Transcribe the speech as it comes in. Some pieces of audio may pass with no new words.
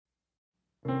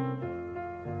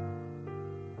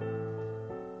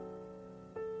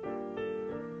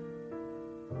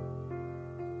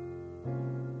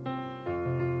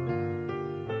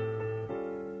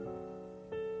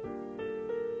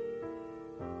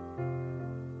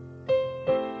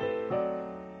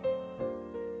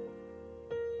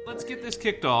let's get this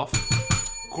kicked off.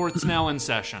 Court's now in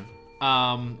session.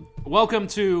 Welcome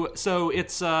to, so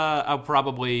it's, I'll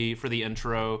probably, for the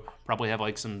intro, probably have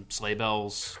like some sleigh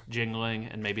bells jingling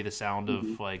and maybe the sound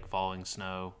of like falling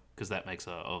snow, because that makes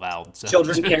a loud sound.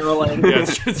 Children caroling. Yeah,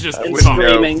 it's just and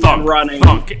screaming thunk, and running.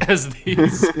 Thunk, as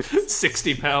these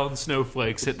 60-pound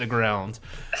snowflakes hit the ground.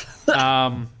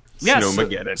 Yes,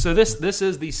 so this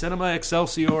is the Cinema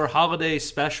Excelsior holiday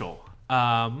special.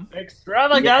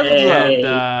 Extravaganza!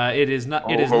 And it is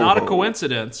not a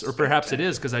coincidence, or perhaps it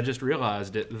is because I just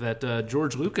realized it, that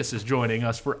George Lucas is joining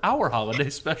us for our holiday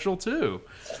special too.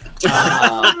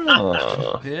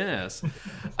 Yes.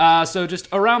 So just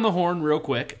around the horn real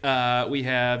quick, we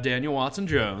have Daniel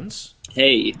Watson-Jones.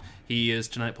 Hey. He is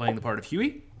tonight playing the part of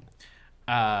Huey.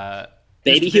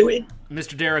 Baby Huey?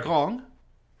 Mr. Derek Long.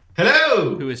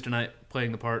 Hello! Who is tonight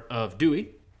playing the part of Dewey.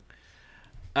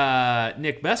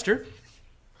 Nick Bester.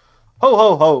 Ho,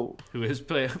 ho, ho. Who is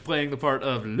playing the part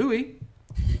of Louie.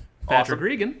 Patrick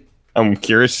Regan. I'm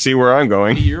curious to see where I'm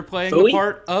going. You're playing Fooey? the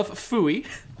part of Fooey.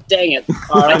 Dang it.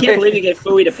 I can't believe you gave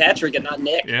Fooey to Patrick and not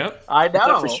Nick. Yep. I I thought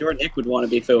know. for sure Nick would want to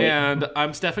be Fooey. And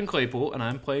I'm Stephen Claypool, and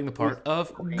I'm playing the part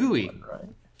of Gooey.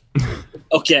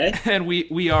 Okay. And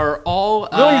we are all...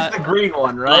 Louie's the green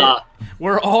one, right?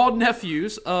 We're all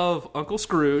nephews of Uncle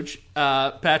Scrooge.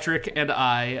 Patrick and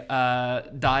I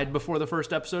died before the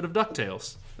first episode of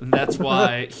DuckTales. And that's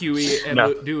why Huey and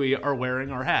Dewey are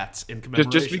wearing our hats in commemoration.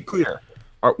 Just to be clear,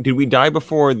 did we die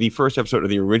before the first episode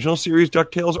of the original series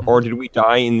DuckTales, or did we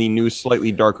die in the new,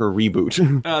 slightly darker reboot?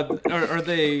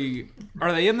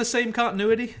 Are they in the same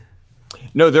continuity?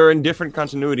 No, they're in different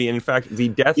continuity, and in fact, the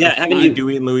death of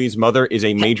Dewey and Louie's mother is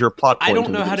a major plot point. I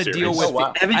don't know how to deal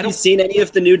with... Haven't you seen any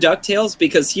of the new DuckTales?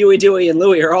 Because Huey, Dewey, and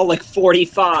Louie are all like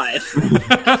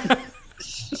 45.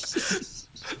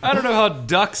 I don't know how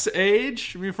ducks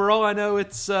age. I mean, for all I know,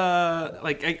 it's I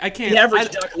can't... The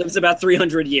average duck lives about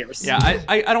 300 years. Yeah,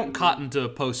 I don't cotton to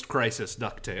post-crisis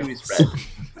DuckTales.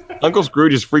 Uncle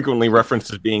Scrooge is frequently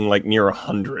referenced as being like near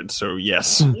 100, so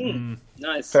yes.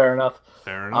 Nice. Fair enough.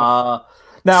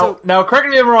 Now, correct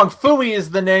me if I'm wrong, Fooey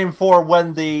is the name for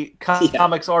when the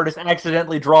comics artist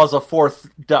accidentally draws a fourth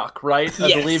duck, right?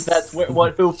 I believe that's who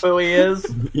Fooey is.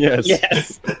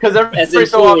 Yes. Because every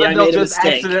so often they'll just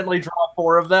accidentally draw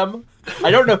four of them.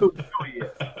 I don't know who Fooey is.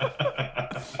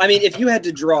 I mean, if you had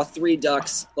to draw 3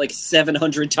 ducks like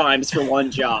 700 times for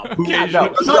one job, you'd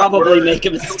probably make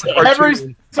a mistake.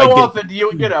 Every so often,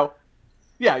 you know...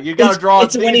 Yeah, you gotta draw...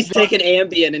 It's when he's taking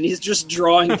Ambien and he's just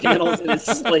drawing panels in his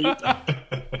sleep.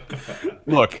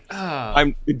 Look,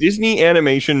 the Disney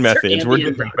animation methods were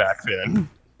different back then.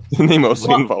 And they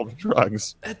mostly involved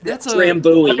drugs. That's a...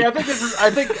 Rambouille. I mean,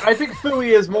 I think Fooey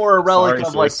is more a relic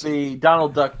of like the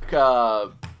Donald Duck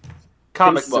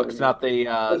comic books, not the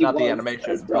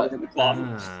animation.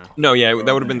 No, yeah,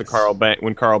 that would have been the Carl Banks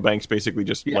when Carl Banks basically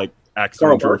just like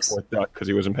accidentally drew a fourth duck because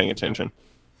he wasn't paying attention.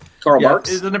 Carl Barks?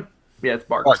 Isn't it? Yeah, it's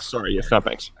Barks. Barks, sorry, yes, not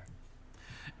Banks.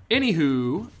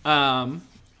 Anywho,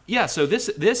 so this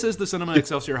is the Cinema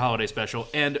Excelsior Holiday Special,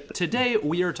 and today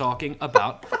we are talking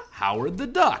about Howard the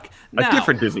Duck. A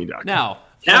different Disney duck. Now,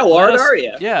 Howard, are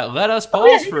you? Yeah, let us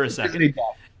pause for a second.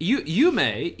 You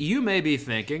may be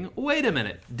thinking, wait a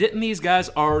minute, didn't these guys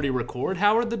already record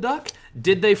Howard the Duck?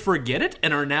 Did they forget it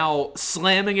and are now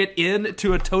slamming it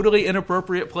into a totally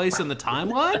inappropriate place in the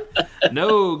timeline?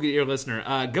 No, dear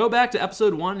listener. Go back to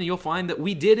episode 1 and you'll find that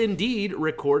we did indeed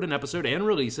record an episode and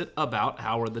release it about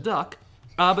Howard the Duck.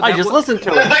 But I just listened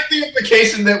to it. I like the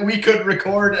implication that we could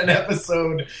record an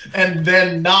episode and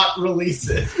then not release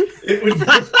it. It would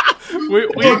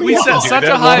we set such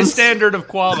a high standard of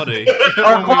quality.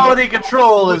 Our quality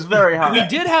control is very high. We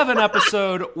did have an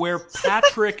episode where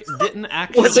Patrick didn't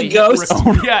actually... Was it Ghost?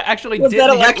 Actually was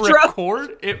didn't that hit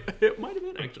record. It might have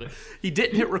been, actually. He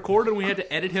didn't hit record, and we had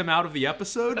to edit him out of the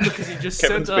episode because he just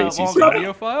sent a long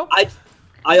audio file.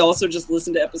 I also just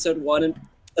listened to episode 1, and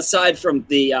aside from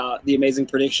the amazing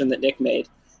prediction that Nick made,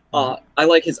 I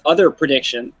like his other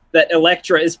prediction that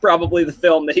Elektra is probably the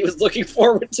film that he was looking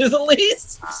forward to the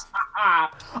least.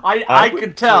 I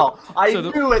could tell. I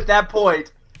knew at that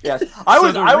point. Yes, I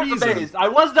was amazed. I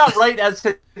was not right as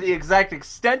to the exact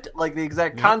extent, like the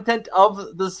exact content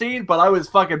of the scene, but I was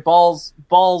fucking balls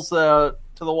to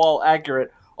the wall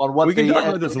accurate on what we can talk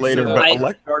about this later, but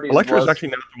Elektra is actually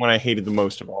not the one I hated the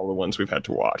most of all the ones we've had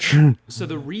to watch. So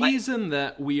the reason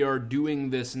that we are doing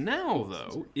this now,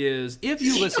 though, is if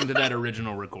you listen to that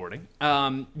original recording,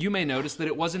 you may notice that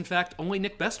it was, in fact, only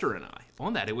Nick Bester and I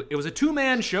on that. It was a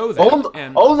two-man show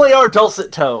then. Only our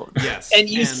dulcet tone. Yes. And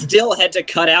you still had to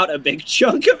cut out a big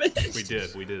chunk of it. We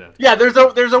did. Yeah, there's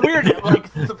a weird,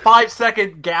 like,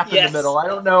 5-second gap in the middle. I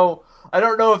don't know I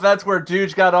don't know if that's where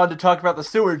Dooge got on to talk about the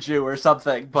sewer Jew or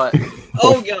something, but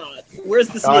Oh God, where's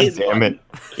the God sneeze? damn it.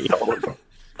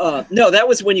 No, that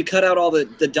was when you cut out all the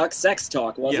duck sex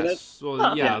talk, wasn't Yes.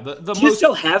 Well, yeah. The it? Do you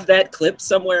still have that clip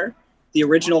somewhere? The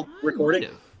original recording?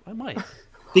 I might.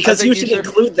 Because I you think should you should-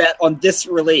 include that on this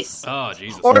release. Oh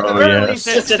Jesus. or at the very yeah. least,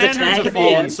 Just as a Standards tag have at the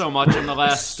fallen end. so much in the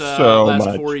last So last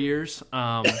much. 4 years.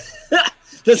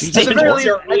 The standards very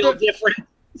are real different.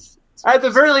 at the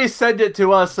very least, send it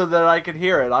to us so that I can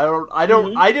hear it. I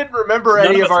didn't remember None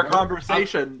any of of us our know.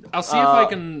 conversation. I'll see if I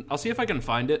can. I'll see if I can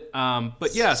find it.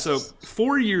 But yeah, so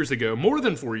 4 years ago, more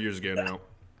than 4 years ago now,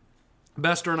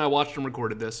 Bester and I watched and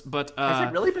recorded this. But Has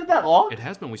it really been that long? it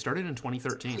has been. We started in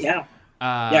 2013. Yeah.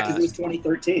 Yeah, because it was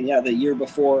 2013. Yeah, the year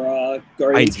before I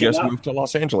Guardians came just out. moved to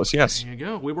Los Angeles, yes. There you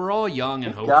go. We were all young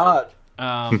and hopeful. God.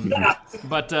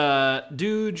 But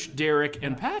Dooge, Derek,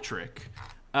 and Patrick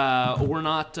were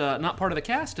not part of the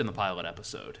cast in the pilot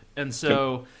episode, and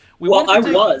so we. Well, wanted to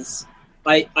take- was.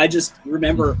 I just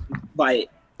remember my.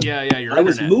 Yeah. Your I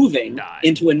was internet moving died.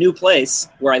 into a new place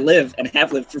where I live and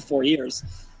have lived for 4 years.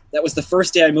 That was the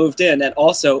first day I moved in, and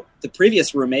also the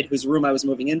previous roommate, whose room I was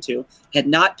moving into, had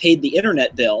not paid the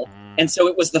internet bill, and so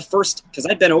it was the first, because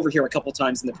I'd been over here a couple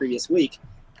times in the previous week,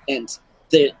 and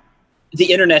the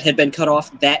internet had been cut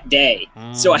off that day,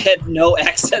 so I had no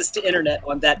access to internet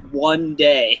on that one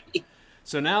day.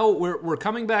 So now we're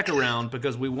coming back around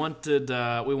because we wanted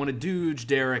Dooge,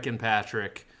 Derek, and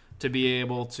Patrick to be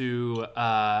able to,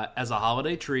 as a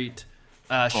holiday treat,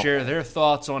 share their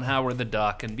thoughts on Howard the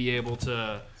Duck and be able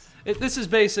to. This is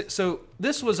basic. So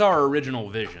this was our original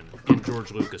vision in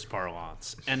George Lucas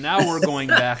parlance, and now we're going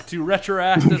back to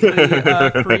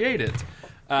retroactively create it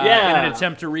in an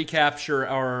attempt to recapture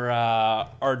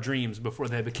our dreams before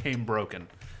they became broken.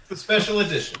 The special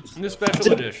edition. The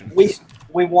special edition.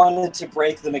 We wanted to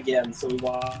break them again, so we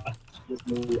watched this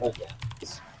movie again.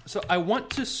 So I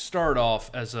want to start off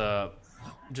as a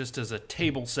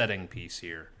table setting piece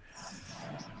here.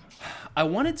 I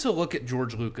wanted to look at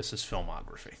George Lucas's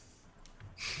filmography.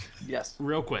 Yes.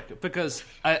 Real quick, because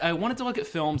I wanted to look at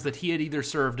films that he had either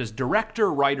served as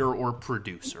director, writer, or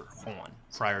producer on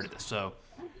prior to this. So,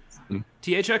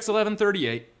 THX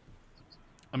 1138,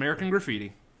 American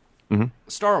Graffiti,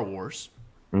 Star Wars,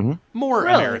 more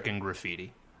Really? American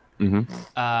Graffiti.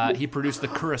 He produced the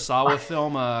Kurosawa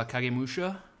film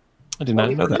Kagemusha, I did not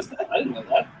know that. I didn't know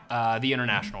that. the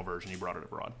international version. He brought it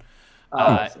abroad.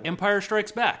 Empire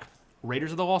Strikes Back,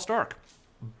 Raiders of the Lost Ark,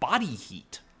 Body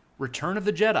Heat, Return of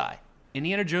the Jedi,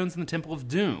 Indiana Jones and the Temple of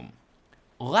Doom,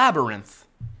 Labyrinth,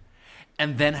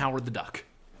 and then Howard the Duck.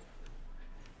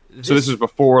 So this is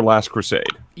before Last Crusade.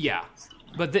 Yeah,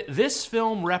 but this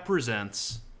film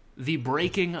represents the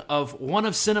breaking of one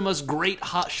of cinema's great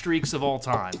hot streaks of all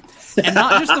time. And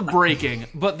not just the breaking,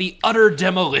 but the utter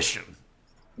demolition.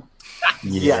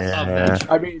 Yeah.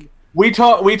 I mean, we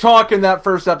talk in that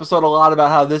first episode a lot about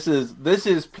how this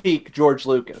is peak George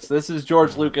Lucas. This is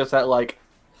George Lucas at like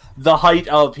the height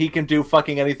of he can do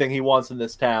fucking anything he wants in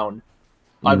this town.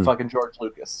 I'm fucking George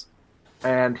Lucas.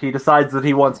 And he decides that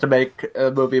he wants to make a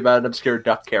movie about an obscure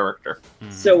duck character.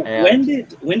 So And-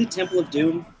 when did Temple of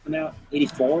Doom come out?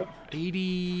 84?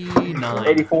 89.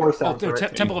 84 sounds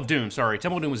right. Temple of Doom, sorry.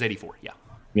 Temple of Doom was 84, yeah.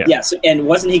 Yeah. So, and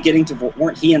wasn't he getting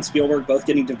weren't he and Spielberg both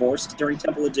getting divorced during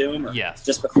Temple of Doom? Or Yes.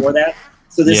 just before that?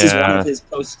 So this is one Yeah. of his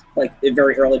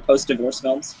very early post-divorce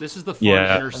films. This is the fun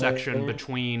intersection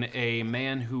between a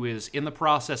man who is in the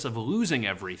process of losing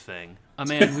everything, a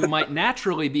man who might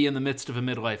naturally be in the midst of a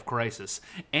midlife crisis,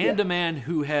 and a man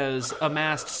who has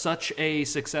amassed such a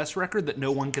success record that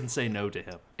no one can say no to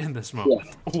him in this moment.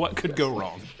 Yeah. What could go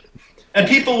wrong? And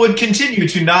people would continue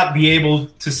to not be able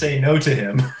to say no to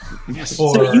him.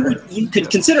 So you could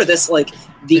consider this like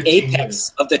the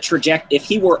apex of the trajectory. If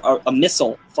he were a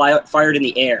missile fired in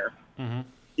the air,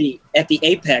 at the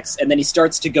apex, and then he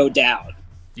starts to go down.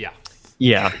 Yeah.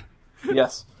 Yeah.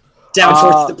 Yes. Down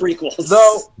towards the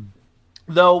prequels.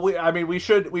 Though we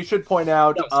should point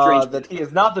out that he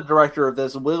is not the director of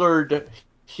this. Willard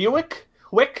Huyck.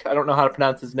 I don't know how to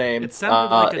pronounce his name. It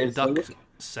sounded like a duck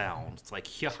sound. It's like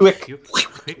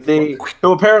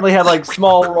who apparently had like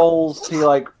small roles. He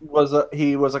was a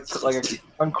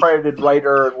uncredited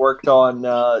writer and worked on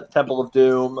Temple of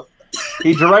Doom.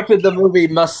 He directed the movie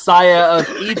Messiah of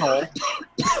Evil.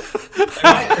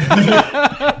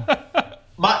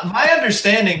 My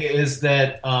understanding is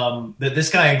that that this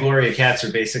guy and Gloria Katz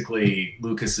are basically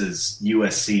Lucas's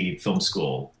USC film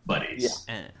school buddies.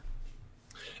 Yeah.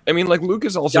 I mean, like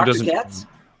Lucas also Dr. doesn't. Katz?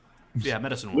 Yeah,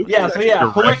 medicine. Flick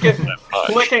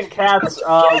and Katz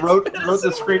wrote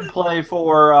the screenplay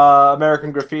for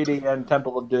American Graffiti and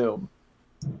Temple of Doom.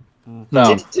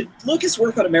 No. Did Lucas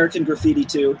work on American Graffiti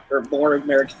too, or more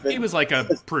American? He was like a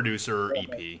producer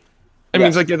EP. I mean,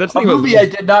 it's like that's the a movie I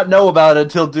did not know about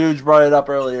until Dude brought it up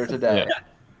earlier today. Yeah.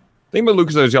 The thing about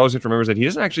Lucas, though, is you always have to remember is that he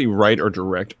doesn't actually write or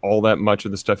direct all that much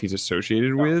of the stuff he's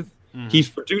associated with. He's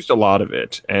produced a lot of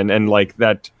it, and like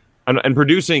that, and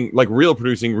producing, like real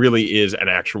producing, really is an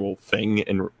actual thing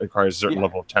and requires a certain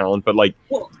level of talent. But like,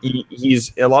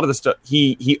 he's a lot of the stuff.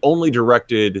 He only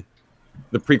directed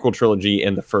the prequel trilogy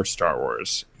and the first Star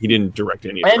Wars. He didn't direct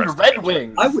any of the rest. Red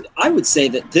Wings. I would say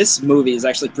that this movie is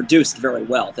actually produced very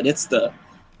well. That it's the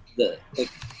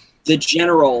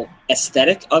general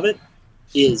aesthetic of it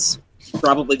is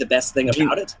probably the best thing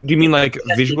about it. Do you mean like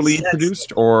visually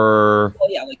produced, or? Well,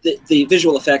 yeah, like the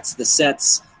visual effects, the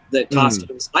sets, the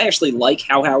costumes. I actually like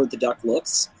how Howard the Duck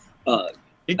looks.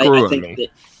 It grew I think that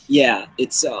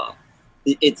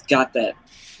it's got that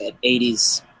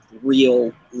 80s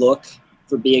real look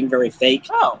for being very fake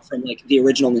from like the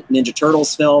original Ninja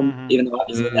Turtles film, even though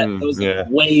obviously those are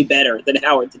way better than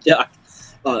Howard the Duck.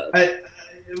 I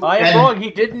am wrong.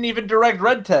 He didn't even direct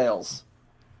Red Tails.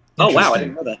 Oh wow, I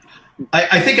didn't know that.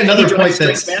 I think another point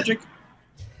that's Magic.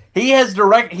 He has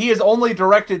only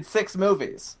directed 6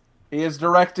 movies. He has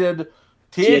directed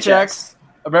THX,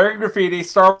 American Graffiti,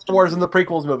 Star Wars, and the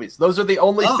prequels movies. Those are the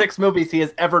only 6 movies he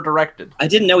has ever directed. I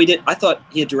didn't know he did. I thought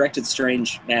he had directed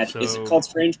Strange Magic. Is it called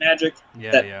Strange Magic?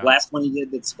 Yeah, last one he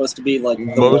did that's supposed to be like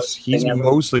he's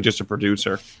mostly just a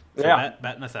producer. So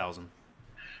batting 1,000.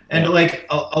 And like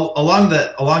along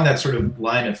that sort of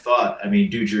line of thought, I mean,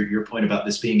 dude, your point about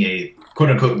this being a quote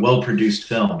unquote well-produced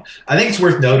film, I think it's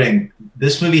worth noting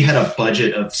this movie had a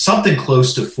budget of something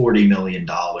close to $40 million.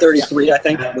 33, I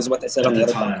think, was what they said on the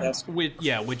other podcast. Which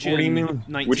 $40 million,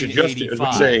 which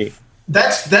 $1985.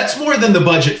 That's more than the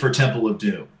budget for Temple of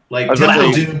Doom. Like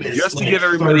Temple of Doom is just like to give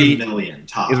everybody $30 million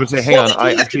top. Is would say, hang on,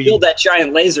 I actually build that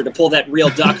giant laser to pull that real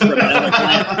duck from another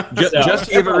planet. Just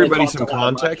to give everybody some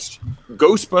context,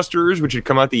 Ghostbusters, which had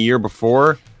come out the year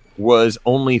before, was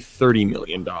only $30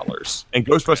 million, and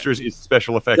Ghostbusters is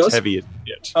special effects heavy as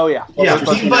it. Oh yeah,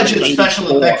 big budget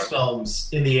special effects films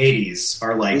in the '80s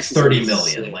are like 30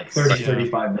 million, like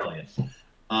 35 million.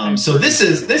 So this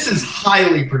is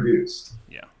highly produced.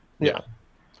 Yeah.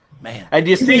 Man, and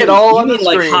you see it all on the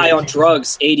screen. Like High on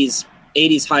Drugs, 80s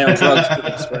High on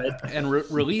Drugs, right? And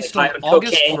released on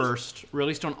August 1st.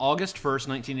 Released on August 1st,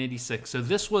 1986. So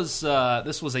this was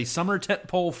a summer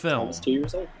tentpole film. Almost 2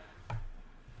 years old.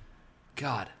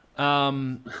 God. All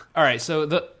right.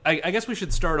 So I guess we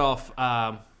should start off.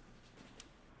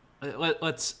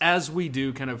 Let's, as we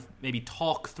do, kind of maybe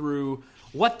talk through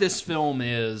what this film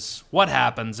is, what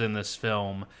happens in this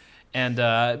film. And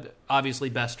obviously,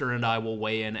 Bester and I will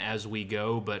weigh in as we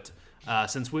go, but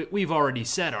since we've already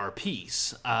said our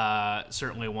piece,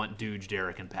 certainly want Dooge,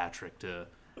 Derek, and Patrick to,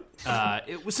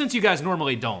 since you guys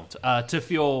normally don't, to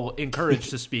feel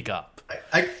encouraged to speak up.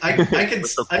 I can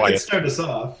start us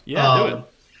off. Yeah, do it.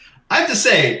 I have to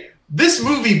say, this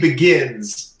movie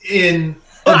begins in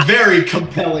a very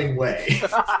compelling way.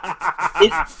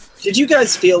 Did you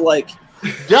guys feel like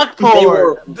duck they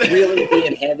were really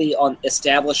being heavy on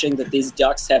establishing that these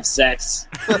ducks have sex?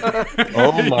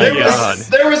 Oh my god!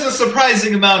 There was a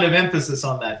surprising amount of emphasis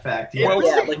on that fact. Yeah,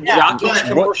 jockey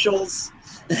commercials.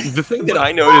 The thing that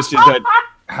I noticed is that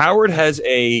Howard has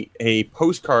a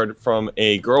postcard from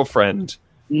a girlfriend.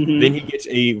 Then he gets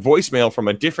a voicemail from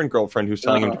a different girlfriend who's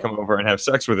telling him to come over and have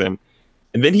sex with him.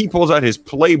 And then he pulls out his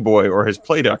Playboy or his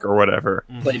Playduck or whatever.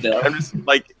 Playbill. I'm just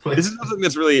like, this is something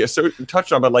that's really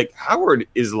touched on, but like Howard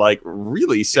is like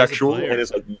really sexual and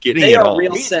is like getting they it are all.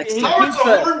 real sex. Howard's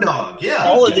a horn dog. Yeah,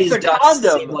 all of these a ducks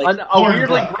condom, seem like a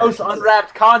weirdly gross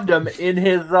unwrapped condom in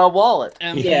his wallet.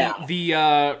 And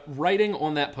the writing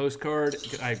on that postcard,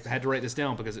 I had to write this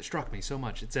down because it struck me so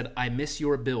much. It said, "I miss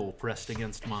your bill pressed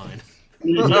against mine."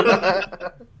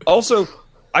 Also,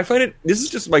 I find this is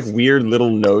just like weird little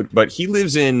note, but he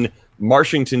lives in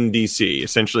Marshington, D.C.,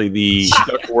 essentially the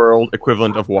duck world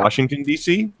equivalent of Washington,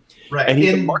 D.C. Right. And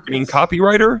he's a marketing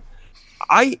copywriter.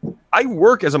 I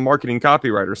work as a marketing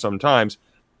copywriter sometimes.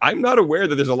 I'm not aware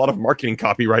that there's a lot of marketing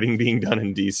copywriting being done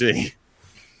in D.C.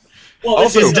 Well,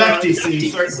 this is is Duck D.C.,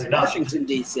 certainly not. Washington,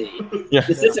 D.C. Yeah.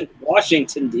 This isn't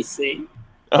Washington, D.C.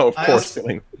 Oh, of course.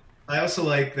 I also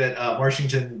like that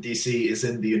Washington, D.C. is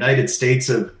in the United States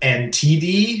of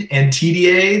Antidae,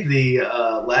 the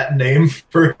Latin name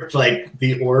for like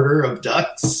the order of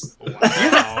ducks.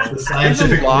 Wow. There's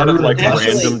a lot of like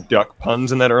random duck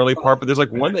puns in that early part, but there's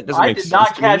like one that doesn't make sense. I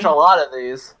did not catch a lot of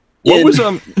these. What was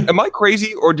am I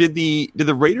crazy, or did the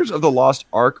Raiders of the Lost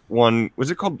Ark one,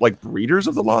 was it called like Breeders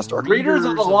of the Lost Ark? Breeders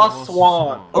of the Lost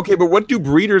Swan. Okay, but what do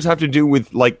breeders have to do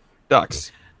with like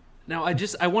ducks? Now,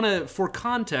 I want to, for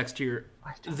context here,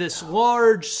 this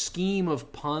large scheme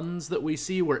of puns that we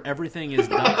see where everything is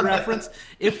duck reference,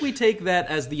 if we take that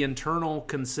as the internal,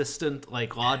 consistent,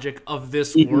 logic of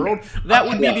this world, that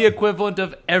would be the equivalent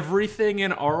of everything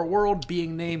in our world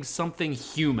being named something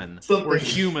human. Or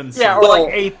humans. Yeah, or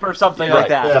like ape or something like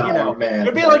that. Yeah, man.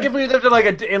 It'd be like if we lived in I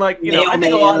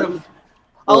think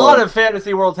a lot of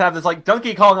fantasy worlds have this,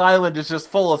 Donkey Kong Island is just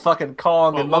full of fucking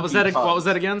Kong and what was that? What was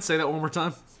that again? Say that one more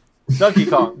time. Donkey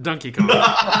Kong. Donkey Kong.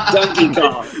 Donkey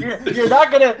Kong. You're not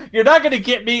gonna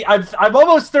get me. I'm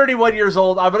almost 31 years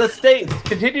old. I'm gonna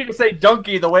continue to say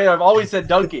donkey the way I've always said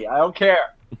donkey. I don't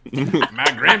care. My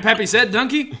grandpappy said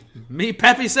donkey. Me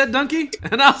pappy said donkey,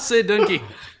 and I'll say donkey.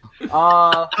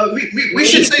 We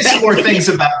should say some more things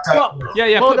about Duck World.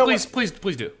 Yeah.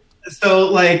 Please do.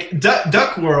 So,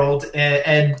 Duck World,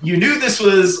 and you knew this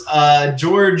was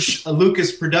George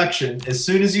Lucas production as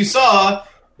soon as you saw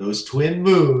those twin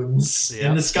moons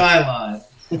in the skyline.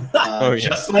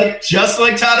 Just like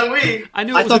Tatooine. I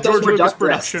knew it was a George Lucas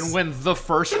production when the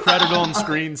first credit on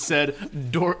screen said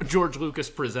George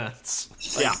Lucas presents.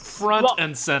 Front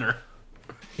and center.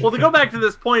 Well, to go back to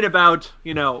this point about,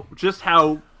 just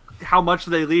how much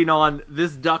they lean on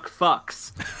this duck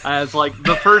fucks as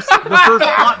the first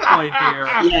plot point here.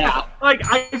 Yeah.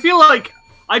 I feel like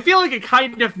it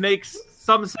kind of makes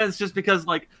some sense just because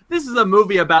this is a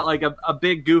movie about a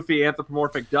big goofy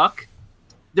anthropomorphic duck.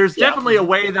 There's definitely a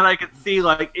way that I could see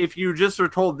if you just were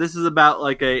told this is about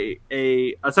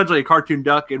essentially a cartoon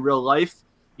duck in real life,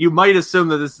 you might assume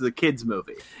that this is a kids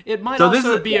movie. It might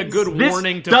also be a good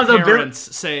warning to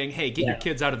parents saying, "Hey, get your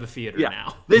kids out of the theater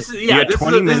now." You got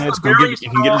 20 minutes.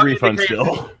 You can get a refund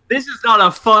still. This is not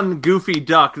a fun, goofy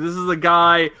duck. This is a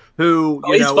guy who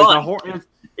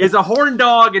is a horn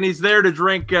dog, and he's there to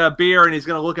drink beer, and he's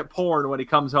going to look at porn when he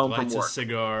comes home from work. A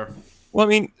cigar. Well, I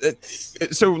mean,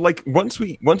 so once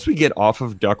we get off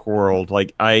of Duck World,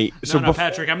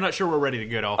 Patrick, I'm not sure we're ready to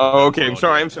get off. Oh, okay. I'm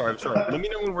sorry. Let me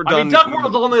know when we're done. I mean, Duck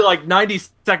World's only 90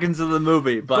 seconds of the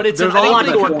movie, but there's a lot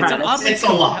to unpack. It's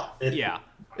a lot.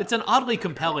 It's an oddly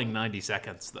compelling 90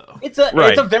 seconds, though. It's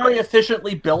a very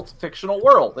efficiently built fictional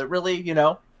world. It really,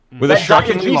 with a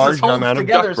shockingly large amount of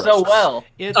together duck so well.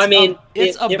 It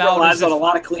relies on a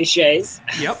lot of cliches.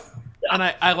 Yep. And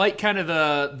I like kind of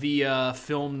the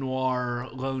film noir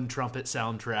lone trumpet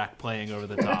soundtrack playing over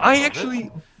the top. I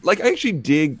actually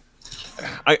dig.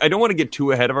 I don't want to get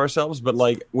too ahead of ourselves, but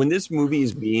when this movie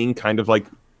is being kind of a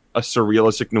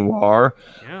surrealistic noir,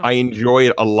 I enjoy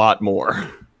it a lot more.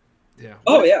 Yeah.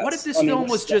 Oh yeah. What if this film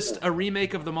was just a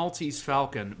remake of The Maltese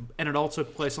Falcon, and it all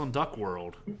took place on Duck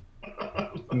World?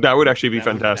 That would actually be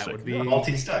fantastic. That would be the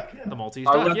Maltese duck. The Maltese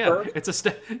duck. Yeah, it's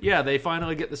they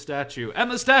finally get the statue,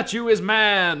 and the statue is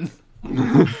man.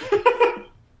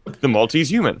 The Maltese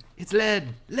human. It's lead.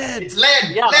 It's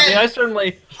lead. Yeah, lead. I mean,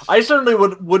 I certainly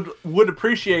would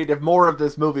appreciate if more of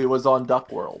this movie was on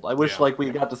Duck World. I wish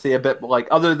we got to see a bit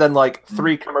other than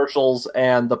 3 commercials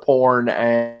and the porn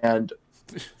and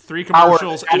 3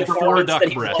 commercials and 4 duck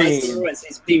breaths as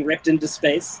he's being ripped into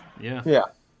space. Yeah.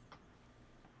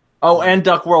 Oh, and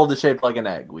Duck World is shaped like an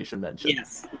egg, we should mention.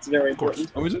 Yes, it's very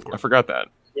important. Oh, is it? I forgot that.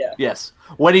 Yeah. Yes.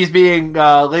 When he's being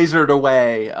lasered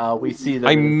away, we see that.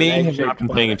 I may have not been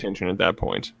paying attention at that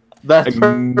point. That's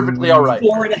perfectly all right.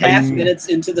 4.5 minutes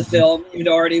into the film, you'd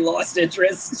already lost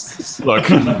interest. Look,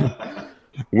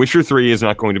 Witcher 3 is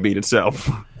not going to beat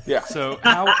itself. Yeah. So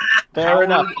fair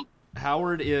enough.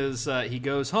 Howard is he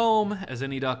goes home, as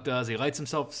any duck does. He lights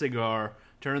himself a cigar,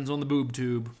 turns on the boob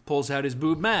tube, pulls out his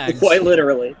boob mags. Quite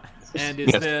literally. And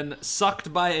is then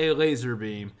sucked by a laser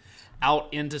beam out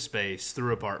into space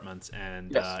through apartments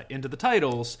and into the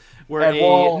titles, where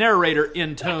a narrator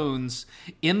intones,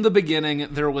 "In the beginning,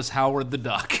 there was Howard the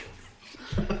Duck."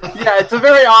 Yeah, it's a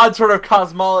very odd sort of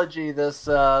cosmology this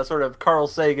sort of Carl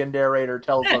Sagan narrator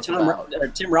tells us about.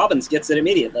 Tim Robbins gets it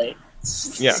immediately.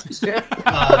 Yeah.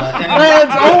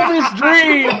 Man's oldest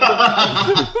dream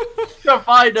to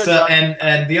find a duck.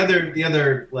 And the other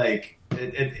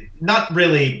not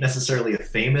really necessarily a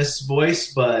famous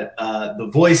voice, but the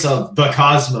voice of the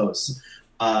Cosmos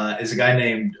is a guy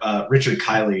named Richard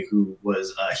Kiley, who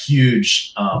was a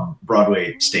huge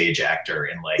Broadway stage actor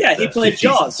in he played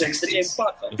Jaws in the James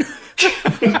Bond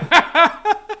film.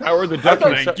 Howard the Duck.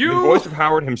 The voice of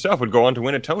Howard himself would go on to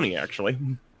win a Tony, actually.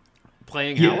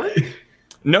 Playing Howard?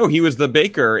 No, he was the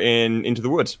baker in Into the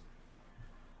Woods.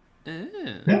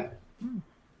 Good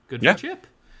for Chip.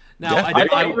 Now,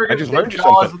 I just learned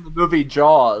Jaws something in the movie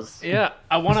Jaws. Yeah,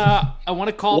 I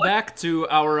wanna call back to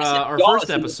our first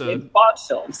episode. Bond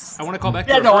films. I want to call back.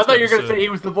 I thought you were going to say he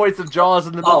was the voice of Jaws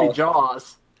in the movie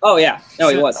Jaws. Oh yeah, no,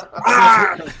 he was.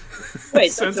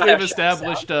 Wait, since that's we've not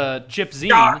established Chip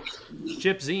Zine.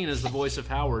 Chip Zine is the voice of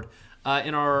Howard.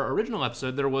 In our original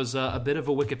episode, there was a bit of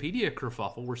a Wikipedia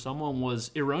kerfuffle where someone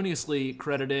was erroneously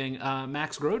crediting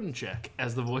Max Grodenchik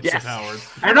as the voice of Howard.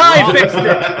 And I fixed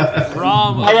it!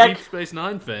 From Deep Space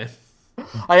Nine fame.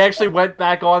 I actually went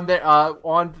back on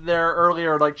there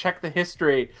earlier, like check the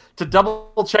history to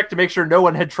double check to make sure no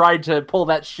one had tried to pull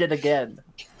that shit again.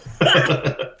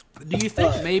 Do you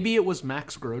think maybe it was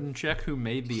Max Grodenchik who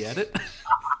made the edit?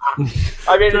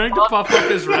 I mean, trying to puff up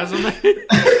his resume.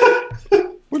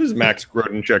 What is Max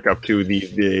Grodenchik up to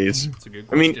these days? That's a good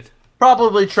question. I mean,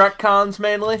 probably Trek cons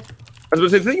mainly. I was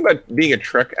going to say, the thing about being a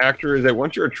Trek actor is that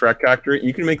once you're a Trek actor,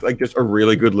 you can make like just a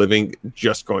really good living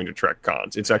just going to Trek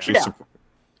cons. It's actually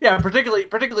yeah, particularly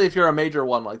if you're a major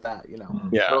one like that, you know.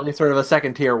 Yeah. Or only sort of a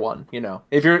second tier one, you know.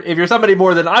 If you're somebody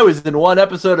more than I was in one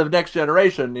episode of Next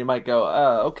Generation, you might go,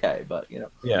 okay, but you know,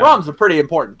 Rom's a pretty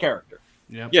important character.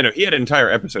 Yeah. Yeah, no, he had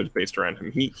entire episodes based around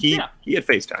him. He had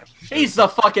FaceTime. He's the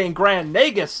fucking Grand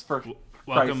Nagus for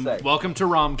Christ's sake. Welcome to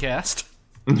Romcast.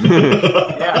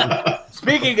 Yeah.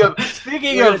 Speaking of try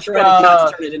to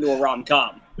not turn it into a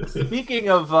rom-com. Speaking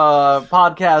of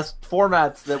podcast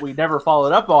formats that we never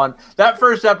followed up on, that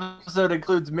first episode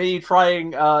includes me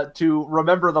trying to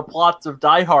remember the plots of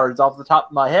Die Hards off the top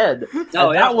of my head.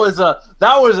 That was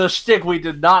a shtick we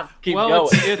did not keep going. Well,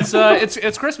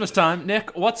 it's Christmas time,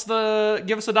 Nick. Give us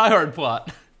a Die Hard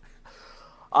plot?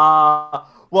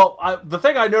 The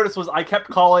thing I noticed was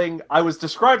I was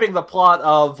describing the plot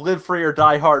of Live Free or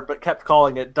Die Hard, but kept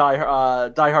calling it Die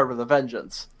Hard with a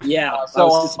Vengeance. Yeah, so I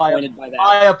was disappointed by that.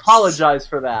 I apologize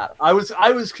for that. I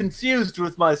was confused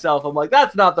with myself. I'm like,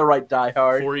 that's not the right Die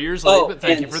Hard. 4 years late, but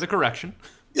thank you for the correction.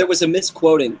 There was a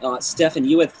misquoting. Stefan,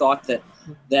 you had thought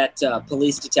that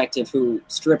police detective who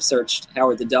strip searched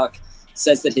Howard the Duck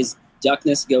says that his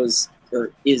duckness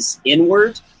is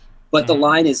inward, but the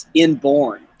line is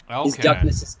inborn. Okay. His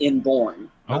duckness is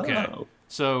inborn. Okay.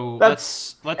 So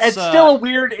let's. It's still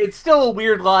a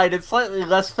weird line. It's slightly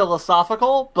less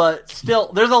philosophical, but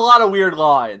still, there's a lot of weird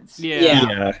lines.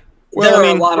 Yeah. Well, there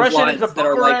are a lot of lines that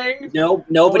are like,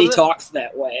 nobody talks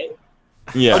that way.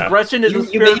 Yeah. Aggression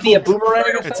is you may be a boomerang.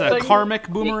 It's a karmic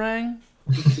boomerang.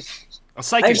 A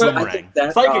psychic boomerang.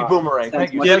 Psychic boomerang.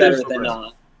 Thank you. Better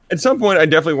than At some point, I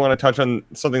definitely want to touch on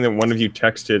something that one of you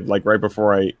texted, like right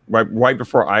before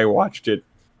I watched it,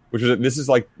 which was that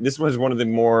this was one of the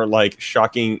more like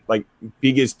shocking, like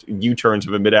biggest U-turns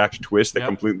of a mid-act twist that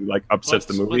completely like upsets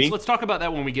the movie. Let's talk about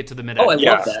that when we get to the mid-act. Oh, I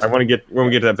love that. I want to get when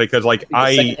we get to that because like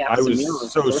I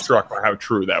was so struck by how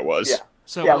true that was. Yeah.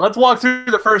 So let's walk through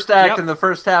the first act and the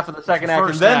first half of the second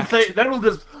act, and then we'll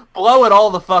just blow it all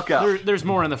the fuck up. There's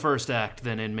more in the first act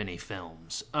than in many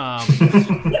films.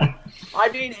 I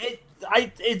mean,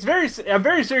 I'm very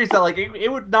serious that like it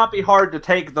would not be hard to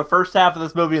take the first half of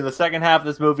this movie and the second half of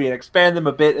this movie and expand them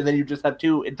a bit, and then you just have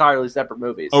two entirely separate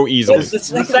movies. Oh, easily.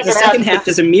 The second half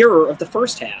is a mirror of the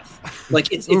first half.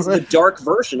 Like it's the dark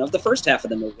version of the first half of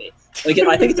the movie. Like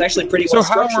I think it's actually pretty well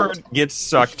structured. Howard gets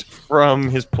sucked from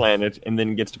his planet and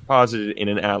then gets deposited in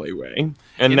an alleyway,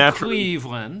 and in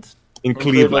Cleveland.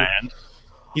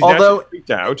 He's although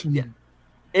freaked out. Yeah.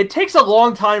 It takes a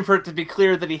long time for it to be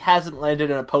clear that he hasn't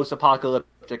landed in a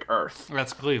post-apocalyptic Earth.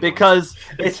 That's Cleveland. Because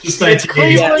it's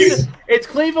Cleveland. It's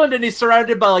Cleveland, and he's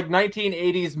surrounded by like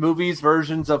 1980s movies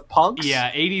versions of punks. Yeah,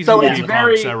 80s so movie it's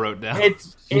very, punks. I wrote down.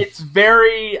 It's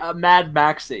very Mad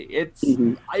Maxy. It's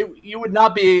you would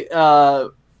not be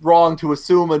wrong to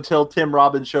assume until Tim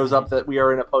Robbins shows up that we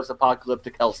are in a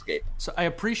post-apocalyptic hellscape. So I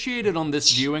appreciated on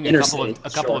this viewing a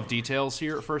couple of details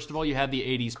here. First of all, you had the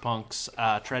 80s punks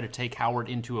try to take Howard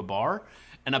into a bar,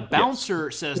 and a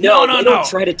bouncer says, No, they don't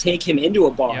try to take him into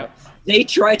a bar. Yep. They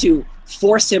try to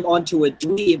force him onto a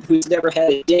dweeb who's never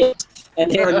had a date, and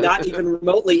they are not even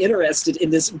remotely interested in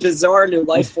this bizarre new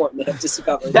life form they have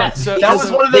discovered. That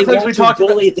was one of the things we talked about.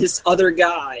 They bully this other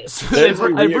guy. They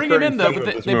bring him in though,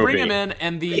 but they bring him in,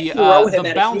 and the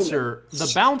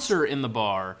bouncer in the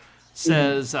bar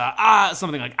says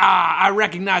something like, I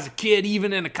recognize a kid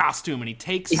even in a costume, and he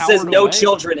takes Howard away. He says no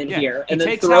children in here, and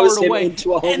then throws him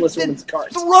into a homeless woman's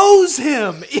cart. Throws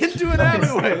him into an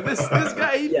alleyway. This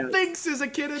guy he thinks is a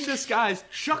kid in disguise,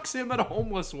 shucks him at a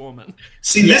homeless woman.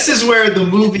 See, this is where the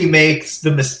movie makes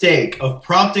the mistake of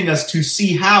prompting us to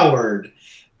see Howard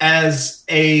as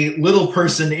a little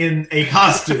person in a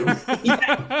costume.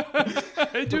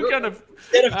 I do kind of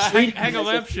hang a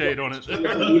lampshade on it.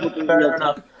 Fair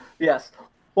enough. Yes.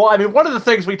 Well, I mean, one of the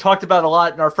things we talked about a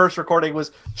lot in our first recording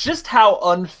was just how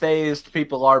unfazed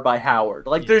people are by Howard.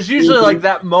 Like, there's usually like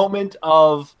that moment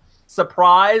of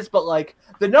surprise, but like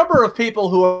the number of people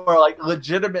who are like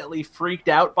legitimately freaked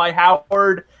out by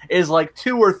Howard is like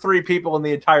 2 or 3 people in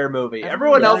the entire movie.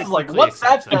 Everyone else is like, "What's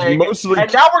that thing?"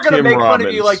 And now we're gonna make fun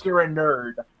of you like you're a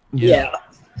nerd. Yeah.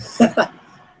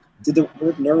 Did the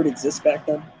word nerd exist back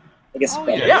then? I guess.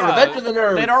 Revenge of the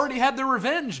Nerds. They'd already had their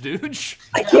revenge, dude.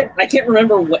 I can't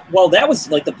remember what. Well, that was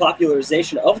like the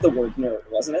popularization of the word nerd,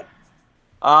 wasn't it?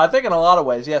 I think in a lot of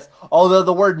ways, yes. Although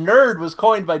the word nerd was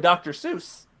coined by Dr.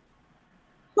 Seuss.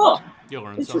 Huh. You'll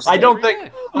learn something. I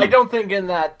don't think in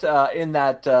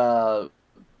that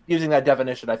using that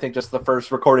definition. I think just the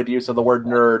first recorded use of the word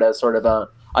nerd as sort of a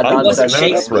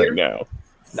nonsense right now.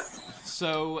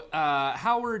 So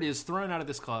Howard is thrown out of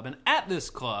this club, and at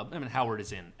this club, Howard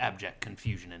is in abject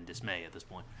confusion and dismay at this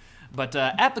point. But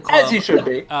at the club, as he should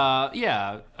be.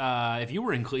 If you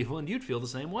were in Cleveland, you'd feel the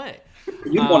same way.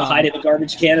 You'd want to hide in a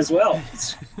garbage can as well.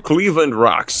 Cleveland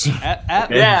rocks. At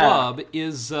the club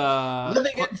is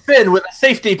living in Finn with a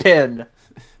safety pin.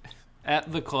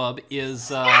 At the club is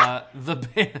the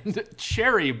band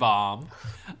Cherry Bomb.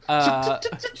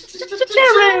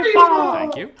 Cherry Bomb.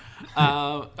 Thank you.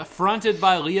 Fronted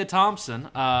by Leah Thompson,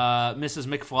 Mrs.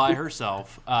 McFly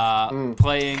herself,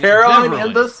 playing Caroline Beverly.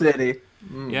 in the City.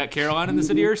 Yeah, Caroline in the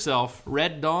City herself,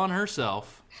 Red Dawn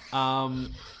herself.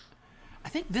 I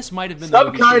think this might have been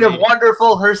some kind of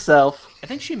wonderful herself. I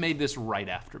think she made this right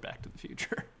after Back to the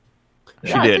Future.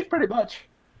 She did. I think pretty much.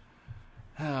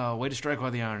 Oh, way to strike while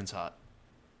the iron's hot.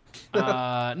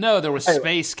 No, there was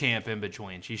Space Camp in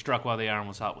between. She struck while the iron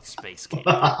was hot with Space Camp.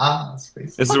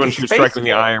 This is when she was striking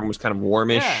the iron was kind of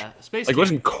warmish. Yeah, Space Like, Camp. it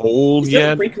wasn't cold Is that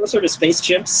yet. a precursor to Space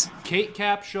Chimps? Kate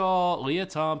Capshaw, Leah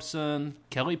Thompson,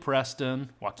 Kelly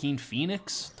Preston, Joaquin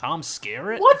Phoenix, Tom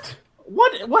Skerritt. What?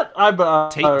 I'm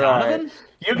Tate Donovan?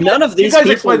 None of these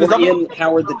people were in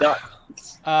Howard the Duck.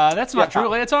 That's not true.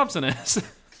 Leah Thompson is.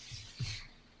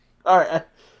 All right,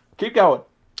 keep going.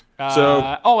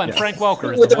 And Frank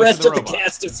Welker is With the the rest of the robot.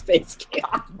 cast of Space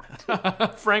Camp.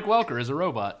 Frank Welker is a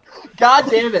robot. God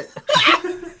damn it!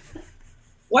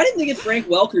 Why didn't they get Frank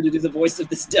Welker to do the voice of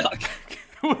this duck? It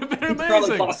would have been It probably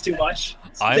amazing. cost too much.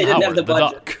 I'm They didn't Howard have the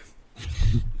budget.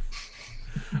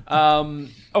 Duck.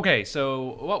 Okay,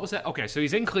 so what was that? Okay, so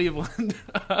he's in Cleveland.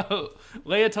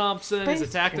 Leah Thompson is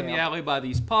attacked in the alley by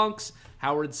these punks.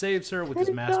 Howard saves her with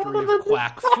his mastery of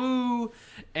quack fu,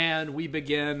 and we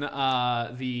begin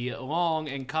the long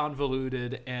and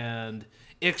convoluted and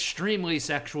extremely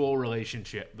sexual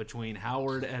relationship between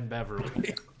Howard and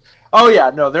Beverly. Oh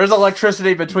yeah, no, there's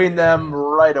electricity between them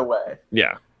right away.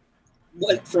 Yeah.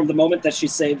 From the moment that he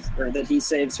saves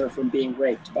her from being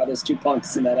raped by those 2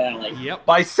 punks in that alley. Yep.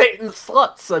 By Satan's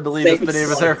Sluts, I believe is the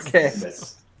name of their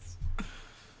case.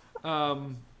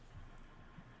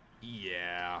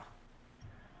 Yeah.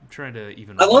 I'm trying to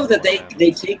even... I love that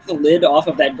they take the lid off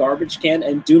of that garbage can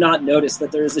and do not notice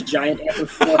that there is a giant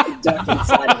anthropomorphic duck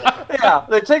inside of it. Yeah,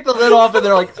 they take the lid off and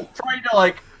they're like trying to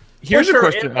like... Here's a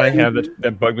question I have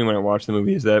that bugged me when I watched the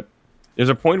movie is that there's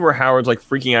a point where Howard's like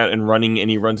freaking out and running and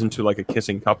he runs into like a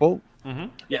kissing couple. Mm-hmm.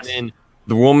 Yes. And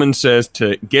the woman says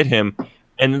to get him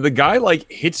and the guy like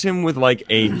hits him with like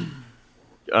a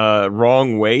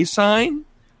wrong way sign.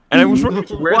 And I was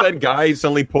wondering where that guy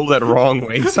suddenly pulled that wrong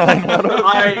way sign out of.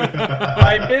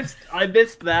 I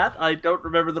missed that. I don't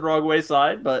remember the wrong way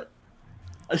sign, but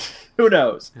who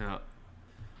knows? Yeah.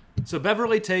 So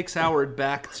Beverly takes Howard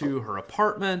back to her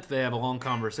apartment. They have a long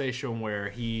conversation where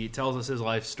he tells us his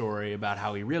life story about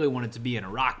how he really wanted to be in a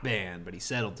rock band, but he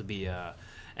settled to be an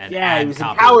he was in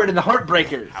Howard and the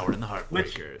Heartbreakers. Howard and the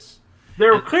Heartbreakers.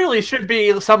 There clearly should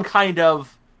be some kind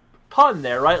of pun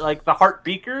there, right? Like the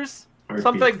Heartbeakers?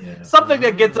 Something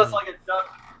that gets us like a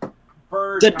duck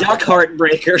bird. The Duck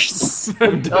Heartbreakers.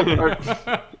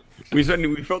 We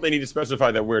felt they need to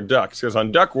specify that we're ducks because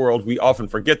on Duck World we often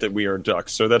forget that we are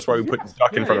ducks, so that's why we put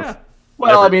duck in front of.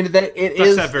 Well, I mean, it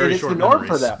is the norm for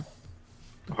memories. them.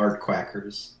 Heart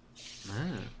quackers.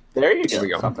 There you go. There we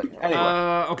go. Something. Anyway,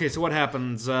 Okay, so what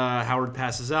happens? Howard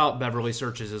passes out. Beverly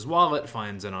searches his wallet,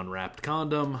 finds an unwrapped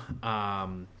condom,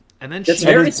 and then That's she...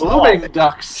 very small. blooming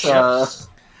ducks.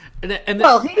 And then,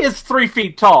 Well, he is 3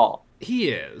 feet tall. he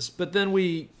is, but then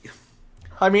we...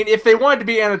 I mean, if they wanted to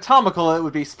be anatomical, it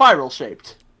would be spiral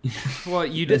shaped. Well,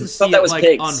 you didn't thought see that it, was like,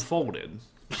 pigs. unfolded.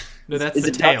 No, that's Is the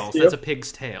it tail. ducks, too? That's a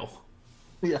pig's tail.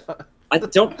 Yeah.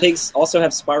 Don't pigs also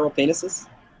have spiral penises?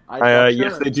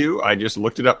 Yes, they do. I just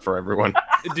looked it up for everyone.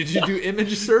 Did you do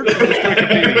image search or just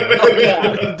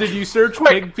Wikipedia? Did you search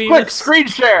pig penis? Quick, screen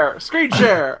share! Screen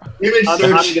share! Image I'm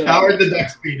search gonna- Howard the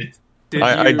Duck's penis. Did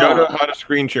I you- don't know how to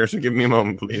screen share, so give me a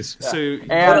moment, please. So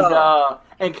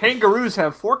And kangaroos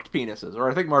have forked penises, or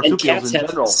I think And marsupials cats in have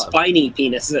general. spiny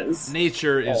penises.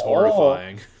 nature is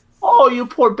horrifying. Oh, you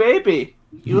poor baby.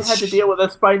 You had to deal with a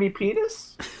spiny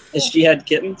penis? And she had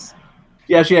kittens?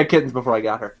 Yeah, she had kittens before I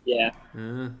got her. Yeah.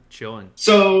 Chilling.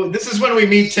 So this is when we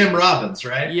meet Tim Robbins,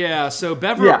 right? Yeah, so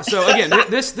Beverly... Yeah. So again,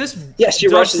 this yeah, she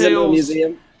rushes into the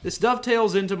museum. This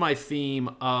dovetails into my theme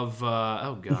of...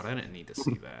 oh, God, I didn't need to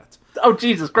see that. Oh,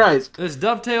 Jesus Christ. This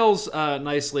dovetails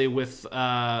nicely with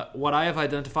what I have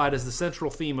identified as the central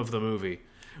theme of the movie,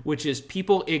 which is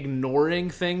people ignoring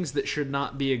things that should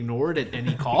not be ignored at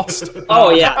any cost. Oh,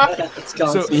 yeah. That's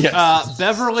constant. So,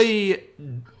 Beverly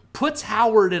puts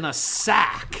Howard in a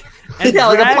sack. And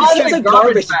like a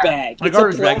garbage bag. It's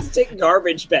a plastic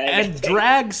garbage bag. And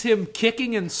drags him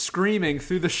kicking and screaming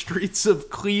through the streets of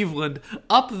Cleveland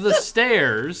up the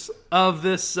stairs of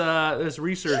this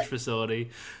research facility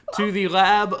to the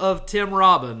lab of Tim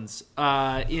Robbins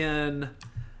in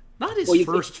not his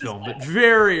first film, but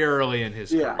very early in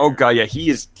his career. Oh god, yeah, he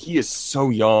is so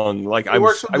young. Like I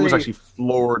was actually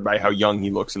floored by how young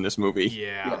he looks in this movie.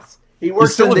 Yeah. Yes. He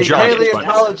works in the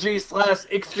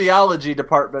paleontology/ichthyology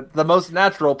department, the most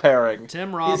natural pairing.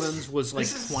 Tim Robbins was like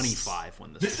 25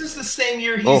 when this is the same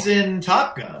year he's in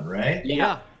Top Gun, right?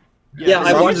 Yeah,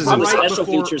 I watched some special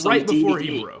features on right the DVD. before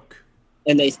he broke.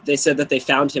 And they said that they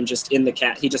found him just in the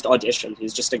cat. He just auditioned.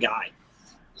 He's just a guy.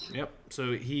 Yep.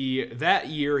 So that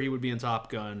year he would be in Top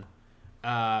Gun.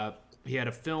 He had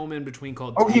a film in between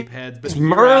called Deep Heads. But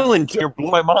Merlin here blew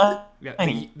my mind. Yeah,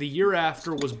 the year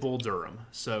after was Bull Durham.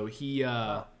 So he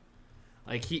was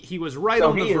right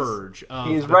on the verge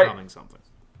of becoming something.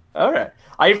 All right.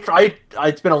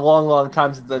 It's been a long, long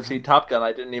time since I've seen Top Gun.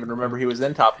 I didn't even remember he was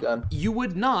in Top Gun. You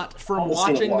would not, from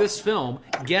watching this film,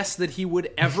 guess that he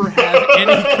would ever have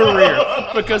any career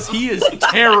because he is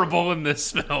terrible in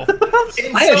this film.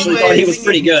 I actually thought he was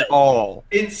pretty good.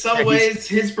 In some ways,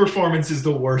 his performance is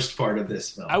the worst part of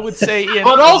this film. I would say,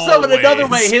 but also in another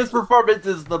way, his performance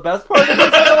is the best part of this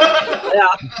film. Yeah.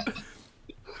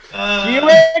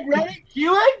 Ready?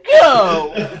 Cue and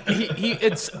go!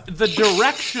 It's the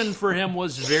direction for him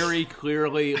was very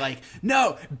clearly like,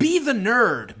 no, be the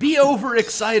nerd, be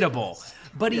overexcitable.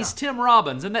 But he's Tim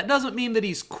Robbins, and that doesn't mean that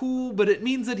he's cool, but it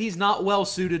means that he's not well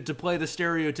suited to play the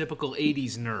stereotypical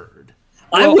 80s nerd.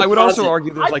 Well, I would also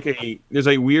argue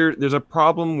there's a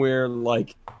problem where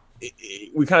like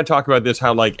we kind of talk about this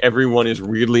how like everyone is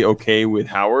weirdly okay with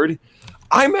Howard.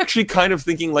 I'm actually kind of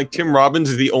thinking like Tim Robbins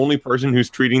is the only person who's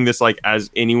treating this like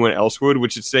as anyone else would,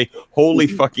 which is say, holy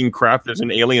fucking crap, there's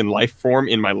an alien life form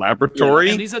in my laboratory.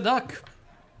 Yeah, and he's a duck.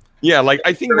 Yeah, like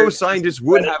I think most scientists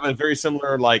would have a very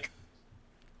similar like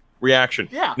reaction.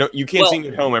 Yeah. No, you can't see me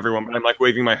at home, everyone, but I'm like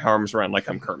waving my arms around like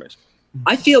I'm Kermit.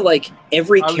 I feel like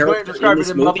every character in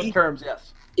this movie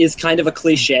is kind of a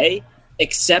cliche,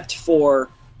 except for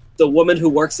the woman who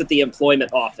works at the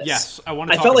employment office. Yes,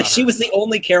 I felt like she was the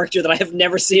only character that I have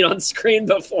never seen on screen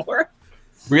before.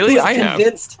 Really? I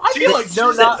convinced have. I feel like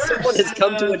someone has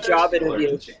come to a job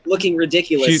interview looking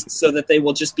ridiculous so that they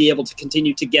will just be able to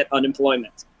continue to get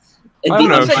unemployment. And be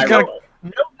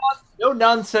no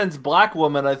nonsense black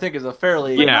woman, I think, is a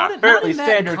fairly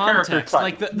standard character type.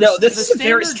 Like this is a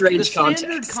very strange context. The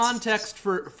standard context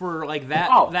for like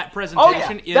that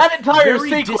presentation is that entire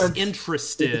very sequence,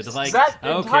 disinterested. Like that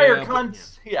entire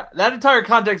that entire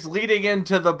context leading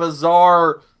into the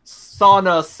bizarre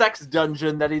sauna sex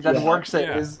dungeon that he then works in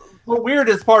is the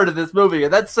weirdest part of this movie,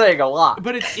 and that's saying a lot.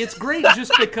 But it's great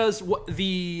just because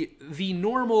the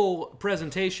normal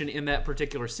presentation in that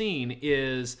particular scene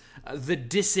is the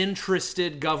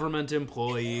disinterested government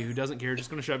employee who doesn't care,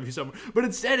 just going to shove you somewhere. But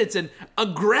instead, it's an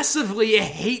aggressively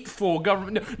hateful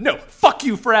government. No, fuck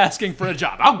you for asking for a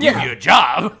job. I'll give you a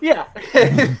job. Yeah.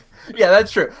 Yeah,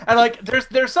 that's true. And like,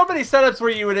 there's so many setups where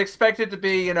you would expect it to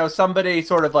be, somebody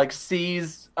sort of like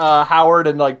sees Howard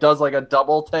and like does like a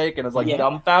double take and is like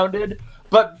dumbfounded.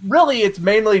 But really, it's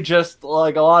mainly just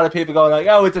like a lot of people going like,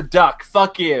 "Oh, it's a duck.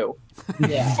 Fuck you."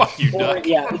 Yeah. Fuck you, duck.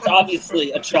 Yeah, it's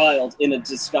obviously a child in a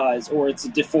disguise, or it's a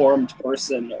deformed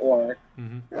person, or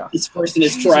this person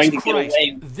is trying to get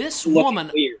away. This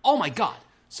woman. Weird. Oh my god.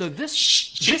 So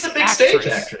she's a big stage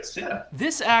actress. Yeah.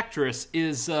 This actress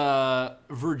is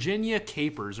Virginia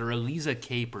Capers or Eliza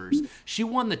Capers. She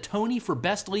won the Tony for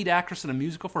Best Lead Actress in a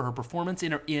Musical for her performance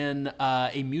in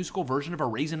a musical version of A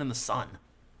Raisin in the Sun.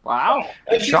 Wow!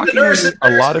 Shockingly,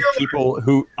 a lot of people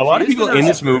in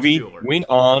this movie went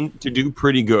on to do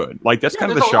pretty good. Like that's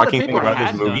kind of the shocking thing about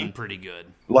this movie. Pretty good.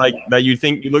 Like that, you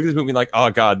look at this movie like,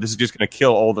 oh god, this is just going to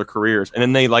kill all their careers, and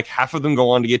then they like half of them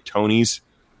go on to get Tonys.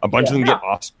 A bunch of them get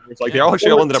Oscars. Like they all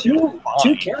actually all ended up.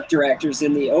 Two character actors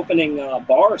in the opening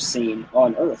bar scene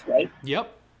on Earth, right?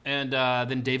 Yep, and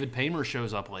then David Paymer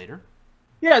shows up later.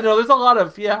 Yeah, no, there's a lot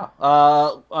of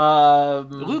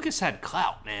Lucas had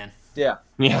clout, man. Yeah.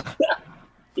 Yeah.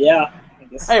 Yeah.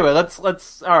 Anyway,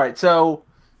 let's. All right. So,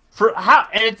 for how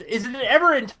is it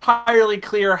ever entirely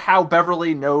clear how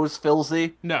Beverly knows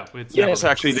Filzy? No. It's Yes,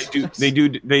 actually, they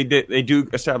do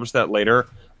establish that later.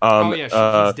 She's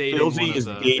dating Filzy is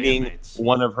dating bandmates.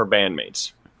 one of her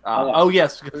bandmates. Oh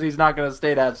yes, because he's not going to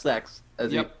stay to have sex,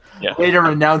 as Yep. he later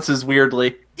announces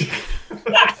weirdly.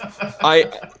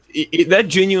 That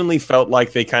genuinely felt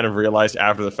like they kind of realized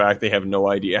after the fact they have no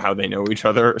idea how they know each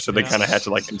other, so they kind of had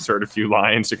to like insert a few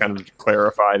lines to kind of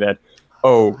clarify that.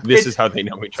 Oh, this is how they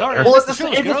know each other. Well, it's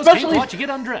especially watch you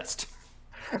get undressed.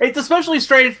 It's especially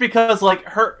strange because like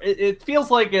it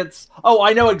feels like it's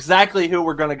I know exactly who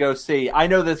we're gonna go see. I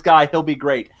know this guy; he'll be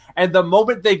great. And the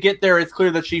moment they get there, it's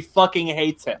clear that she fucking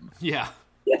hates him. Yeah.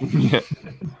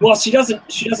 Well, she doesn't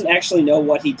actually know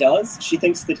what he does. She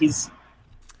thinks that he's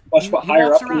much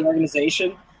higher up in the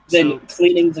organization than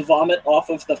cleaning the vomit off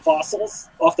of the fossils,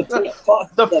 off the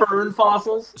fern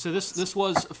fossils. So this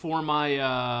was for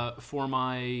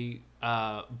my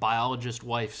biologist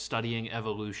wife studying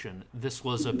evolution. This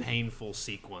was a painful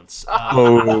sequence.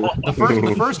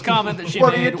 The first comment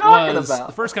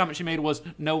that she made was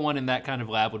no one in that kind of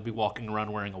lab would be walking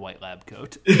around wearing a white lab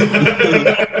coat.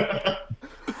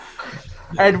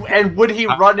 And would he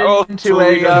run into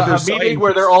a meeting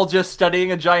where they're all just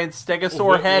studying a giant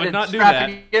stegosaur head and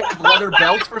strapping it with leather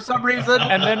belts for some reason?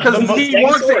 And then because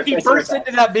he bursts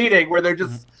into that meeting where they're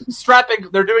just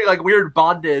they're doing like weird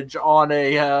bondage on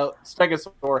a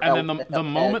stegosaur head. And then the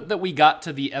moment that we got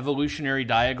to the evolutionary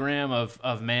diagram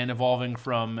of man evolving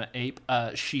from ape,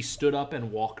 she stood up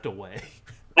and walked away.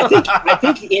 I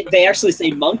think they actually say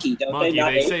monkey, don't they?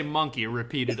 They say monkey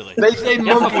repeatedly. They say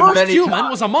monkey. If the first human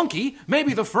was a monkey,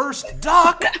 maybe the first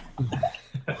duck.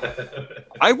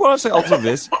 I want to say also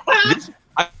this.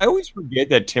 I always forget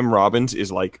that Tim Robbins is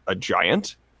like a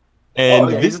giant, and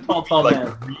this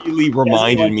really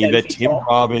reminded me that Tim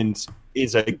Robbins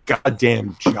is a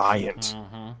goddamn giant.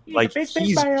 Mm-hmm. Like he's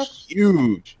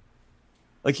huge.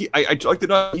 Like I like the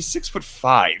dog. He's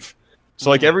 6'5". So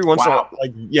like every once in a while,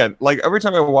 like every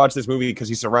time I watch this movie because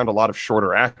he's around a lot of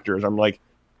shorter actors, I'm like,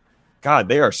 God,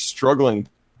 they are struggling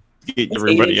to get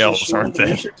everybody else, aren't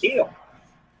they?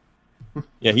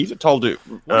 Yeah, he's a tall dude.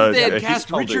 What if they had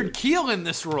cast Richard Kiel in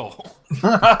this role?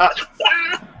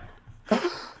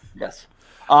 Yes.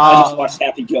 I just watched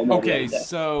Happy Gilmore. Okay,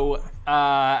 so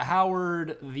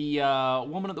Howard, the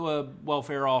woman at the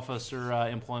welfare office or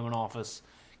employment office,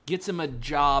 gets him a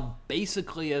job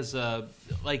basically as a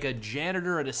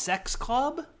janitor at a sex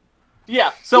club.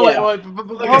 Yeah. So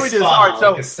before we do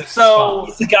this, so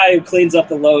he's the guy who cleans up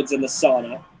the loads in the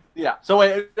sauna. Yeah. So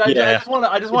I just want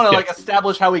to like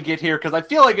establish how we get here because I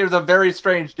feel like there's a very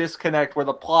strange disconnect where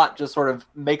the plot just sort of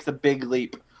makes a big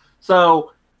leap.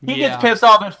 So he gets pissed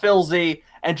off at Filzy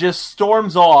and just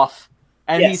storms off,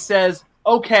 and he says,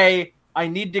 "Okay, I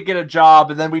need to get a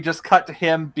job," and then we just cut to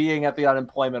him being at the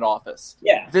unemployment office.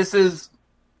 Yeah.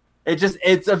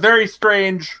 It's a very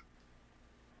strange...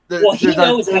 He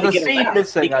knows how to get around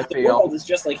missing, I feel. The world is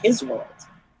just like his world,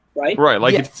 right? Right,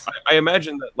 like I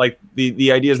imagine that like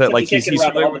the idea is that like he's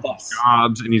familiar with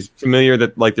jobs and he's familiar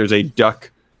that like there's a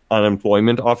duck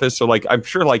unemployment office, so like I'm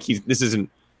sure like this isn't...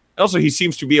 Also, he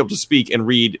seems to be able to speak and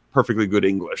read perfectly good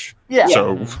English. Yeah.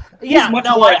 So he's much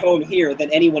more at home here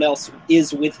than anyone else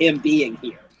is with him being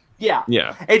here. Yeah.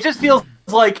 Yeah. It just feels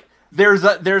like there's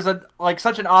a like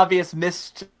such an obvious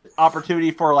missed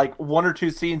opportunity for like one or two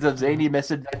scenes of zany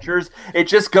misadventures. It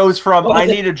just goes from I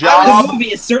need a job. The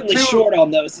movie is certainly short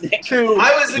on those.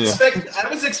 I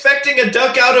was expecting a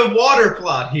duck out of water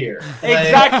plot here.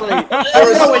 Exactly. There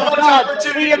was so much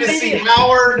opportunity to see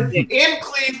Howard in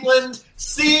Cleveland,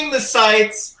 seeing the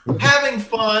sights, having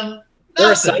fun.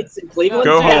 There are sights in Cleveland.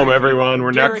 Go home, everyone.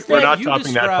 We're not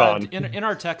topping that pun. In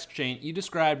our text chain, you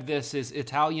described this as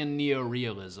Italian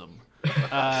neorealism.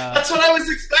 That's what I was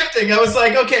expecting. I was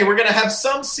like, okay, we're gonna have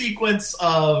some sequence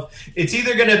of it's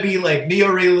either gonna be like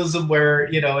neorealism where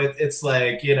it's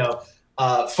like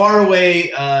far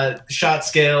away shot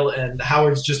scale and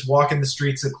Howard's just walking the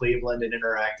streets of Cleveland and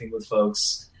interacting with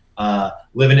folks,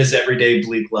 living his everyday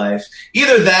bleak life.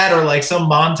 Either that or like some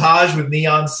montage with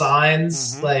neon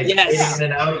signs in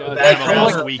and out of the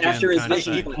background. After his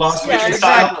mission. Lost Weekend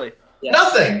style. Yes.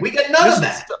 Nothing. We get none of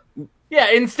that.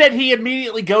 Yeah, instead he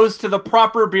immediately goes to the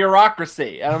proper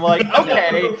bureaucracy. And I'm like,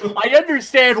 okay, I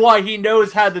understand why he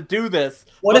knows how to do this.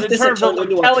 But in terms of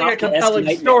telling a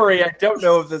compelling story, I don't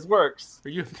know if this works. Are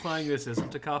you implying this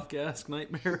isn't a Kafkaesque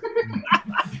nightmare?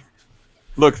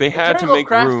 Look, they had to make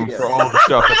room for all the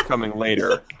stuff that's coming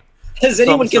later. Has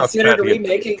anyone considered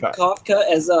remaking Kafka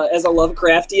as a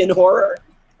Lovecraftian horror?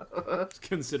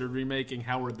 considered remaking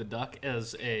Howard the Duck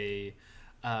as a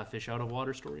fish out of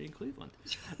water story in Cleveland.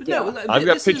 Yeah. No, I've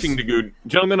got pitching to do.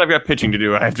 Gentlemen, I've got pitching to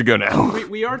do. I have to go now.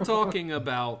 We are talking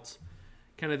about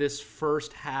kind of this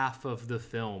first half of the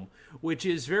film, which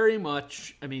is very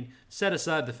much, I mean, set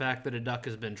aside the fact that a duck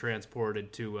has been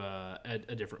transported to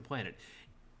a different planet.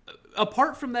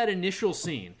 Apart from that initial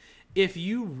scene, if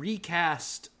you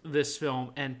recast this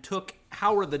film and took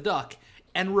Howard the Duck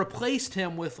and replaced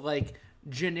him with, like,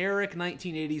 generic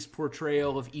 1980s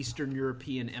portrayal of Eastern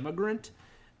European immigrant,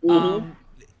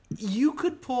 you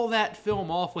could pull that film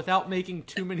off without making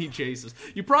too many chases.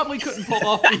 You probably couldn't pull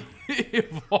off the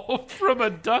evolved from a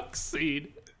duck scene.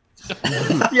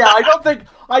 Yeah, I don't think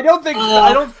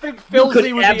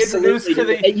Filzy would be introduced to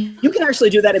the. You can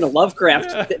actually do that in a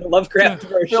Lovecraft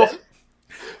version.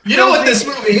 You know what this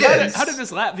movie is? How did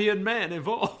this Latvian man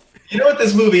evolve? You know what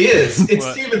this movie is? It's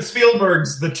Steven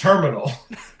Spielberg's The Terminal.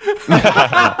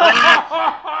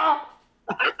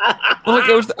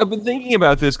 Well, I've been thinking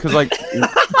about this because, like,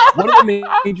 one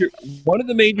of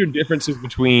the major differences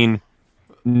between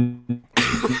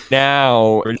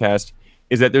now and cast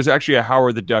is that there's actually a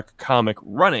Howard the Duck comic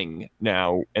running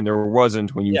now, and there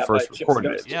wasn't when you first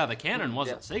recorded it. Yeah, the canon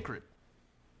wasn't sacred.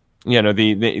 Yeah, no,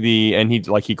 and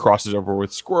he crosses over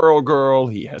with Squirrel Girl.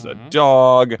 He has a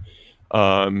dog.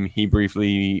 He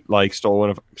briefly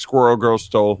stole Squirrel Girl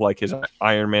stole his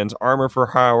Iron Man's armor for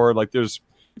Howard. Like, it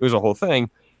was a whole thing.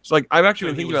 So, like, I've actually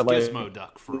been thinking about Gizmo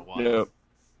Duck for a while.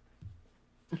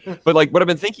 But, like, what I've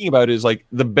been thinking about is, like,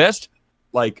 the best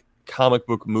comic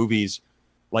book movies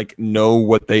know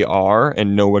what they are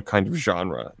and know what kind of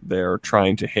genre they're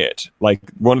trying to hit. Like,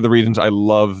 one of the reasons I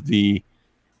love that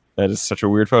is such a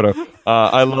weird photo.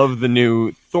 I love the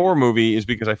new Thor movie is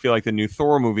because I feel like the new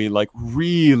Thor movie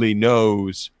really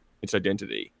knows its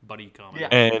identity. Buddy comedy. Yeah.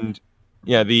 And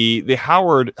yeah, the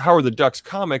Howard the Duck's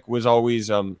comic was always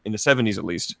in the 70s at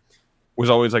least was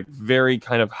always very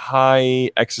kind of high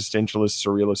existentialist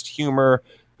surrealist humor.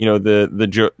 You know,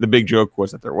 the big joke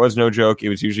was that there was no joke. It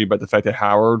was usually about the fact that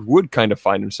Howard would kind of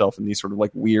find himself in these sort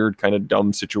of weird kind of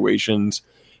dumb situations,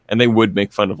 and they would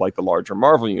make fun of the larger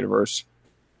Marvel universe.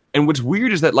 And what's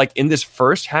weird is that, in this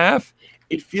first half,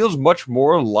 it feels much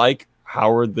more like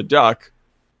Howard the Duck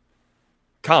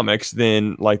comics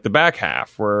than, the back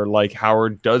half, where,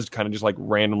 Howard does kind of just,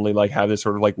 randomly, have this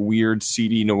sort of, weird,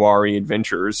 seedy, noir-y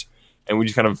adventures. And we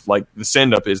just kind of, the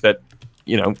send-up is that,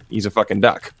 he's a fucking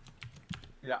duck.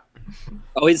 Yeah.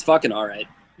 Oh, he's fucking all right.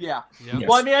 Yeah. Yes.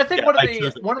 Well, I mean, I think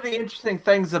one of the interesting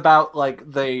things about,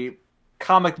 the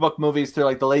comic book movies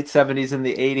through, the late 70s and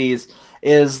the 80s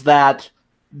is that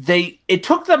it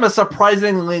took them a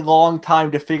surprisingly long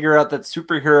time to figure out that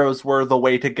superheroes were the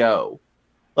way to go.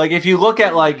 If you look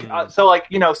at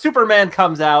Superman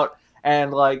comes out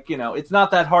and it's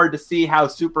not that hard to see how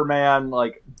Superman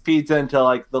feeds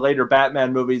into the later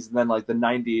Batman movies and then the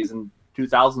 90s and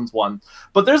 2000s one.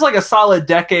 But there's a solid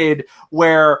decade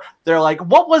where they're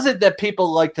what was it that people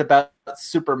liked about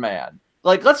Superman?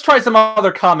 Let's try some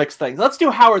other comics things. Let's do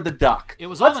Howard the Duck. It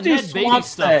was all the Ned Beatty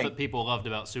stuff Thing. that people loved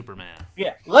about Superman.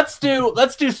 Yeah, let's do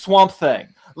Swamp Thing.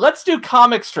 Let's do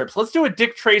comic strips. Let's do a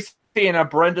Dick Tracy and a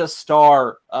Brenda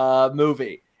Starr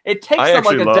movie. It takes them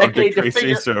a decade Dick Tracy, to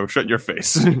figure. So shut your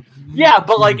face. Yeah,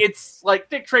 but it's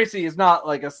Dick Tracy is not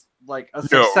a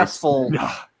successful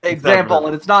example,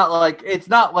 and it's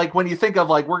not when you think of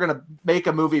we're gonna make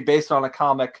a movie based on a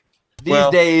comic these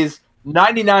days.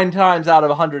 99 times out of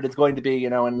 100 it's going to be,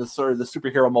 in the sort of the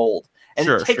superhero mold. And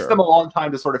it takes them a long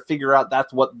time to sort of figure out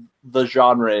that's what the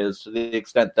genre is, to the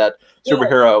extent that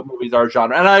superhero movies are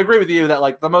genre. And I agree with you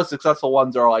that the most successful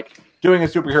ones are doing a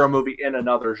superhero movie in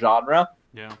another genre.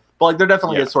 Yeah. But they're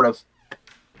definitely a sort of.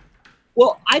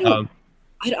 Well, I don't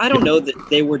know that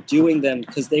they were doing them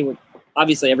because they were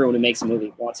obviously everyone who makes a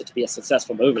movie wants it to be a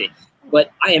successful movie. But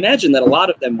I imagine that a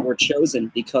lot of them were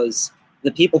chosen because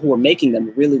the people who were making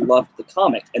them really loved the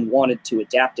comic and wanted to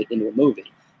adapt it into a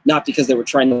movie, not because they were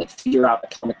trying to figure out a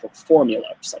comic book formula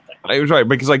or something. I was right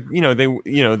because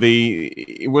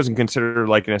it wasn't considered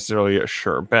necessarily a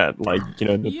sure bet.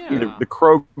 The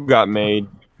Crow got made.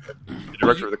 The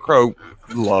director of the Crow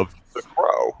loved the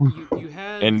Crow. You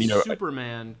had and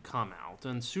Superman come out,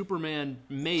 and Superman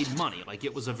made money.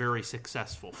 It was a very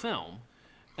successful film.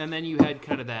 And then you had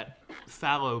kind of that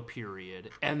fallow period,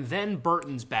 and then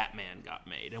Burton's Batman got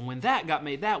made. And when that got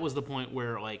made, that was the point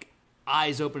where,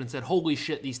 eyes opened and said, holy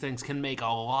shit, these things can make a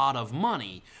lot of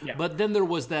money. Yeah. But then there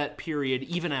was that period,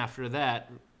 even after that,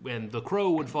 when The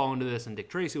Crow would fall into this and Dick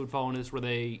Tracy would fall into this,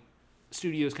 where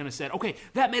studios kind of said, okay,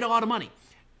 that made a lot of money.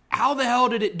 How the hell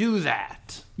did it do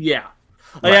that? Yeah.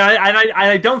 Right.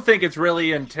 I don't think it's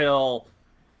really until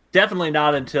definitely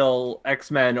not until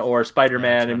X-Men or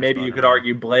Spider-Man, and maybe you could Spider-Man.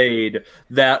 argue Blade,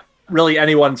 that really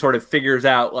anyone sort of figures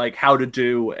out like how to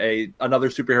do another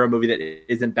superhero movie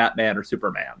that isn't Batman or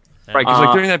Superman. Right, because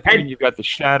like during that period, you've got the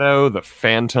Shadow, the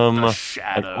Phantom, The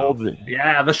Shadow. like, all the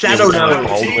The Shadow knows.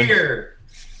 Rocketeer.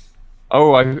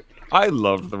 Oh, I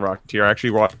loved the Rocketeer. I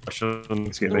actually watched it on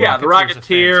Thanksgiving. Yeah, the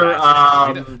Rocketeer's Rocketeer.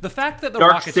 fantastic. The fact that the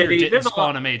Dark Rocketeer City, didn't there's a spawn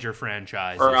lot- a major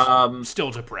franchise Or, is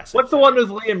still depressing. What's the one with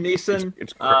Liam Neeson?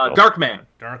 It's criminal. Darkman.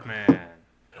 Darkman.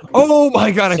 Oh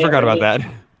my god, I forgot about that.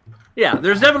 Yeah,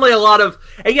 there's definitely a lot of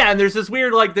and there's this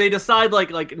weird like they decide like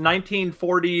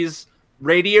 1940s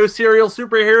radio serial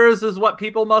superheroes is what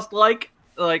people must like.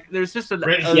 Like there's just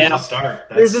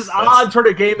there's this odd sort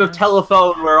of game of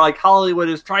telephone where like Hollywood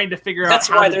is trying to figure out. That's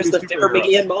how why to there's do the Fibber superheroes.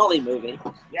 McGee and Molly movie.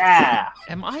 Yeah.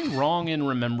 Am I wrong in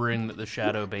remembering that the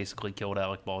Shadow basically killed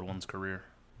Alec Baldwin's career?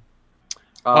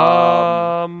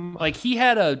 Like he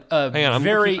had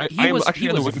he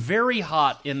was very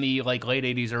hot in the like late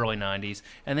 80s, early 90s,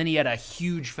 and then he had a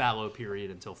huge fallow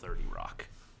period until 30 Rock.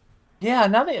 Yeah,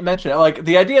 now that you mention it, like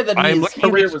the idea that I'm his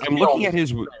career was looking at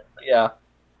his. Yeah.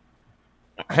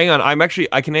 Hang on,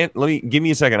 give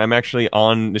me a second. I'm actually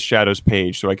on the Shadows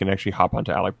page, so I can actually hop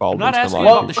onto Alec I'm Baldwin's. not asking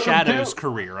about the Shadow's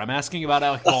career. I'm asking about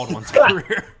Alec Baldwin's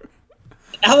career.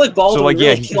 Alec Baldwin So,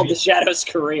 really killed the Shadow's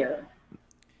career.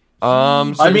 So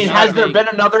I mean, has there been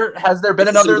another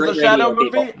The Shadow radio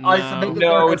movie? people.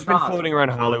 No, it's been floating around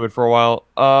Hollywood for a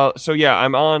while. So yeah,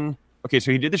 I'm on. Okay,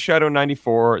 so he did The Shadow in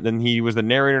 '94. Then he was the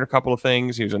narrator in a couple of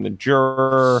things. He was in The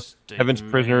Juror, Heaven's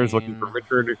Prisoners, Looking for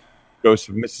Richard, Ghosts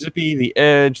of Mississippi, The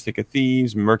Edge, Thick of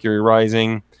Thieves, Mercury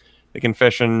Rising, The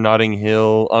Confession, Notting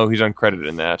Hill. Oh, he's uncredited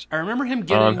in that. I remember him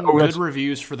getting good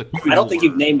reviews for the Cooler. I don't think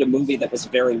you've named a movie that was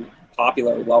very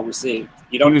popular or well received.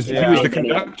 You don't. He was the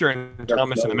conductor in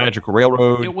Thomas and the Magical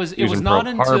Railroad. It was in not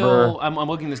Pearl until Harbor. I'm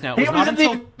looking at this now. He was in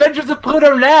the Adventures of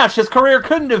Pluto Nash. His career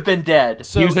couldn't have been dead.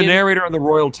 He was the narrator on the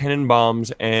Royal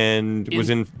Tenenbaums and was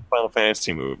in Final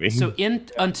Fantasy movie. So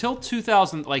until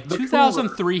 2000, like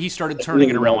 2003, he started turning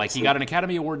it around. Like he got an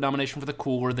Academy Award nomination for The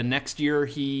Cooler. The next year,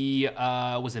 he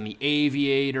was in The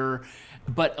Aviator.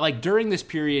 But like during this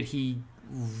period, he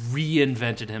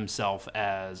reinvented himself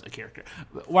as a character.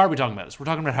 Why are we talking about this? We're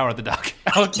talking about Howard the Duck.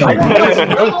 Alec Baldwin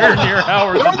nowhere near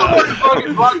Howard the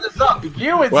Duck. Brought this up.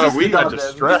 You Well, we got on this.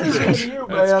 distracted. This is you,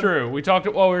 That's man. true. We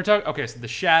talked. Well, we were talking. Okay, so the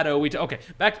Shadow. Okay,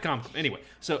 back to comics. Anyway,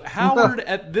 so Howard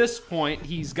at this point,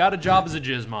 he's got a job as a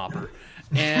jizz mopper,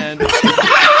 and Please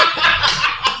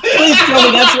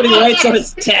tell me that's what he writes on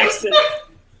his taxes.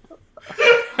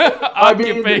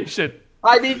 occupation.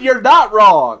 I mean, you're not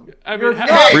wrong. I mean,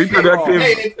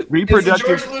 reproductive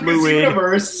George Lucas fluid.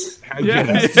 universe.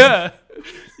 yeah.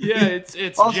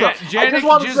 It's Also, Janet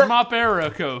Jizz Mop era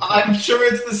Coke. I'm sure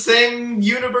it's the same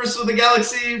universe with a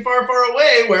galaxy far, far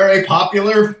away where a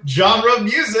popular genre of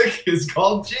music is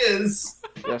called jizz.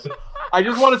 Yes. I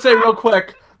just want to say real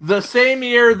quick, the same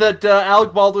year that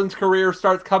Alec Baldwin's career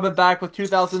starts coming back with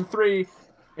 2003,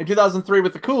 in 2003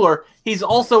 with The Cooler, he's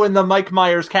also in the Mike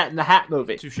Myers Cat in the Hat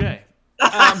movie. Touché.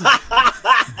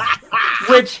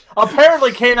 Which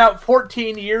apparently came out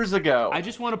 14 years ago. I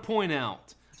just want to point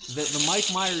out that the Mike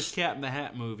Myers Cat in the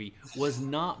Hat movie was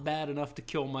not bad enough to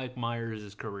kill Mike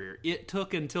Myers' career. It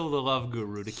took until The Love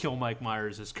Guru to kill Mike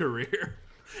Myers' career.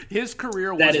 His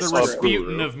career was the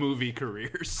Rasputin of movie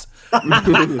careers. On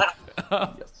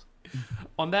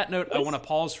that note, I want to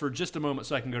pause for just a moment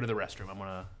so I can go to the restroom. I'm going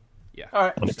to, All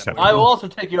right. Unacceptable. I will also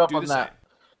take you up Do on the that.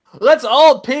 Let's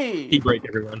all pee. Pee break,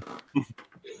 everyone.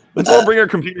 Let's all bring our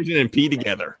computers in and pee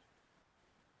together.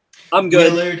 I'm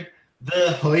good. Willard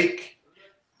the Hoik,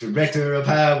 director of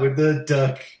Howard the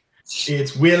Duck.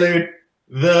 It's Willard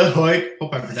the Hoik.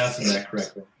 Hope I'm pronouncing that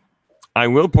correctly. I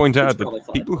will point out probably that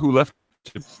fine. people who left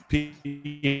to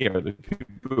pee are the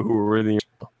people who were really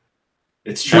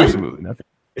It's true. absolutely nothing.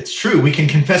 It's true. We can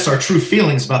confess our true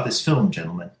feelings about this film,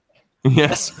 gentlemen.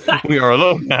 Yes, we are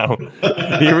alone now.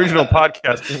 The original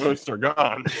podcast hosts are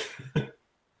gone.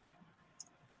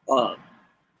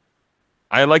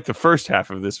 I like the first half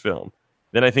of this film.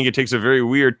 Then I think it takes a very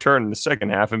weird turn in the second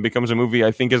half and becomes a movie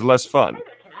I think is less fun.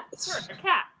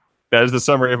 That is the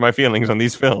summary of my feelings on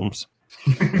these films.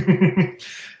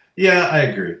 Yeah, I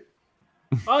agree.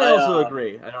 I also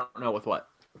agree. I don't know with what.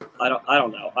 I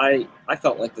don't know. I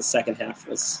felt like the second half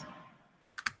was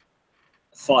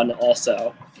fun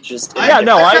also. I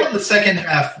found the second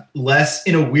half less,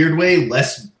 in a weird way,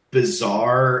 less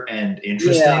bizarre and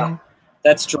interesting. Yeah,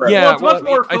 that's true. Yeah, Well, it's much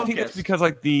more I think it's focused. because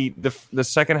like the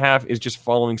second half is just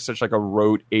following such like a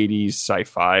rote 80s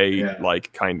sci-fi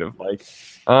like kind of like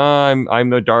I'm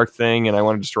the dark thing and I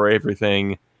want to destroy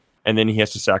everything. and then he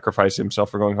has to sacrifice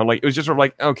himself for going home. Like, it was just sort of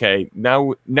like, okay,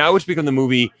 now it's become the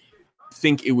movie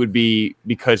think it would be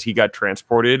because he got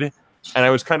transported, and I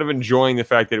was kind of enjoying the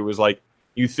fact that it was like,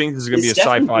 you think this is going to be a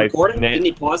sci-fi. Didn't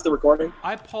he pause the recording?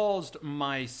 I paused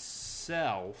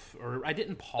myself, or I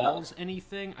didn't pause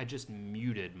anything. I just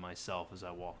muted myself as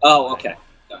I walked. Oh, okay,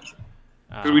 gotcha.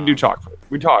 We do talk.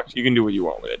 We talked. You can do what you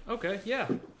want with it. Okay, yeah.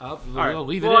 right. We'll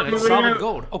leave it in. It's solid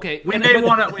gold. Okay. We may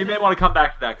want to come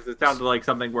back to that because it sounded like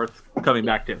something worth coming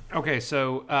back to. Okay,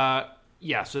 so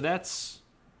so that's,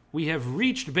 we have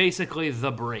reached basically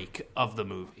the break of the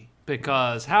movie.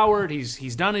 Because Howard,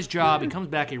 he's done his job, he comes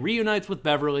back, he reunites with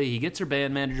Beverly, he gets her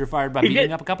band manager fired by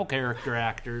beating up a couple character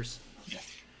actors.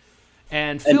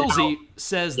 And Filzy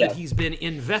says that he's been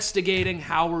investigating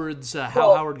Howard's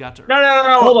how Howard got to her.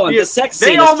 No. Hold on, the sex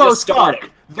scene is just starting.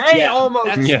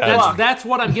 That's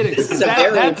what I'm getting. This is a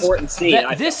very important scene.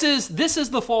 This is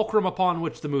the fulcrum upon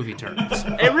which the movie turns.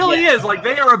 It really is. Like,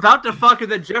 they are about to fuck,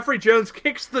 and then Jeffrey Jones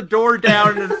kicks the door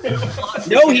down. And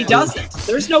no, he doesn't.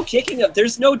 There's no kicking up.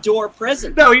 There's no door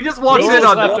present. No, he just walks in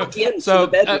on them.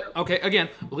 So, okay, again,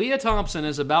 Leah Thompson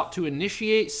is about to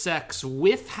initiate sex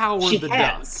with Howard the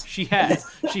Duck.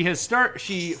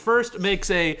 She first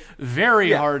makes a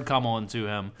very hard come on to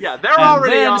him. Yeah, they're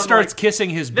already then on, starts kissing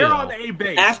his bill. They're on A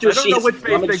base. After she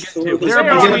found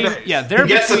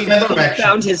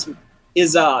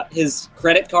his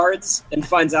credit cards and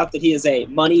finds out that he is a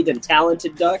moneyed and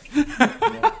talented duck.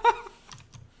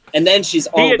 And then she's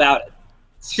all about it.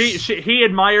 He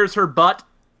admires her butt.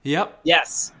 Yep.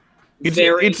 Yes. It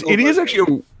is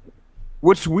actually.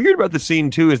 What's weird about the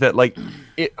scene too is that like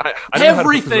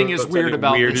everything is weird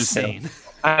about this scene.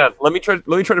 Let me try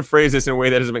to phrase this in a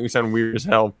way that doesn't make me sound weird as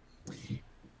hell.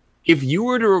 If you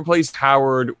were to replace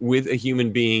Howard with a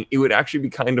human being, it would actually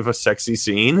be kind of a sexy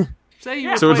scene. So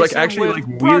it's like actually like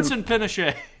weird. Bronson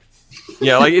Pinochet.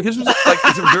 Yeah, like if this was like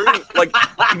it's a very like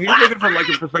if you look at it from like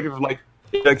a perspective of like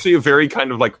it's actually a very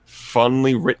kind of like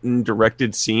funly written,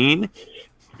 directed scene.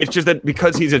 It's just that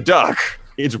because he's a duck,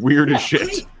 it's weird as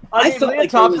shit. I felt like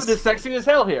Thompson is sexy as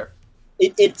hell here.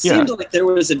 It seemed like there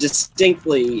was a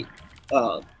distinctly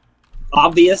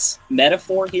obvious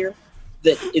metaphor here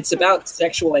that it's about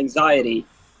sexual anxiety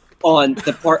on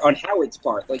Howard's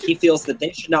part. Like, he feels that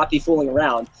they should not be fooling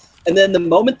around. And then the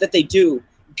moment that they do,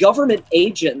 government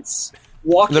agents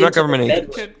walk into the bedroom.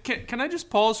 Can I just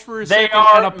pause for a second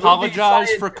and apologize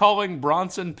for calling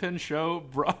Bronson Pinchot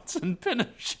Bronson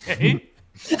Pinochet?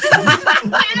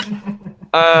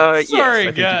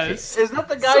 Sorry, guys. Is that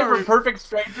the guy from Perfect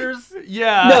Strangers?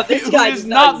 Yeah. No, this guy is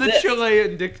not the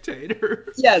Chilean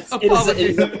dictator. Yes,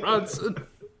 apologies to Bronson.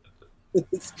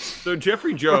 So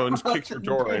Jeffrey Jones kicks her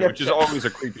door in, which is always a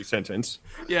creepy sentence.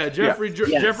 Yeah, Jeffrey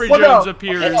Jones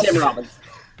appears. And Tim Robbins.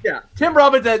 Yeah, Tim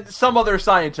Robbins and some other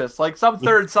scientist, like some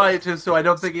third scientist who I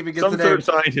don't think even gets the name. Some third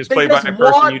scientist played by a person you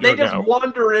don't know. They just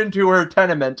wander into her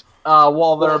tenement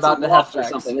while they're about to have sex. Or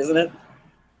something, isn't it?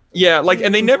 Yeah, like,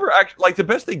 and they never actually, like, the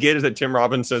best they get is that Tim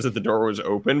Robbins says that the door was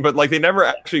open, but, like, they never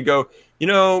actually go,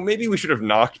 maybe we should have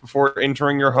knocked before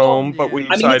entering your home, but we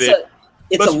decided,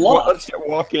 it's a loft. Let's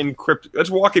walk in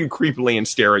creepily and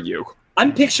stare at you.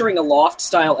 I'm picturing a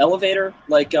loft-style elevator,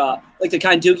 like the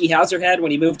kind Doogie Howser had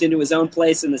when he moved into his own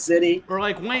place in the city. Or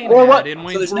like Wayne had in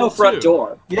Wayne's So there's World no front 2.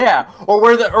 door. Yeah,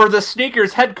 or the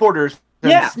Sneakers headquarters.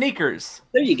 Sneakers.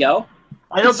 There you go.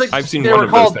 I don't think I've seen they one were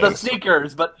of those called things. the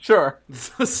Sneakers, but sure.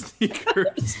 The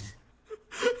Sneakers.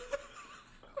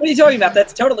 What are you talking about?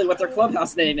 That's totally what their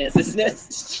clubhouse name is, isn't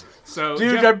it? So,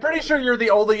 dude, I'm pretty sure you're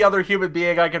the only other human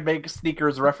being I can make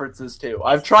Sneakers references to.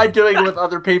 I've tried doing it with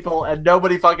other people, and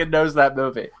nobody fucking knows that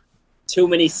movie. Too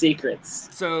many secrets.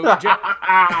 So,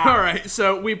 all right.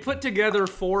 So we put together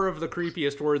 4 of the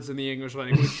creepiest words in the English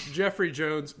language. Jeffrey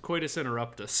Jones, coitus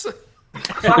interruptus.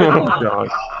 Oh, God.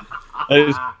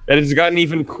 That has gotten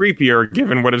even creepier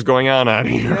given what is going on out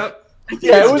here. Yep.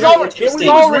 Yeah, it was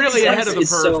really ahead of the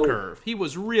perv curve. He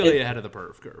was really ahead of the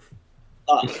perv curve.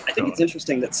 I think it's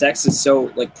interesting that sex is so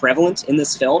prevalent in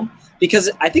this film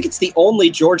because I think it's the only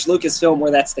George Lucas film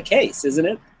where that's the case, isn't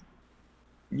it?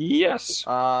 Yes.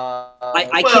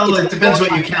 It depends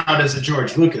what you count as a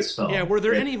George Lucas film. Yeah, were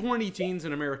there any horny teens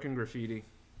in American Graffiti?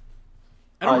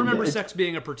 I don't remember sex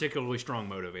being a particularly strong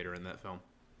motivator in that film.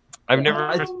 I've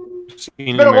never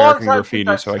seen American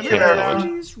Graffiti, so I can't tell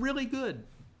it. It's really good.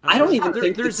 I don't even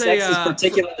think that sex is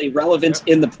particularly relevant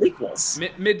in the prequels.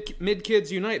 Mid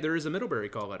Kids Unite, there is a Middlebury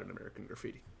call out in American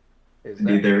Graffiti.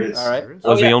 Indeed, there is. All right.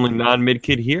 Was the only non-mid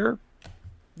kid here?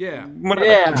 Yeah.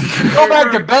 Yeah. Go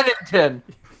back to Bennington.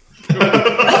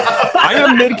 I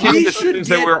am mid-kid in the sense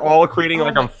that we're all creating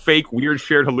like a fake, weird,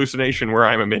 shared hallucination where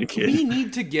I'm a mid-kid. We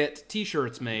need to get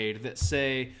T-shirts made that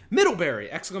say Middlebury !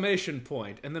 And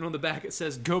then on the back it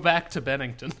says "Go back to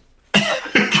Bennington."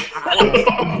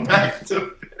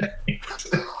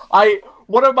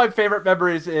 One of my favorite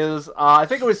memories is I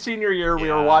think it was senior year. We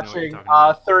were watching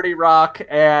 30 Rock,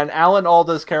 and Alan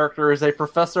Alda's character is a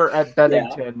professor at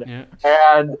Bennington,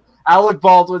 and Alec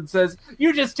Baldwin says,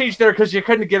 "You just teach there because you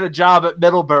couldn't get a job at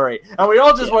Middlebury," and we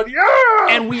all just went, "Yeah!"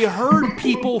 And we heard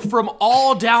people from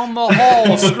all down the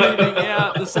hall screaming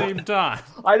at the same time.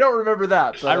 I don't remember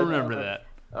that. I remember that.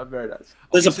 Very nice.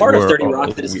 There's a part of 30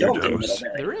 Rock that is filmed in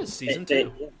Middlebury. There is season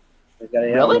 2. They've got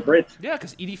on the bridge. Yeah,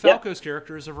 because Edie Falco's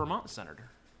character is a Vermont senator,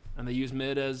 and they use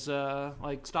mid as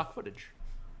like stock footage.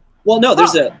 Well, no,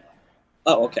 there's a.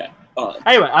 Oh, okay.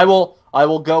 Anyway, I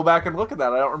will go back and look at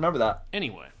that. I don't remember that.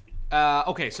 Anyway.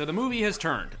 Okay, so the movie has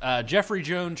turned. Jeffrey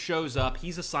Jones shows up.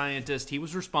 He's a scientist. He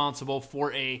was responsible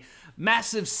for a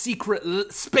massive secret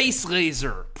space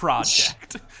laser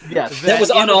project. Yes, that was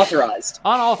unauthorized.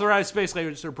 Unauthorized space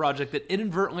laser project that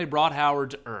inadvertently brought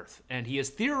Howard to Earth. And he has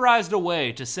theorized a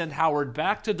way to send Howard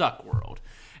back to Duck World.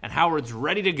 And Howard's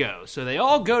ready to go. So they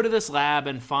all go to this lab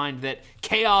and find that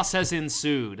chaos has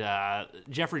ensued.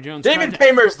 Jeffrey Jones... David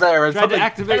Paymer's there. Tried to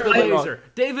activate the laser.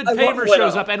 David Paymer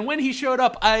shows up. And when he showed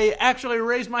up, I actually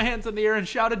raised my hands in the air and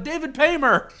shouted, "David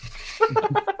Paymer!"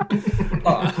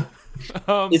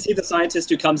 Is he the scientist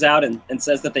who comes out and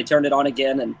says that they turned it on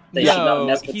again and they should not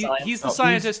mess with science? He's the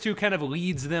scientist who kind of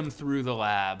leads them through the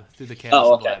lab, through the chaos.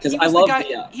 Oh, okay. Because I love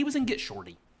he was in Get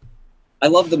Shorty. I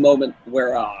love the moment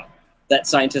where that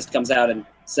scientist comes out and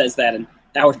says that, and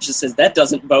Howard just says, "That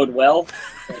doesn't bode well,"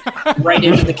 right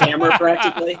into the camera,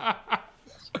 practically.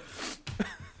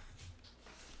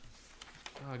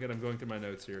 Oh, good. I'm going through my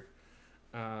notes here.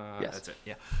 Yes. That's it.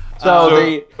 Yeah.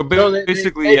 So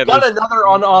basically, they got another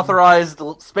unauthorized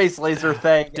space laser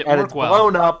thing, and it's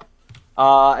blown up.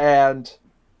 And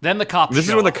then the cops. This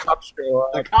is when the cops show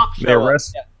up. They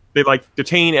arrest. Yeah. They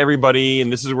detain everybody,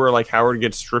 and this is where Howard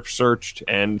gets strip searched,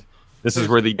 and this is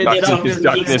where the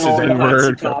duckness is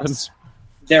inward comes.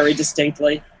 Very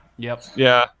distinctly. Yep.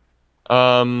 Yeah.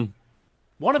 One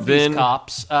of these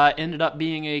cops ended up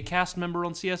being a cast member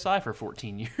on CSI for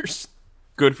 14 years.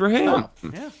 Good for him.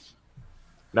 Yeah.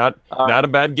 Not a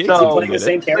bad gig. So playing the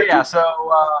same character. Yeah.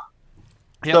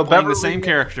 So playing the same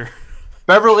character.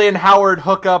 Beverly and Howard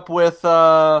hook up with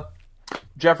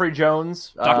Jeffrey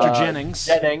Jones, Dr. Jennings.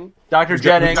 Dr.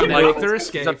 Jennings. Make their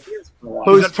escape.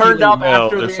 Who's turned up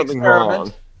after the experiment.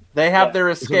 Wrong. They have their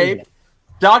escape.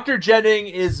 Dr.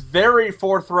 Jennings is very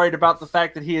forthright about the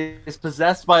fact that he is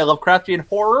possessed by Lovecraftian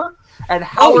horror, and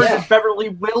Howard and Beverly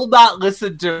will not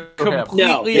listen to him.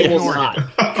 Completely ignore him.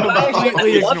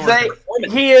 Completely ignore him.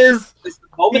 He is... The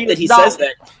moment that he says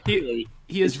that...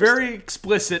 He is very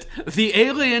explicit. "The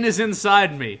alien is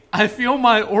inside me. I feel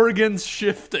my organs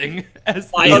shifting."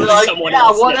 Someone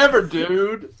else. Whatever,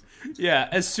 dude. Yeah,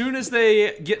 as soon as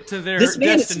they get to their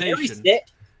destination.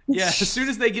 Yeah, as soon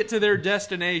as they get to their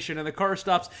destination and the car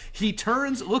stops, he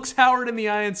turns, looks Howard in the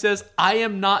eye, and says, "I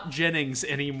am not Jennings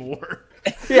anymore."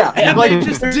 Yeah, and they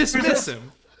just dismiss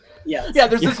him. Yeah,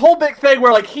 there's this whole big thing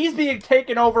where he's being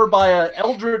taken over by an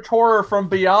eldritch horror from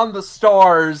beyond the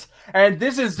stars, and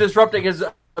this is disrupting his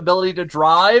ability to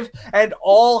drive, and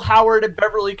all Howard and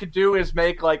Beverly could do is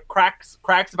make cracks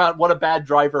about what a bad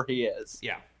driver he is.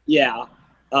 Yeah.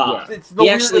 It's the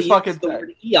weirdest fucking thing.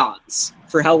 Word eons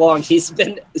for how long he's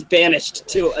been banished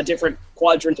to a different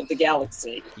quadrant of the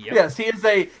galaxy. Yep. Yes, he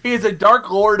is a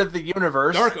Dark Lord of the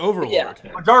universe. Dark Overlord. Yeah.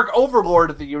 A Dark Overlord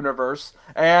of the universe,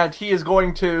 and he is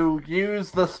going to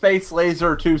use the space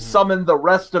laser to summon the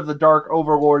rest of the Dark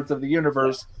Overlords of the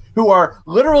universe, who are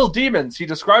literal demons. He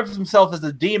describes himself as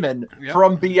a demon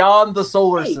from beyond the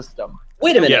solar system.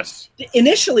 Wait a minute. Yes.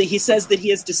 Initially, he says that he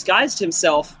has disguised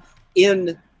himself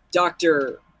in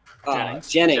Dr.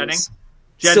 Jennings.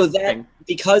 So that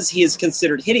because he is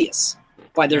considered hideous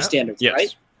by their standards,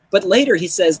 right? But later he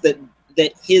says that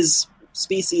his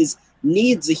species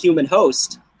needs a human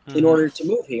host in order to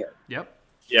move here. Yep.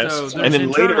 Yes. So and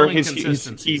then later he appears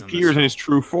in his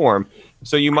true form.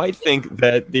 So you might think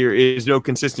that there is no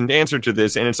consistent answer to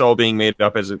this, and it's all being made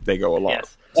up as they go along.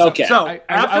 Yes. Okay. So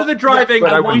after the driving, we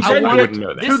wouldn't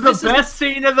know that. To the best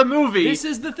scene of the movie. This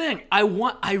is the thing.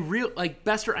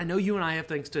 Bester, I know you and I have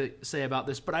things to say about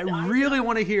this, but I really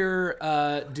want to hear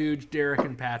Dude, Derek,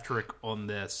 and Patrick on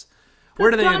this.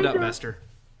 Where do they end up, Bester?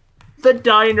 The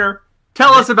diner.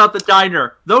 Tell us about the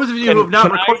diner. Those of you who have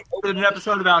not recorded an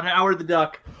episode about Howard the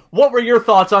Duck, what were your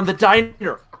thoughts on the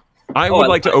diner? I would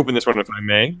like to open this one, if I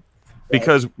may,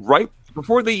 because right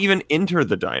before they even enter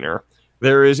the diner,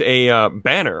 there is a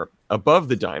banner above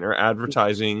the diner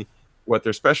advertising what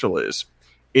their special is.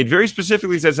 It very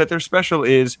specifically says that their special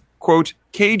is, quote,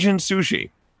 Cajun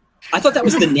sushi. I thought that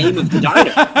was the name of the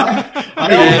diner.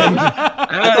 I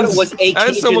thought it was a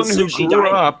Cajun someone who sushi grew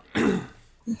diner. up,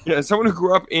 someone who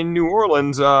grew up in New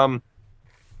Orleans,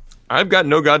 I've got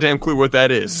no goddamn clue what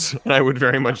that is, and I would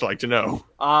very much like to know.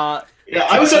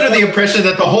 I was under the impression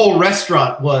that the whole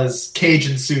restaurant was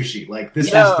Cajun sushi. Like, this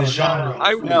is the genre.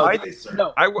 I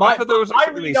thought that was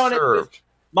something they served.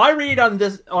 My read on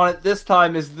it this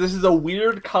time is this is a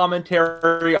weird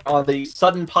commentary on the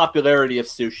sudden popularity of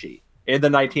sushi in the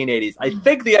 1980s. I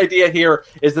think the idea here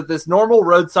is that this normal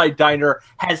roadside diner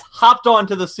has hopped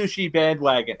onto the sushi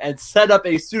bandwagon and set up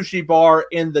a sushi bar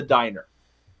in the diner.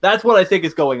 That's what I think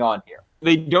is going on here.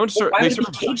 They don't serve. Why would it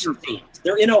be Cajun themed?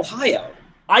 They're in Ohio.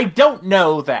 I don't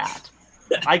know that.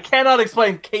 I cannot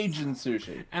explain Cajun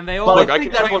sushi. And they all Look, I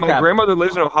can tell you, my grandmother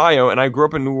lives in Ohio, and I grew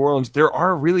up in New Orleans. There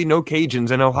are really no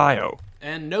Cajuns in Ohio.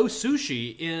 and no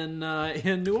sushi in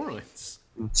New Orleans.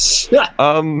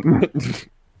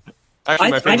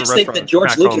 Actually, I just think that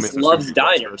George Lucas loves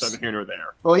diners. Here nor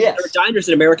there. Well, yes. There are diners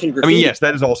in American Graffiti. I mean, yes,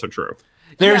 that is also true.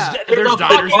 There's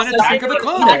diners in Attack of the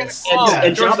Clones.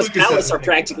 And Jabba's Palace are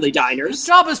practically diners.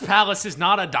 Jabba's Palace is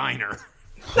not a diner.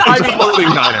 It's a clothing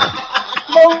diner.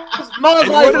 Most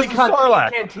likely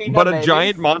Sarlacc, but a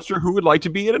giant monster who would like to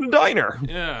be in a diner.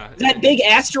 Yeah. That big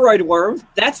asteroid worm,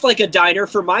 that's like a diner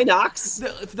for Minox.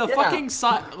 The fucking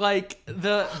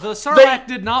the Sarlacc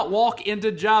did not walk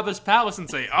into Jabba's palace and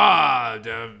say,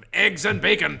 eggs and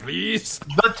bacon, please.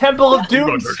 The Temple of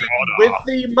Doom scene with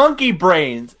the monkey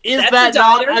brains. Is that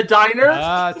not a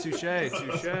diner? Touche.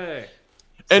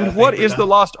 And what is the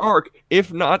Lost Ark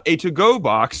if not a to-go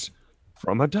box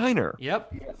from a diner?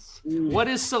 Yep. Yes. What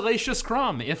is Salacious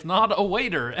Crumb if not a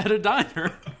waiter at a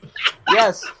diner?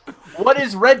 Yes. What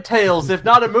is Red Tails if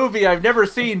not a movie I've never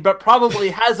seen but probably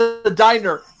has a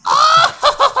diner?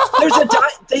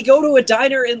 They go to a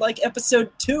diner in like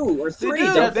episode 2 or 3.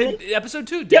 Episode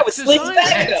 2. Yeah, with Sleaze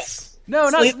Bagano. No,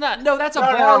 that's a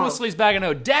bar with Sleaze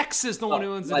Bagano. Dex is the one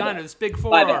who owns the diner. This big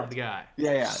four-armed guy.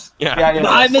 Yeah.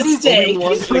 My mistake.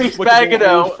 Sleaze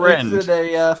Bagano.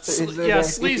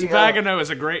 Sleaze Bagano is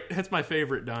a great. That's my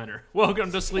favorite diner.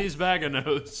 Welcome to Sleaze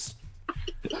Bagano's.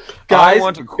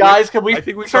 Guys, can we? I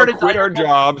think we should quit our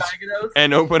jobs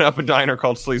and open up a diner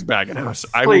called Sleaze Bagano's.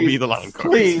 I will be the line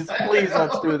cook. Please,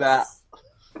 let's do that.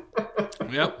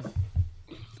 Yep.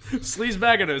 Sleaze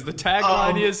Bagano's. The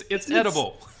tagline is "It's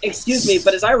edible." Excuse me,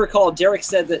 but as I recall, Derek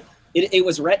said that it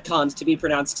was retconned to be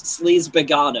pronounced Sleaze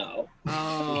Bagano.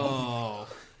 Oh.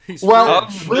 Well,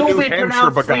 we'll be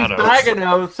pronounced Sleaze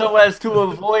Bagano so as to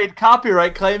avoid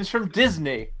copyright claims from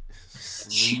Disney.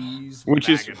 Which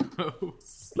is.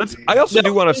 I also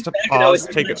do want to pause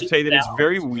say that it's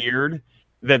very weird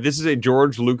that this is a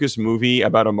George Lucas movie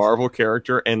about a Marvel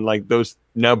character, and like both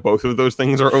of those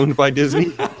things are owned by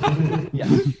Disney.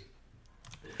 Yeah.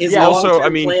 His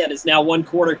long-term plan is now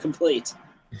 1/4 complete.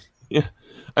 Yeah.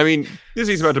 I mean,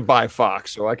 Disney's about to buy Fox,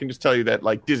 so I can just tell you that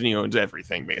like Disney owns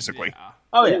everything, basically. Yeah.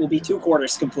 Oh, yeah. It will be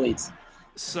 2/4 complete.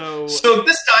 So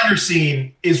this diner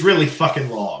scene is really fucking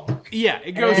long. Yeah,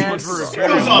 it goes on for a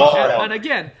very long time. And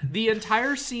again, the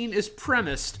entire scene is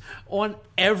premised on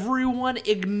everyone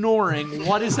ignoring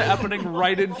what is happening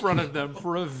right in front of them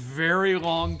for a very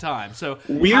long time. So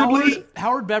weirdly,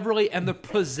 Howard Beverly and the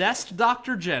possessed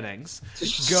Dr. Jennings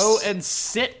go and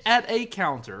sit at a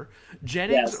counter.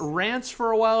 Jennings rants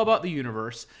for a while about the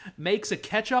universe, makes a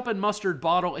ketchup and mustard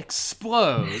bottle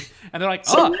explode, and they're like,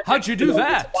 how'd you do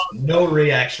that? No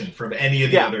reaction from any of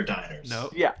the other diners.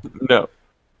 No. Yeah. No.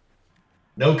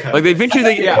 No coverage. Like, eventually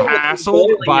they get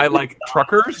hassled by, like,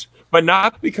 truckers, but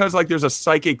not because, like, there's a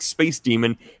psychic space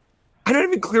demon. I'm not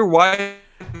even clear why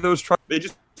those truckers, they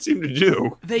just seem to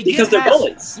do. Because they're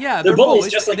bullies. Yeah, they're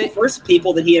bullies just like the first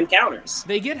people that he encounters.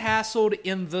 They get hassled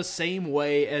in the same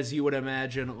way as you would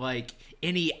imagine, like,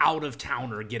 any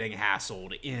out-of-towner getting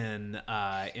hassled in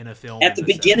a film. At the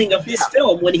beginning of this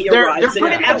film, when he arrives in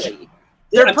an alley.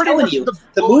 I'm telling you,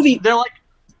 the movie...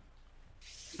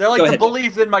 They're like the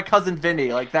bullies in My Cousin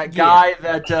Vinny, like that guy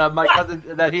that my cousin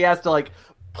that he has to like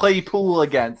play pool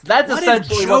against. That's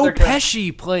essentially what Joe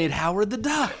Pesci played Howard the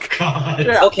Duck. God.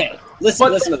 Yeah. Okay,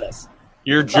 listen to this.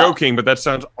 You're joking, but that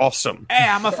sounds awesome. Hey,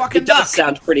 I'm a fucking duck. duck. It does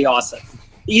sound pretty awesome.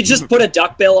 You just put a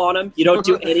duck bill on him. You don't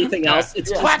do anything else.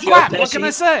 It's just quack, Joe quack. Pesci. What can I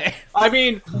say? I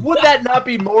mean, would that not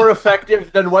be more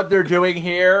effective than what they're doing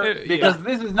here? Because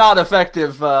this is not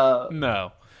effective.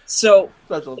 No. So,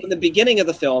 in the beginning of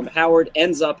the film, Howard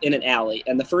ends up in an alley,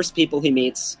 and the first people he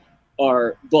meets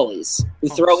are bullies who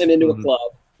throw him into a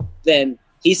club. Then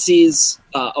he sees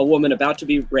a woman about to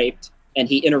be raped, and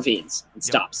he intervenes and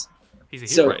stops. He's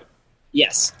a hero. Right.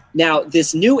 Yes. Now,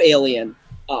 this new alien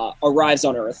arrives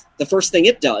on Earth. The first thing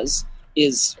it does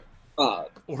is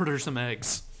Order some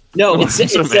eggs. no, it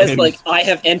says eggs. like I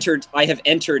have entered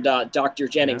Dr.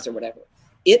 Jennings or whatever.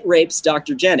 It rapes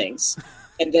Dr. Jennings,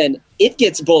 and then it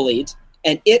gets bullied,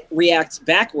 and it reacts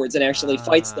backwards and actually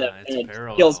fights them and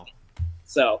kills me.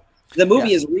 So the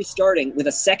movie is restarting with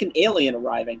a second alien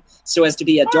arriving, so as to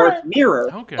be a dark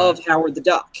mirror of Howard the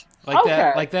Duck.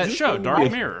 Like that show,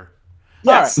 Dark Mirror.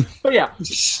 Yes, but yeah.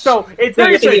 So it's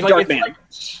very strange.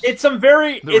 It's some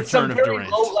very low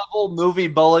level movie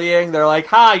bullying. They're like,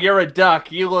 "Ha, you're a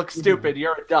duck. You look stupid.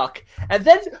 You're a duck." And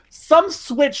then some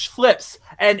switch flips,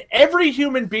 and every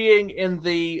human being in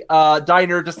the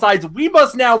diner decides we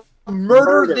must now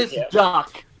murder this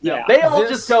duck. Yeah, they all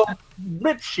just go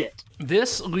rip shit.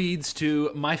 This leads to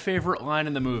my favorite line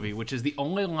in the movie, which is the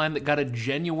only line that got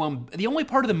the only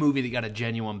part of the movie that got a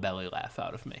genuine belly laugh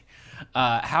out of me.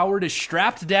 Howard is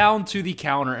strapped down to the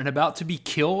counter and about to be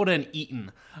killed and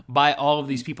eaten by all of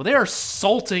these people. They are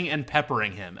salting and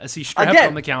peppering him as he's strapped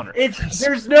on the counter.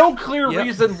 There's no clear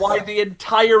reason why the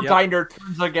entire diner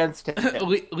turns against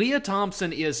him. Leah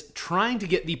Thompson is trying to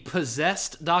get the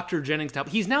possessed Dr. Jennings to help.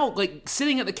 He's now like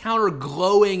sitting at the counter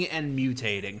glowing and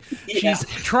mutating. She's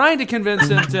trying to convince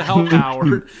him to help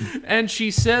Howard, and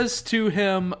she says to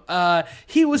him,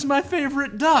 he was my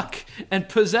favorite duck. And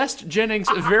possessed Jennings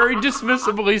very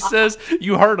dismissively says,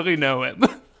 you hardly know him.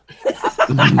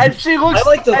 And she looks. I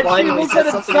like the line where he at says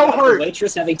it something so about hurt. the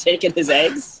waitress having taken his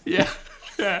eggs. Yeah.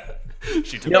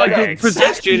 She took Yeah, my like, eggs.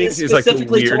 possessed Jennings is like the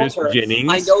weirdest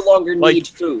Jennings. I no longer need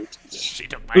food. She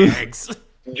took my eggs.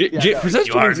 Possessed You Jennings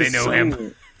hardly is know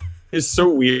him. Is so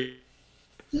weird.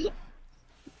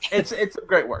 It's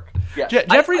great work. Yeah.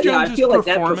 Jeffrey Jones' I feel like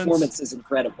that performance is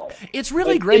incredible. It's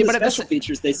really great, in but the special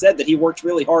features, they said that he worked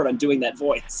really hard on doing that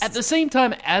voice. At the same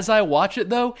time, as I watch it,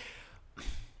 though,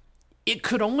 it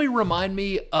could only remind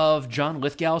me of John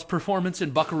Lithgow's performance in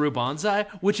Buckaroo Banzai,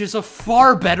 which is a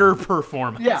far better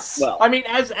performance. Yeah. Well, I mean,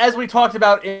 as we talked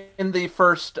about in the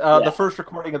first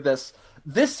recording of this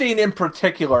scene in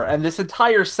particular, and this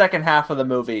entire second half of the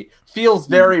movie feels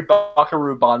very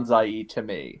Buckaroo Banzai-y to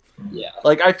me. Yeah.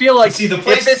 Like, I feel like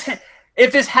the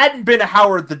if this hadn't been a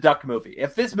Howard the Duck movie,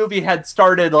 if this movie had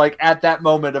started like at that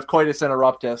moment of coitus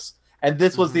interruptus, and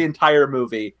this was the entire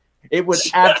movie, it would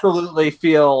absolutely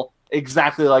feel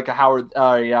exactly like a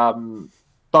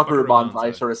Buckaroo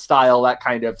Banzai sort of style, that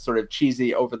kind of sort of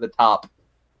cheesy, over the top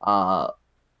 80s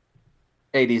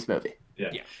movie.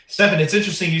 Yeah. Stefan, it's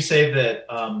interesting you say that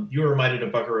you were reminded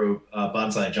of Buckaroo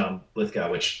Banzai and John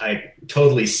Lithgow, which I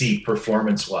totally see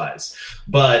performance-wise.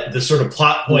 But the sort of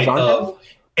plot point of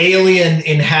alien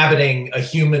inhabiting a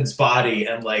human's body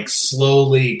and like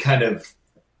slowly kind of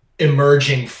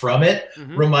emerging from it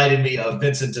reminded me of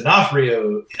Vincent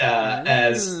D'Onofrio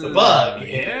as the bug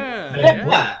in Men in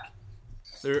Black.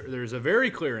 There's a very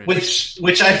clear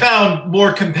which I found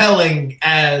more compelling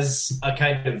as a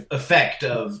kind of effect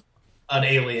of an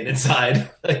alien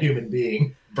inside a human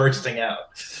being bursting out.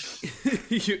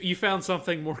 You found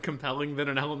something more compelling than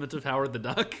an element of Howard the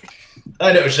Duck?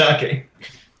 I know, shocking.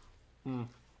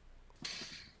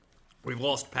 We've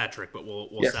lost Patrick, but we'll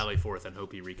sally forth and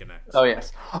hope he reconnects. Oh,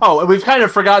 yes. Oh, and we've kind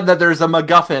of forgotten that there's a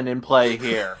MacGuffin in play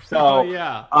here. So,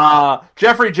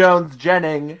 Jeffrey Jones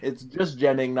Jennings, it's just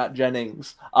Jennings, not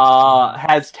Jennings,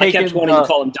 has taken... I kept wanting to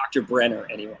call him Dr. Brenner,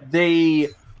 anyway.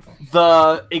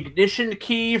 The ignition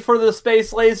key for the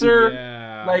space laser.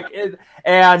 Yeah.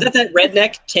 And that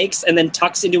redneck takes and then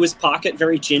tucks into his pocket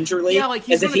very gingerly,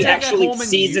 as if he actually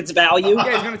sees its value.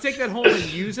 Yeah, he's going to take that home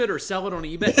and use it or sell it on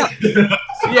eBay.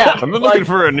 Yeah. I'm looking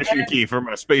for an ignition key for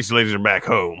my space laser back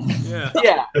home. Yeah.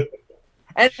 Yeah.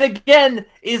 And again,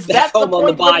 is that the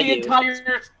point where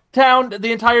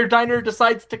the entire diner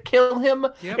decides to kill him?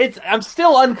 Yep. I'm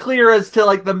still unclear as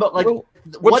to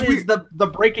what is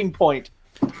the breaking point.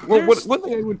 Well, one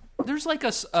thing I would... There's like a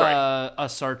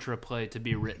Sartre play to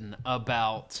be written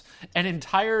about an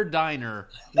entire diner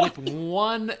with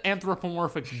one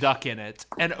anthropomorphic duck in it,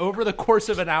 and over the course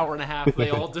of an hour and a half,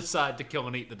 they all decide to kill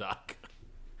and eat the duck.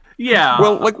 Yeah.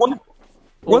 Well, like one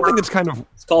thing that's kind of...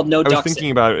 It's called No Ducks. I was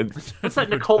thinking about it. It's that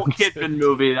Nicole Kidman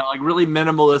movie, that like really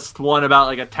minimalist one about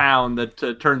like a town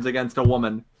that turns against a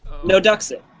woman. No Ducks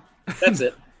in. That's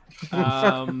it.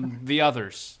 The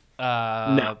others.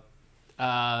 No.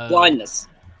 Blindness.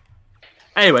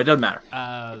 Anyway, it doesn't matter.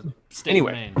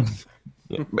 Anyway.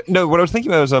 Yeah. But no, what I was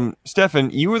thinking about was,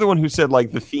 Stefan, you were the one who said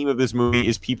like the theme of this movie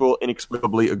is people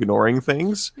inexplicably ignoring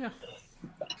things. Yeah.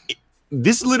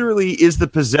 This literally is the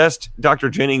possessed Dr.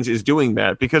 Jennings is doing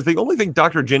that, because the only thing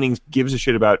Dr. Jennings gives a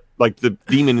shit about, like the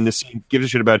demon in this scene gives a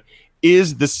shit about,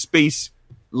 is the space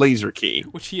laser key,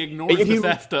 which he ignores the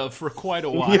theft of for quite a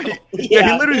while. He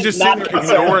literally just sitting there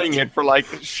ignoring it for like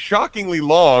shockingly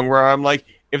long. Where I'm like,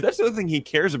 if that's the other thing he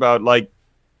cares about, like,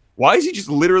 why is he just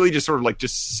literally just sort of like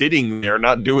just sitting there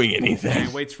not doing anything?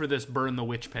 He waits for this Burn the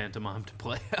Witch pantomime to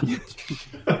play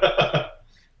out.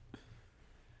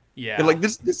 Yeah, like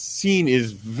this scene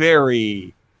is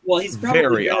very. Well, he's probably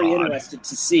very interested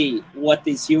to see what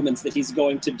these humans that he's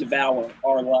going to devour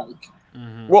are like.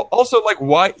 Mm-hmm. Well, also, like,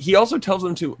 why he also tells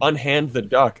them to unhand the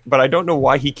duck, but I don't know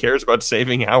why he cares about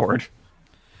saving Howard.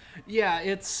 Yeah,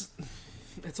 it's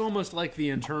almost like the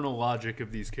internal logic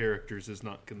of these characters is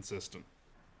not consistent.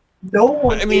 No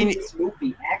one in this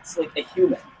movie acts like a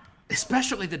human,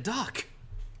 especially the duck.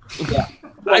 Yeah,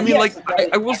 well, I mean, like,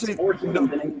 I will say,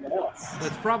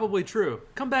 that's probably true.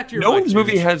 Come back to your. No one in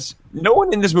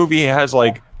this movie has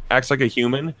like acts like a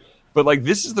human. But, like,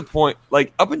 this is the point,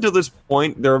 like, up until this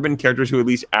point, there have been characters who at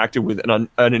least acted with an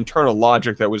internal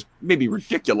logic that was maybe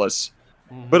ridiculous.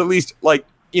 Mm-hmm. But at least, like,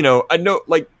 you know, I know,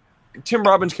 like, Tim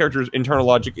Robbins' character's internal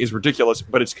logic is ridiculous,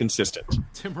 but it's consistent.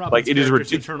 Tim Robbins'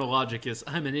 character's internal logic is,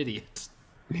 I'm an idiot.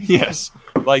 Yes.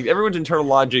 Like, everyone's internal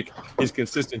logic is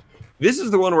consistent. This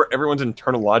is the one where everyone's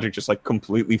internal logic just, like,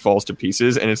 completely falls to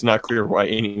pieces, and it's not clear why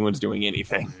anyone's doing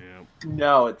anything. Yeah.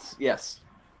 No, it's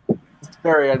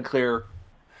very unclear.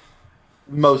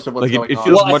 Most of what's going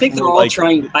on. Well, I think they're all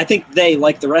trying. I think they,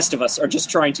 like the rest of us, are just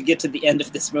trying to get to the end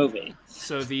of this movie.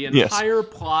 So the entire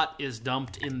plot is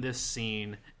dumped in this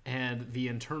scene, and the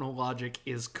internal logic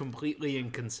is completely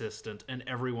inconsistent, and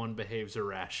everyone behaves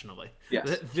irrationally.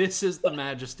 Yes. This is the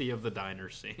majesty of the diner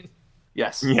scene.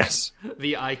 Yes. Yes.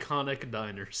 The iconic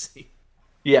diner scene.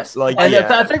 Yes. Like, and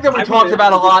I think that we talked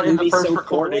about a lot in the first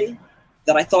recording.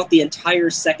 That I thought the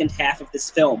entire second half of this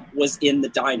film was in the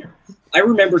diner. I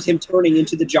remembered him turning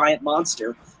into the giant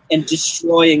monster and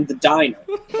destroying the diner.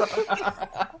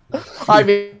 I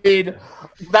mean,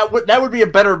 that would be a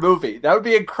better movie. That would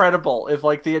be incredible if,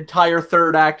 like, the entire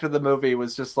third act of the movie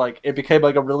was just like it became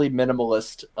like a really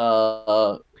minimalist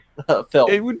film.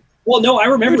 It would. Well, no, I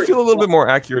remember. It would feel a little bit more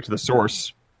accurate to the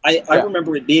source. I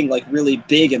remember it being like really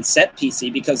big and set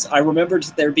piecey because I remembered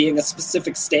there being a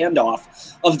specific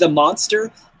standoff of the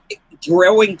monster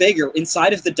growing bigger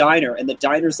inside of the diner and the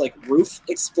diner's like roof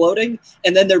exploding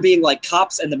and then there being like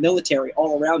cops and the military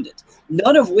all around it.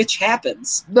 None of which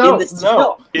happens in this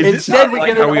film. Instead, we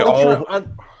get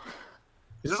an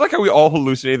Is this like how we all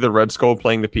hallucinated the Red Skull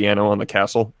playing the piano on the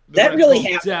castle? That really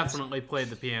happened. Definitely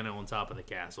played the piano on top of the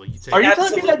castle. Are you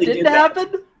telling me that didn't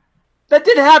happen? That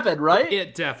did happen, right?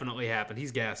 It definitely happened.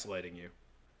 He's gaslighting you.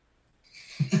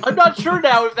 I'm not sure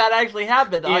now if that actually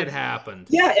happened. It happened.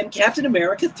 Yeah, and Captain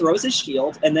America throws his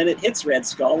shield, and then it hits Red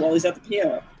Skull while he's at the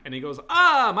piano. And he goes,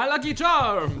 my lucky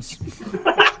charms!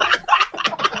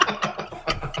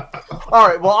 All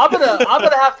right, well, I'm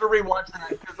gonna have to rewatch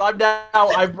that because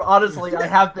I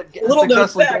have been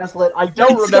successfully gaslit. I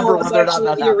don't remember whether or not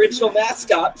that the original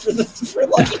mascot for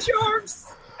Lucky Charms.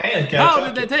 How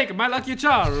did they take my Lucky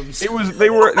Charms?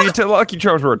 The Lucky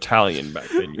Charms were Italian back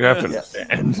then. You have to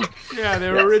understand. Yeah,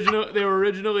 they were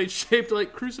originally shaped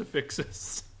like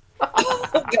crucifixes.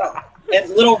 Oh God! And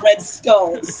little red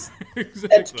skulls.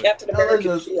 Exactly. And Captain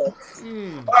America shields.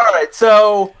 All right,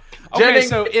 so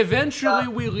so eventually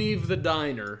we leave the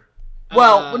diner.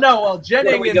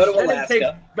 Jennings takes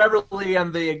Beverly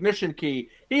and the ignition key.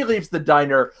 He leaves the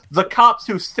diner. The cops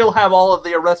who still have all of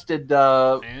the arrested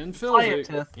and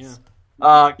scientists.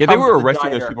 They were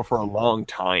arresting those people for a long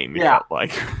time. It felt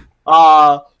like.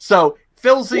 So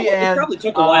Filzy and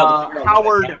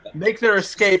Howard make their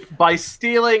escape by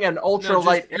stealing an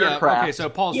ultralight aircraft. Okay, so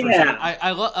pause for a second.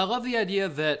 I love the idea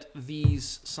that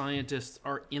these scientists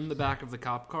are in the back of the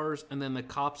cop cars, and then the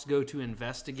cops go to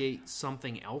investigate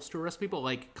something else to arrest people.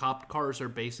 Like, cop cars are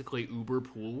basically Uber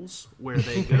pools, where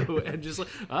they go and just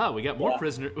like, we got more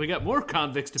prisoners, we got more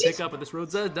convicts to pick up at this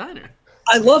roadside diner.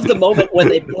 I love the moment when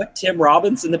they put Tim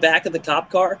Robbins in the back of the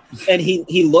cop car, and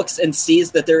he looks and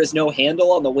sees that there is no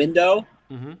handle on the window,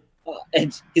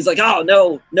 and he's like, "Oh,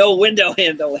 no window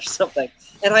handle or something."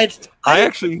 And I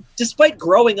actually, despite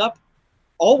growing up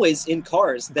always in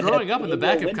cars, in the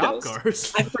back of cop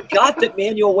cars, I forgot that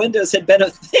manual windows had been a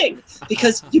thing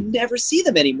because you never see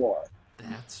them anymore.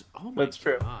 That's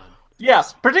true. Yeah,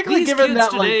 particularly these given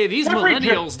that today, these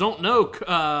millennials don't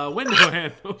know window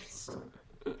handles.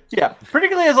 Yeah,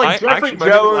 particularly as Jeffrey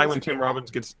Jones. When Tim Robbins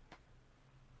gets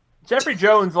Jeffrey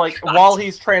Jones, while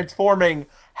he's transforming,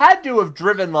 had to have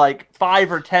driven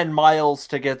 5 or 10 miles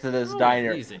to get to this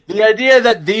diner. Easy. The idea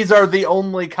that these are the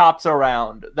only cops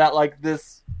around, that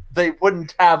this they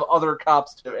wouldn't have other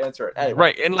cops to answer it anyway.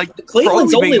 Right, and like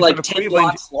Cleveland's only like 10 Cleveland,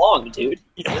 blocks long, dude.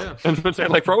 Yeah, and I'm saying,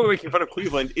 like, for all making fun of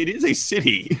Cleveland, it is a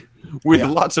city with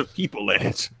lots of people in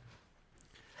it,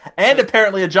 and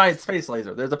apparently a giant space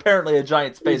laser. There's apparently a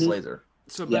giant space laser.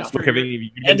 So, Yeah. Master,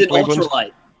 And an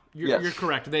ultralight. You're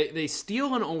correct. They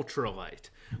steal an ultralight,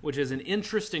 which is an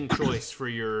interesting choice for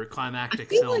your climactic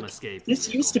film escape.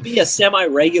 This used to be a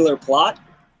semi-regular plot,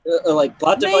 like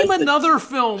plot device. Name another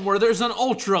film where there's an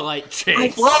ultralight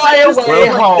chase. Fly away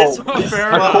home.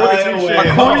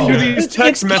 According to these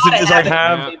text messages I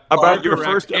have about your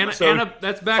first episode,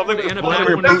 that's back when Anna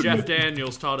Paquin and Jeff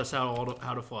Daniels taught us how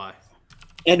to fly.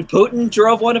 And Putin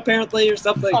drove one apparently or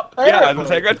something. Yeah,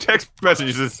 I got text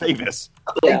messages that say this.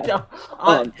 Yeah.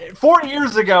 4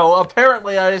 years ago,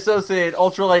 apparently I associate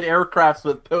ultralight aircrafts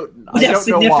with Putin. We have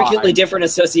significantly know why. different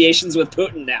associations with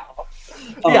Putin now.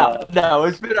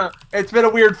 It's been a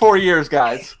weird 4 years,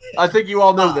 guys. I think you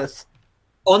all know this.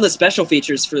 On the special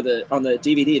features on the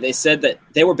DVD, they said that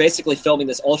they were basically filming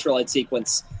this ultralight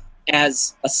sequence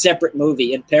as a separate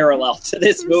movie in parallel to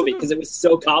this movie because it was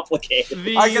so complicated.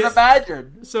 I can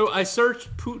imagine. So I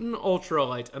searched Putin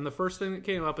ultralight, and the first thing that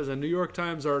came up is a New York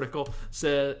Times article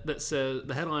that says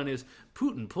the headline is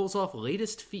 "Putin pulls off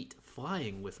latest feat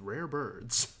flying with rare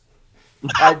birds."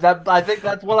 I think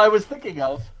that's what I was thinking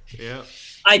of. Yeah.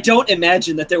 I don't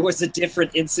imagine that there was a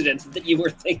different incident that you were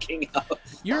thinking of.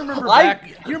 You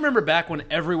remember back when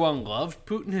everyone loved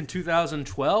Putin in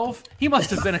 2012? He must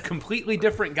have been a completely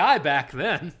different guy back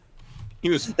then.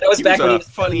 That was back when he was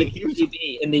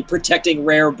funny in the protecting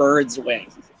rare birds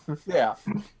wing. Yeah.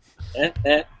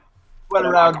 Went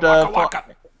around.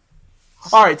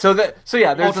 All right, so there's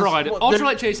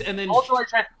ultralight chase, and then ultralight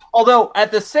chase. Although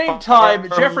at the same time,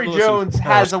 Jeffrey Jones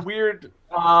has a weird,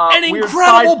 an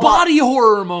incredible body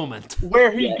horror moment where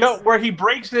he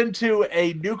breaks into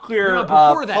a nuclear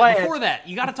before plant. that,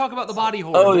 you got to talk about the body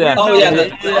horror. Oh yeah,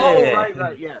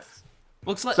 right, yes. It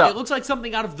looks like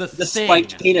something out of the Thing.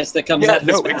 Spiked penis that comes out of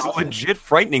his mouth. It's legit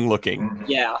frightening looking.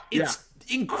 Yeah, it's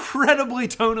incredibly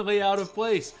tonally out of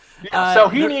place. Yeah, so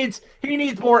he needs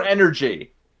more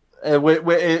energy.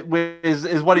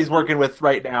 Is what he's working with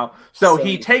right now. So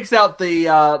he takes out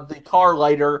the car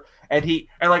lighter, and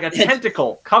like a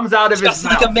tentacle comes out of his mouth. Just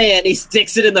like a man, he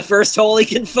sticks it in the first hole he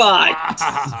can find.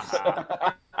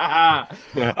 And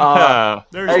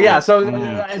then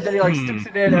he sticks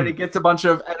it in, and he gets a bunch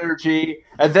of energy.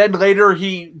 And then later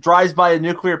he drives by a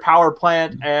nuclear power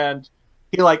plant, and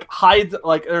he hides.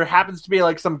 There happens to be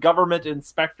some government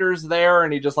inspectors there,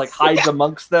 and he just hides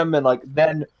amongst them, and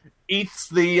then eats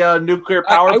the nuclear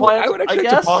power plant. I would actually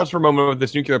like to pause for a moment with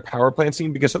this nuclear power plant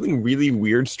scene because something really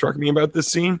weird struck me about this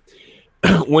scene.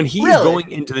 When he's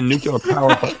going into the nuclear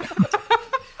power plant.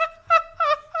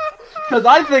 Because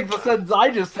I think the sentence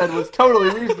I just said was totally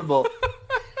reasonable.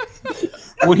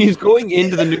 When he's going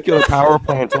into the nuclear power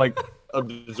plant to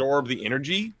absorb the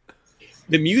energy,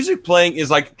 the music playing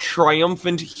is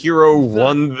triumphant hero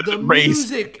won the race. The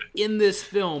music in this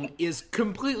film is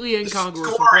completely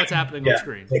incongruous with what's happening on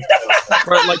screen.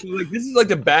 Right, this is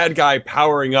the bad guy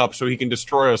powering up so he can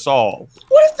destroy us all.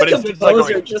 What if the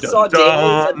composer just saw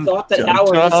Daniels and thought that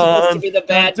Howard was supposed to be the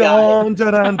bad guy?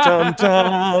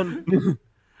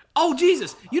 Oh,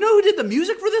 Jesus. You know who did the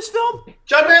music for this film?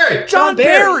 John Barry. John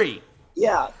Barry.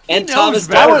 Yeah. And Thomas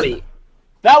Darby.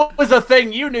 That was a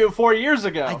thing you knew 4 years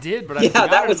ago. I did, but I forgot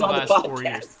that was on the last 4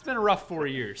 years. It's been a rough 4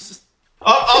 years.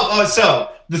 So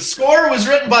the score was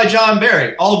written by John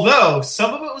Barry, although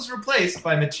some of it was replaced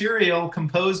by material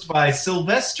composed by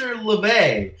Sylvester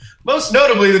LeVay. Most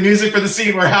notably, the music for the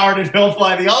scene where Howard and Bill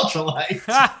fly the ultralight.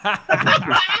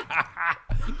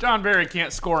 John Barry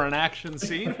can't score an action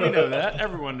scene. We know that.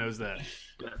 Everyone knows that.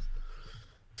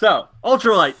 So,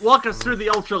 ultralight. Walk us through the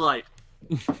ultralight.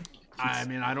 I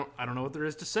mean, I don't know what there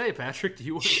is to say, Patrick. Do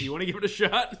you want to give it a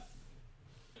shot?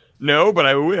 No, but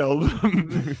I will.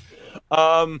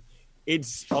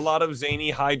 It's a lot of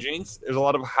zany hijinks. There's a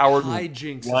lot of Howard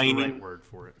hijinks whining. Is the right word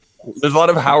for it. There's a lot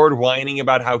of Howard whining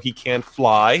about how he can't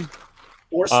fly.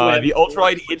 Or swim. The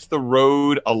ultralight hits the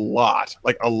road a lot,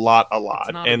 a lot,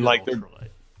 and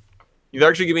they're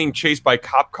actually being chased by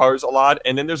cop cars a lot.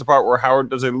 And then there's a part where Howard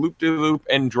does a loop-de-loop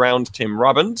and drowns Tim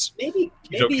Robbins. Maybe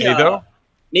okay though.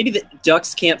 Maybe the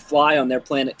ducks can't fly on their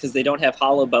planet because they don't have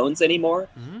hollow bones anymore.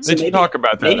 Mm-hmm. So they talk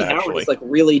about that, maybe actually. Howard is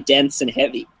really dense and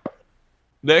heavy.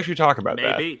 They actually talk about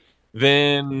that.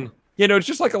 Then, it's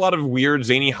just a lot of weird,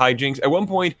 zany hijinks. At one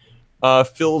point,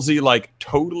 Filzy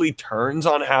totally turns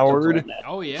on Howard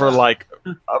for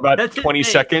about 20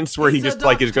 seconds where he just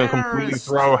is going to completely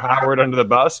throw Howard under the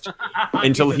bus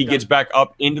until he gets back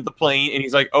up into the plane and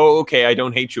he's like, oh, okay, I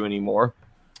don't hate you anymore.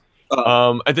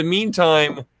 At the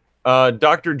meantime,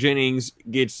 Dr. Jennings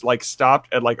gets like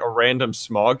stopped at like a random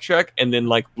smog check and then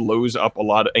like blows up a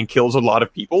lot and kills a lot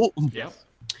of people. Yep.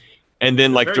 And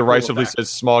then like derisively says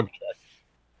smog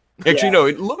check. Actually, no,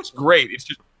 it looks great. It's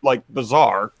just like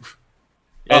bizarre.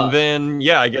 And then,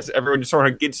 I guess everyone sort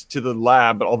of gets to the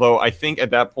lab. But although I think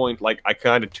at that point, like I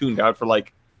kind of tuned out for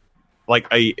like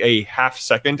a half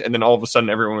second, and then all of a sudden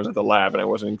everyone was at the lab, and I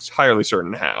wasn't entirely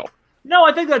certain how. No,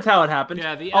 I think that's how it happened.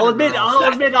 Yeah, I'll admit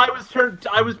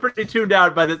I was pretty tuned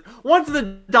out by this. Once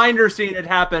the diner scene had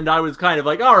happened, I was kind of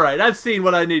like, all right, I've seen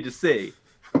what I need to see.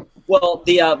 Well,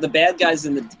 the bad guys the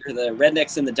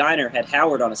rednecks in the diner had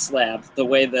Howard on a slab, the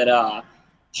way that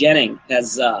Jennings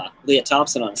has Leah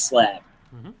Thompson on a slab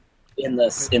in the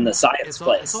science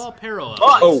place. It's all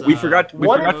parallel. We forgot. We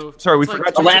forgot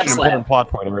to mention an important plot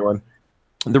point, everyone.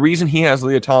 The reason he has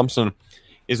Leah Thompson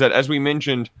is that, as we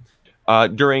mentioned,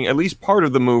 during at least part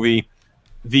of the movie,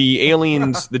 the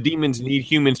aliens, the demons, need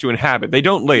humans to inhabit. They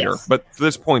don't later, but for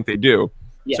this point they do.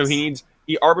 Yes. So he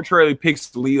arbitrarily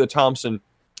picks Leah Thompson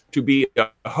to be a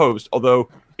host, although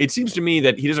it seems to me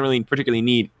that he doesn't really particularly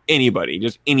need anybody.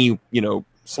 Just any,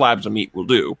 slabs of meat will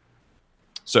do.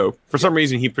 So, for some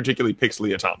reason, he particularly picks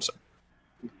Leah Thompson.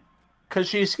 Because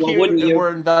she's cute and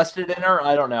we're invested in her?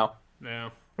 I don't know. Yeah.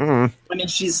 Mm-hmm. I mean,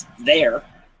 she's there.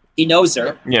 He knows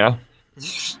her. Yeah.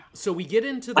 So we get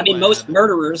into the lab. Most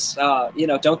murderers,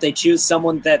 don't they choose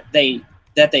someone that they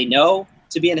know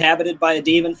to be inhabited by a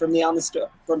demon from beyond the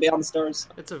stars?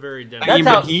 It's a very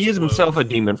he is himself a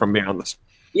demon from beyond the stars.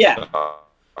 Yeah.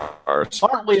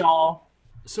 Aren't we all?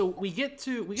 So we get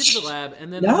to the lab,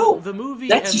 and then the movie.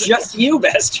 That's just you,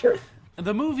 bastard.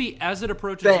 The movie, as it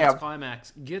approaches its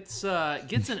climax, gets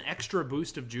an extra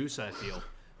boost of juice, I feel,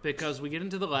 because we get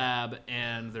into the lab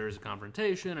and there's a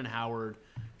confrontation, and Howard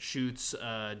shoots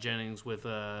Jennings with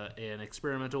an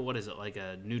experimental. What is it, like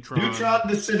a neutron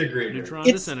disintegrator?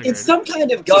 It's some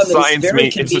kind of gun that's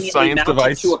very conveniently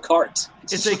mounted to a cart.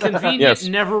 It's a convenient,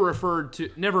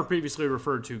 never previously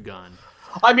referred to gun.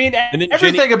 I mean,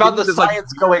 everything about the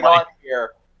science going on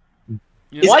here.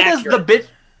 Why does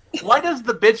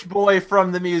the bitch boy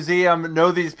from the museum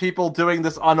know these people doing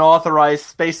this unauthorized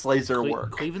space laser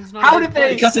work? Cleveland's not. How did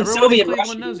they? Because in Soviet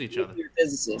Russia, knows each other.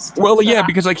 Physicists. Well, yeah,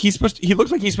 because like he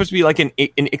looks like he's supposed to be like an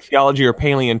ichthyology or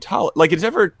paleontology. Like it's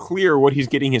never clear what he's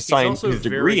getting his science his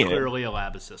degree in. He's also very clearly a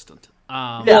lab assistant.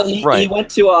 He went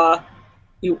to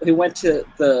He went to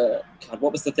the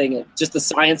what was the thing? Just the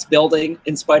science building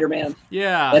in Spider-Man.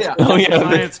 Yeah.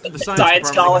 The science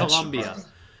college, Columbia.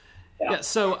 Yeah.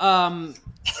 So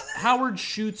Howard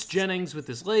shoots Jennings with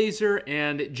his laser,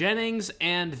 and Jennings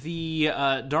and the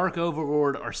Dark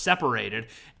Overlord are separated,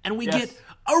 and we get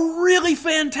a really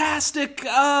fantastic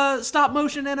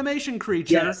stop-motion animation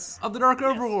creature of the Dark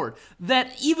Overlord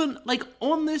that even like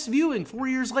on this viewing 4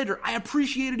 years later, I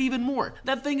appreciate it even more.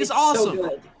 That thing is awesome. So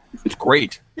good. It's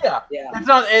great. Yeah. It's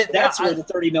not. That's where the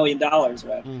 $30 million went.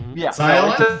 Mm-hmm. Yeah.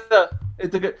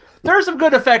 It's a good. There are some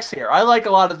good effects here. I like a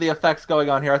lot of the effects going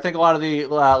on here. I think a lot of the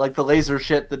like the laser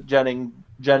shit that Jennings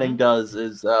does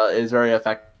is very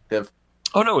effective.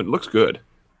 Oh no, it looks good.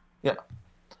 Yeah.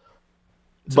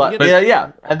 So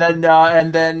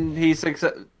and then he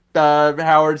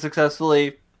Howard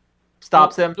successfully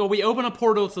stops him. Well, we open a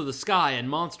portal to the sky and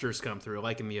monsters come through,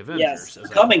 like in the Avengers. Yes,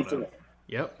 coming through.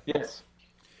 Yep. Yes.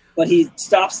 But he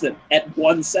stops them at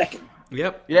 1 second.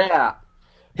 Yep. Yeah.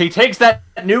 He takes that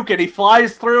nuke and he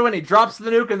flies through and he drops the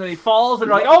nuke and then he falls and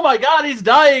you're like, oh my god, he's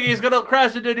dying. He's going to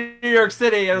crash into New York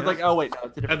City. And it's like, oh wait, no.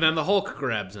 It's a different and then the Hulk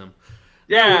grabs him.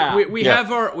 Yeah. We have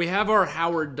our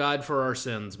Howard died for our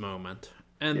sins moment.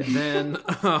 And then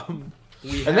then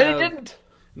he didn't.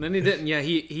 And then he didn't. Yeah,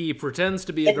 he pretends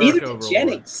to be a Dark Overlord. Neither did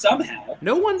Jennings, somehow.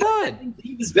 No one died.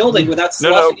 He was building without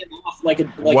sloughing him off like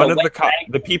one a of the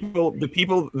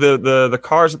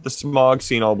cars at the smog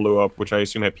scene all blew up, which I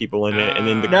assume had people in it. And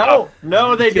then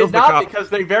no, they did not because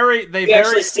they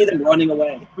actually see them running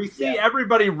away. We see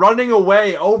everybody running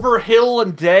away over hill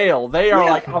and dale. They are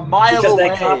like a mile away.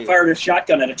 Because that cop fired a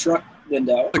shotgun at a truck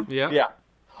window. Yeah.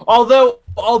 Although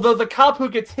the cop who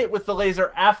gets hit with the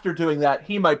laser after doing that,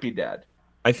 he might be dead.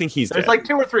 I think he's There's dead. like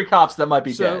 2 or 3 cops that might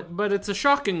be dead. But it's a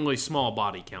shockingly small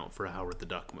body count for a Howard the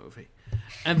Duck movie.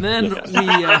 And then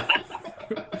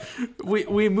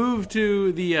we move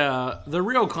to the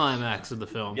real climax of the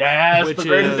film. Yes, which the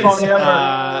greatest is, song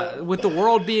ever. With the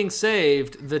world being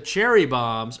saved, the Cherry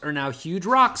Bombs are now huge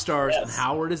rock stars, and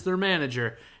Howard is their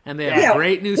manager. And they have a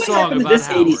great new song about this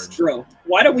Howard. 80s trope?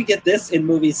 Why don't we get this in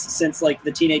movies since like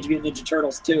the Teenage Mutant Ninja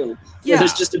Turtles 2? Where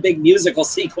there's just a big musical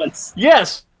sequence.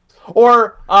 Yes.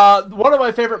 Or one of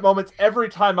my favorite moments every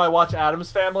time I watch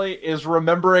Addams Family is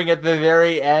remembering at the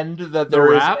very end that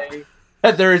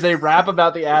there is a rap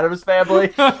about the Addams Family.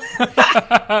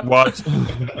 What?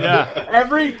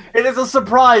 Yeah. It is a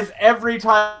surprise every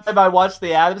time I watch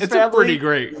the Addams Family. It's pretty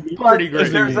great. Pretty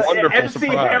great. Wonderful MC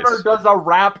surprise. Hammer does a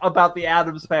rap about the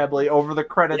Addams Family over the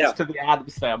credits to the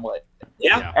Addams Family.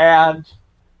 Yeah. And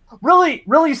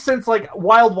really since like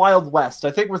Wild Wild West,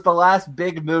 I think was the last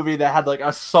big movie that had like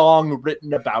a song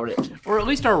written about it. Or at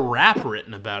least a rap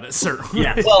written about it, certainly.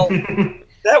 Yeah. Well,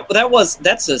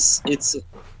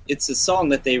 it's a song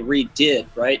that they redid,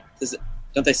 right?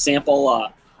 Don't they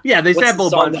sample? Yeah, they what's sample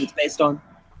the a song bunch. that it's based on?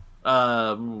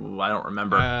 I don't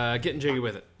remember. Getting jiggy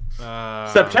with it.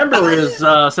 September is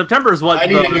what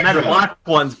the Men in Black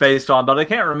one's based on, but I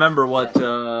can't remember what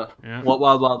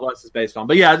Wild Wild West is based on.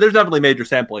 But yeah, there's definitely major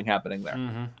sampling happening there.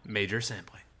 Mm-hmm. Major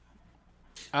sampling.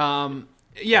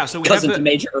 Yeah, so we Cousin have to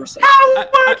Major Ursa.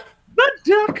 Howard the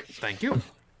Duck. Thank you.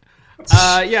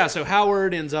 So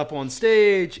Howard ends up on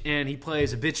stage and he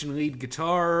plays a bitchin' lead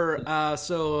guitar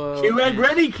solo. Cue and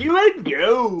ready, cue and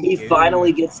go. He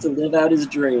finally gets to live out his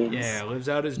dreams. Yeah, lives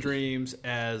out his dreams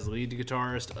as lead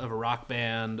guitarist of a rock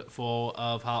band full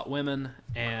of hot women,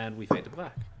 and we fade to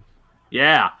black.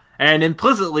 Yeah, and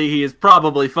implicitly he is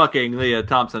probably fucking Leah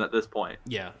Thompson at this point.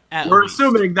 Yeah, we're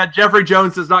assuming that Jeffrey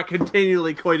Jones does not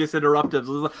continually coitus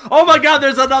interruptives. Oh my God,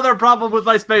 there's another problem with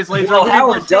my space laser. Well,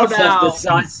 Howard does have the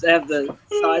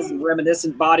size and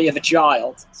reminiscent body of a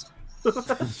child.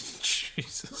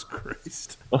 Jesus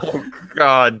Christ! Oh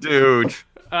God, dude!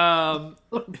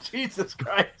 Jesus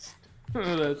Christ!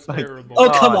 That's terrible. Oh,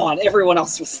 come on. Everyone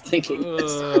else was thinking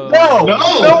this. No,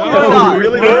 we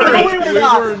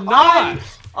were not.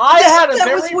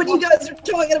 That was what you guys are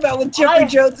talking about with Jeffrey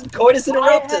Jones and coitus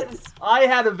interruptus. I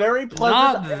had a very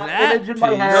pleasant image in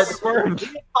my head of Leah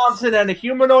Thompson and a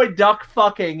humanoid duck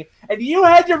fucking, and you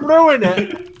had to ruin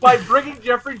it by bringing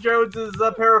Jeffrey Jones's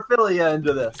paraphilia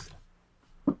into this.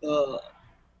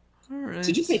 Right.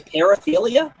 Did you say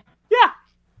paraphilia? Yeah.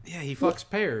 Yeah, he fucks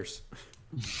pears.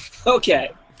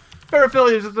 Okay.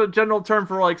 Paraphilia is just a general term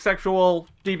for like sexual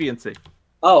deviancy.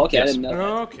 Oh, okay. Yes. I didn't know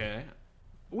that. Okay.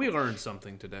 We learned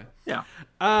something today. Yeah.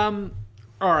 All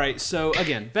right. So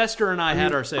again, Bester and I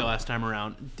had our say last time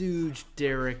around. Dooge,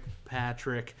 Derek,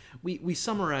 Patrick. We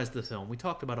summarized the film. We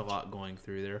talked about a lot going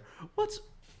through there. What's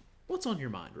on your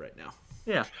mind right now?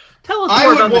 Yeah. Tell us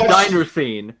more about the diner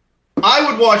scene.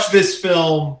 I would watch this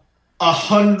film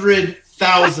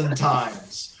 100,000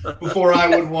 times before I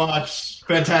would watch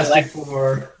Fantastic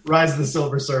Four: Rise of the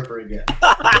Silver Surfer again.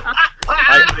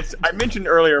 I mentioned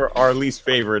earlier our least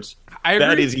favorites.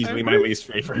 That is easily my least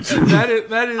favorite. That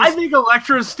is. I think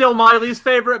Elektra is still my least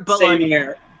favorite, but same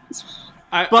here.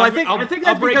 I think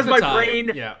that's because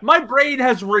my brain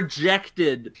has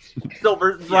rejected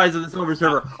Rise of the Silver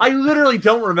Surfer. I literally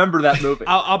don't remember that movie.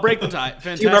 I'll break the tie. Do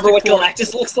you remember what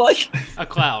Galactus looks like? A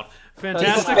cloud.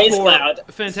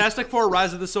 Fantastic Four: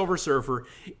 Rise of the Silver Surfer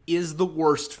is the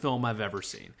worst film I've ever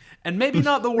seen, and maybe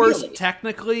not the worst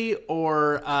technically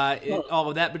or all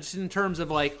of that, but just in terms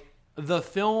of like the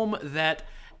film that,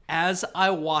 as I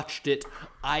watched it,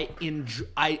 I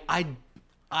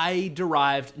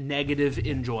derived negative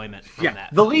enjoyment from that.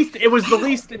 It was the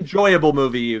least enjoyable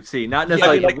movie you've seen, not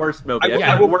necessarily the worst movie.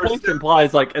 The worst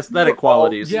implies like aesthetic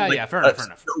qualities. Yeah, fair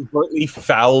enough. Overtly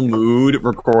foul mood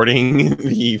recording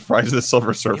the Rise of the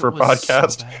Silver Surfer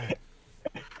podcast. So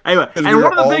anyway, and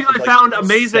one of the things I found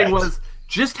amazing was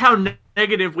just how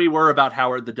negative we were about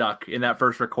Howard the Duck in that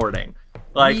first recording.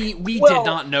 Like we did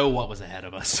not know what was ahead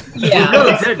of us. Yeah,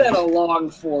 it's been a long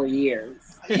 4 years.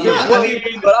 Yeah,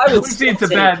 but I would we've seen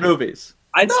some bad movies.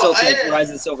 I'd still take Rise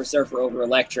of the Silver Surfer over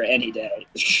Elektra any day.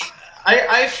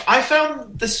 I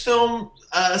found this film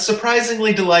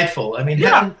surprisingly delightful. I mean,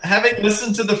 having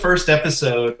listened to the first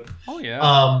episode,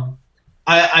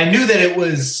 I knew that it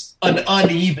was an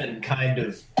uneven kind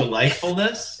of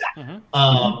delightfulness,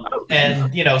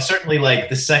 and certainly like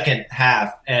the second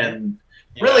half and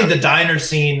really the diner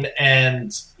scene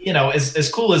and.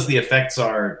 As cool as the effects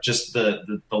are, just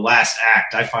the last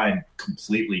act I find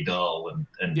completely dull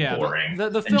and boring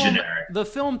and generic. The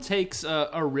film takes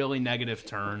a really negative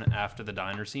turn after the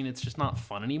diner scene. It's just not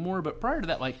fun anymore. But prior to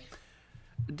that, like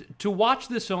to watch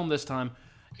this film this time,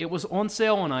 it was on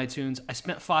sale on iTunes. I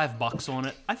spent $5 on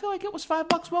it. I feel like it was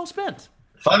 $5 well spent.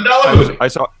 $5 I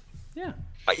saw. Yeah.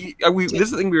 This is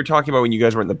the thing we were talking about when you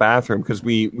guys were in the bathroom because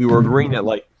we were agreeing that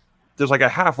like. There's like a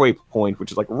halfway point,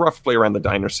 which is like roughly around the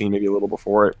diner scene, maybe a little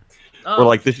before it, where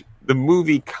like the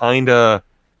movie kind of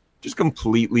just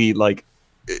completely like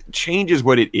changes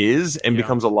what it is and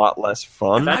becomes a lot less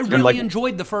fun. I really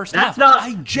enjoyed the first half.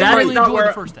 I genuinely enjoyed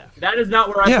the first half. That is not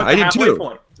where I put the halfway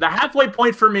point. The halfway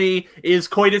point for me is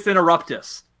coitus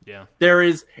interruptus. Yeah, there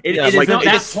is. It is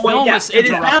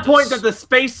that point that the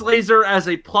space laser as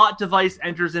a plot device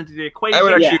enters into the equation.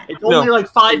 It's only like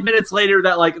 5 minutes later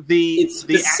that like the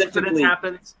accident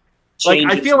happens. Like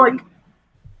I feel like.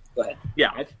 Go ahead.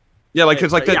 Yeah. Yeah, like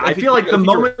it's like that. I feel like the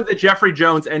moment that Jeffrey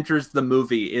Jones enters the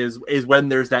movie is when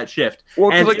there's that shift.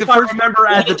 Well, and like if I remember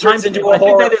at the time,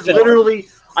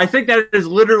 I think that is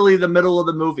literally the middle of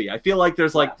the movie. I feel like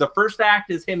there's like the first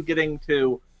act is him getting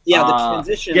to the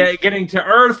transition, getting to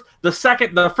Earth. The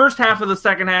first half of the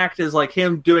second act is like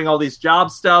him doing all these job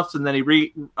stuffs, and then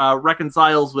he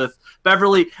reconciles with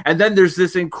Beverly, and then there's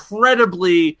this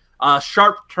incredibly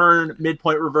sharp turn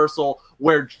midpoint reversal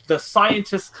where the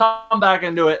scientists come back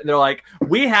into it and they're like,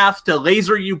 we have to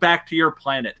laser you back to your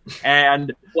planet.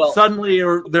 And suddenly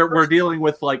we're dealing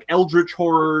with like eldritch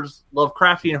horrors,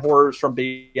 Lovecraftian horrors from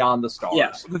beyond the stars.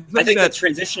 Yeah. I think that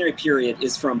transitionary period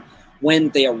is from when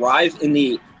they arrive in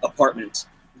the apartment,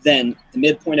 then the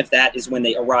midpoint of that is when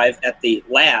they arrive at the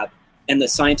lab and the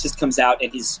scientist comes out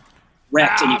and he's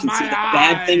wrecked and you can see the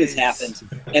bad thing has happened.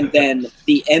 And then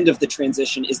the end of the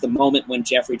transition is the moment when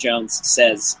Jeffrey Jones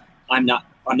says, I'm not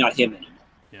him anymore.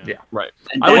 Yeah, right.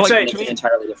 And I would say it's an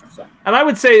entirely different film. And I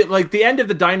would say like the end of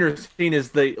the diner scene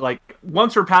is the like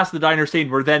once we're past the diner scene,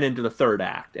 we're then into the third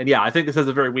act. And yeah, I think this has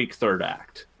a very weak third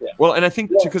act. Yeah. Well, and I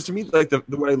think because to me, like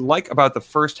what I like about the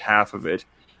first half of it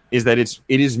is that it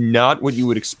is not what you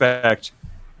would expect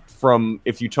from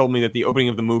if you told me that the opening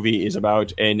of the movie is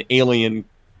about an alien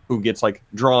who gets like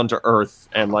drawn to Earth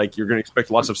and like you're going to expect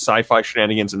lots of sci-fi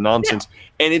shenanigans and nonsense,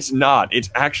 and it's not. It's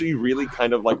actually really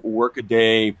kind of like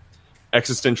workaday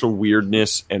existential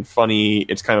weirdness and funny.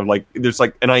 It's kind of like there's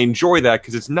like, and I enjoy that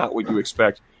because it's not what you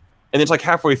expect. And it's like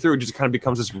halfway through, it just kind of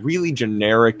becomes this really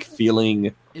generic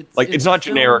feeling. It's not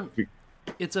generic.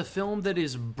 It's a film that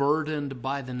is burdened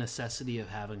by the necessity of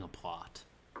having a plot.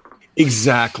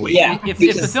 Exactly. Yeah. If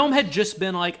the film had just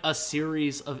been like a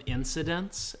series of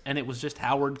incidents and it was just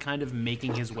Howard kind of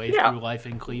making his way through life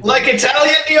in Cleveland. Like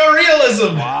Italian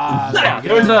neorealism.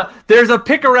 Wow, there's a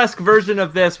picaresque version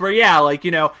of this where,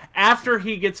 after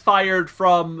he gets fired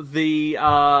from the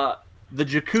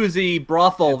jacuzzi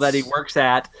brothel that he works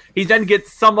at, he then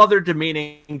gets some other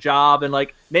demeaning job, and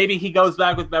like maybe he goes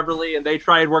back with Beverly and they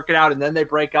try and work it out, and then they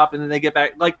break up, and then they get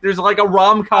back. Like there's like a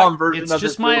rom-com version of this. It's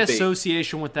just my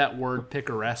association with that word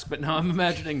picaresque, but now I'm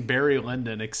imagining Barry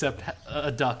Lyndon, except a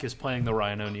duck is playing the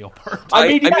Ryan O'Neal part. I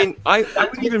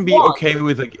would even be okay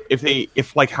with like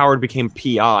if like Howard became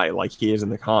PI like he is in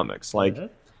the comics, like.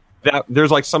 That there's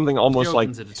like something almost like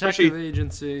a detective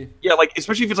agency. Yeah, like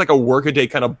especially if it's like a workaday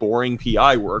kind of boring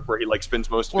PI work where he like spends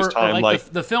most of his time like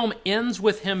the film ends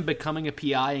with him becoming a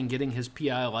PI and getting his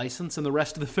PI license, and the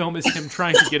rest of the film is him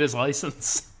trying to get his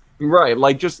license. Right,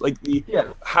 like just like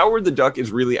Howard the Duck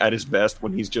is really at his best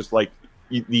when he's just like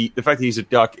the fact that he's a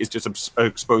duck is just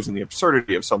exposing the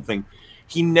absurdity of something.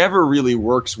 He never really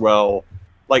works well.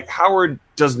 Like Howard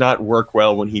does not work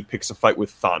well when he picks a fight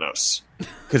with Thanos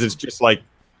because it's just like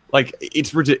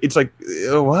it's like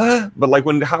what? But like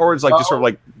when Howard's like just sort of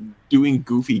like doing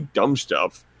goofy dumb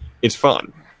stuff, it's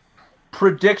fun.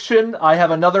 Prediction: I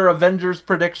have another Avengers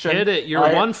prediction. Hit it! You're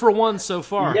 1 for 1 so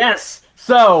far. Yes.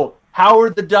 So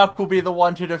Howard the Duck will be the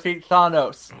one to defeat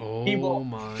Thanos. Oh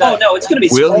my! Oh no, it's going to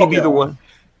be. Will he be the one?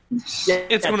 It's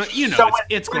going to,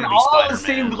 it's going to be all Spider-Man.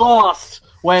 seemed lost.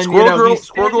 When Squirrel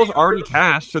Girl's already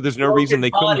cast, so there's no reason they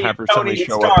couldn't have her suddenly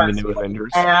show up in the new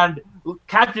Avengers. And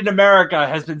Captain America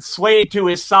has been swayed to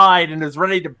his side and is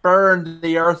ready to burn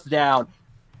the Earth down.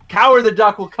 Howard the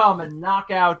Duck will come and knock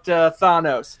out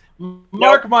Thanos.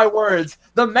 Mark my words,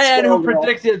 the man who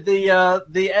predicted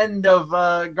the end of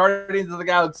Guardians of the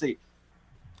Galaxy.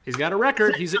 He's got a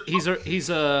record. He's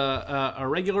a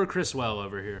regular Criswell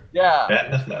over here.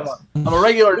 Yeah, I'm a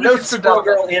regular Squirrel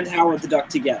Girl and Howard the Duck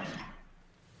together.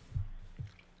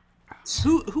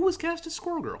 Who was cast as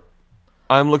Squirrel Girl?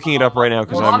 I'm looking it up right now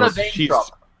because she's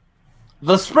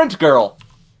the Sprint Girl.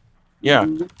 Yeah,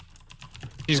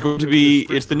 she's going to be.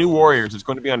 It's the New Warriors. It's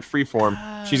going to be on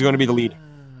Freeform. She's going to be the lead.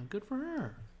 Good for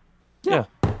her. Yeah,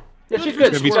 she's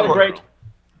good.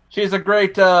 She's a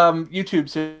great YouTube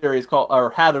series called, or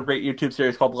had a great YouTube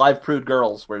series called Live Crude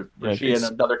Girls, where she and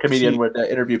another comedian would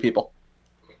interview people.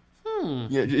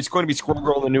 Yeah, it's going to be Squirrel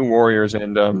Girl and the New Warriors,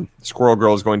 and Squirrel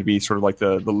Girl is going to be sort of like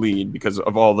the lead because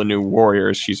of all the New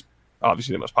Warriors. She's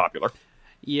obviously the most popular.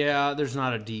 Yeah, there's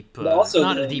not a deep,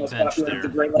 bench there.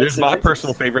 There's my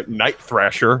personal favorite, Night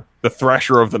Thrasher, the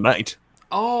Thrasher of the Night.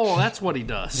 Oh, that's what he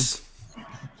does.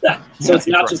 So it's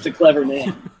not just a clever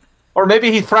name. Or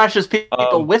maybe he thrashes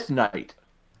people with Night.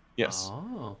 Yes.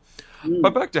 Oh.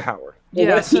 But back to Howard.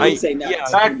 Back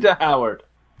to Howard.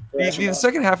 The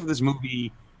second half of this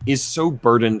movie is so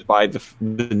burdened by the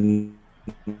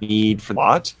need for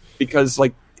plot because,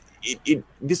 like,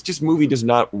 this movie does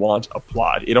not want a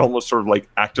plot. It almost sort of like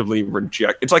actively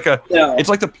reject. It's like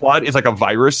the plot is like a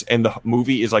virus, and the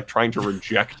movie is like trying to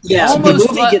reject. Yeah, almost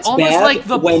the movie gets bad like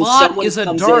the when plot is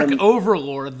a dark in.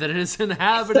 overlord that has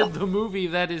inhabited the movie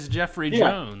that is Jeffrey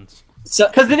Jones.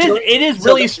 Because it is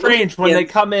really strange when they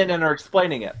come in and are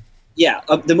explaining it. Yeah,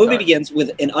 the movie begins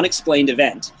with an unexplained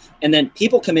event, and then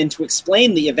people come in to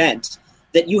explain the event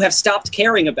that you have stopped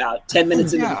caring about 10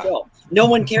 minutes into the film. No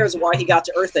one cares why he got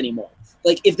to Earth anymore.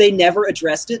 Like, if they never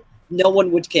addressed it, no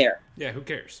one would care. Yeah, who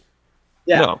cares?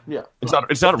 Yeah. No, it's not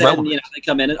then, relevant. they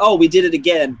come in and, we did it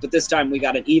again, but this time we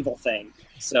got an evil thing.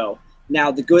 So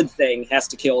now the good thing has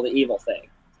to kill the evil thing.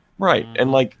 Right,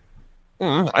 and like,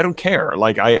 I don't care.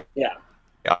 Like,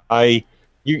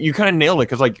 you kind of nailed it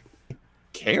because, like,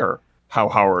 care how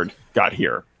Howard got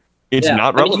here. It's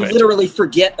not relevant. You literally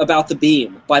forget about the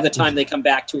beam by the time they come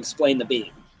back to explain the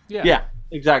beam. Yeah,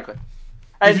 exactly.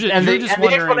 And the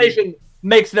explanation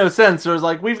makes no sense. There's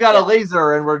like, we've got a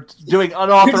laser and we're doing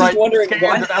unauthorized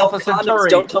scans of Alpha Centauri.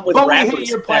 Don't come with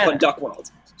rappers back on Duckworld.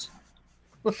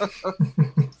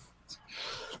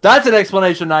 That's an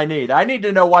explanation I need. I need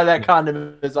to know why that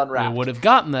condom is unwrapped. We would have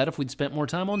gotten that if we'd spent more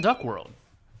time on Duckworld.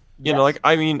 You know, like,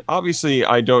 I mean, obviously,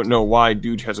 I don't know why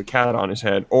Dude has a cat on his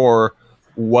head or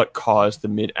what caused the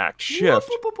mid-act shift.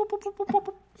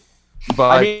 But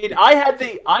I mean, I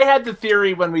had the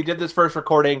theory when we did this first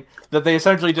recording that they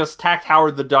essentially just tacked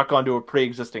Howard the Duck onto a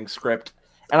pre-existing script,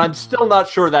 and I'm still not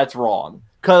sure that's wrong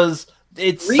because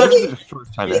it's really such the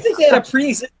first time. You think they had a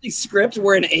pre-existing script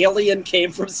where an alien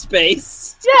came from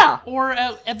space? Yeah, or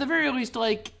at the very least,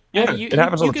 like. It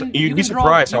happens all the time. You'd be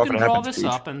surprised how often it happens. You can draw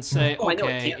this up and say,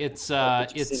 it's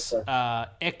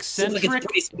eccentric. Like it's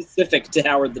pretty specific to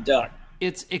Howard the Duck.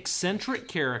 It's eccentric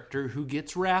character who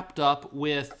gets wrapped up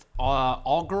with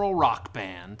all-girl rock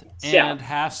band and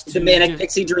has to the manic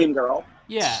pixie dream girl.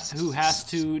 Yeah, who has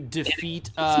to defeat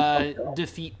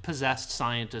possessed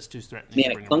scientist who's threatening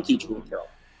manic punky dream girl.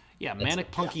 Yeah,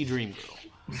 manic punky dream girl.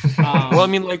 Well, I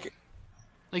mean, like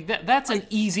that's an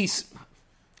easy.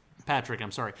 Patrick,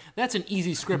 I'm sorry. That's an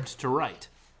easy script to write.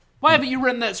 Why haven't you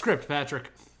written that script,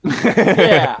 Patrick?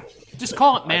 Yeah. Just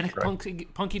call it Manic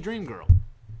Punky Dream Girl.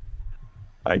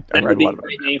 I that read would be a a lot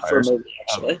great about name for a movie,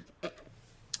 actually.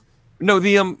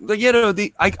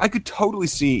 I could totally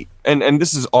see, and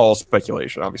this is all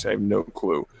speculation. Obviously, I have no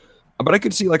clue, but I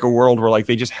could see like a world where like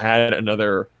they just had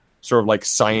another sort of like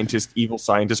evil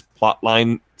scientist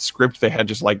plotline script. They had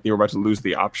just like they were about to lose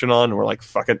the option on, and we're like,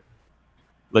 fuck it.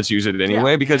 Let's use it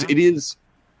anyway because it is.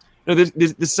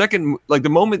 The second, like the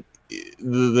moment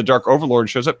the Dark Overlord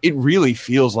shows up, it really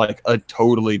feels like a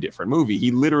totally different movie.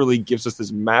 He literally gives us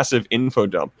this massive info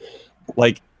dump.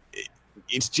 Like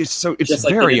it's just so it's just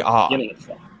very like odd.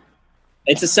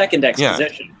 It's a second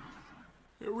exposition. Yeah.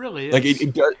 It really is. Like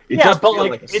it does. But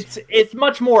like it's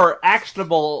much more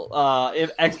actionable.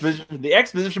 Exposition. The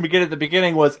exposition we get at the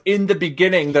beginning was in the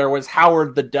beginning. There was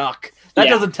Howard the Duck. That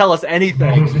doesn't tell us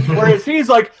anything. Whereas he's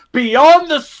like,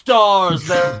 beyond the stars,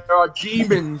 there are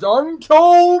demons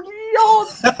untold beyond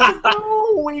the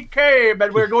blue we came,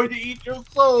 and we're going to eat your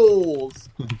souls.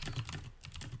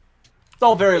 It's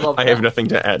all very lovely. I have nothing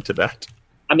to add to that.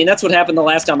 I mean, that's what happened the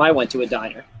last time I went to a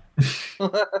diner.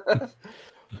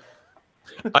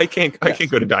 I can't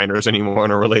go to diners anymore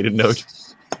on a related note.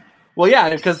 Well,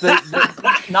 yeah, because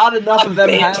not enough of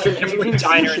them have every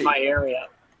diner in my area.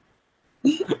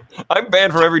 I'm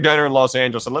banned from every diner in Los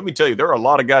Angeles, and let me tell you, there are a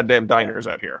lot of goddamn diners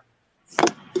out here.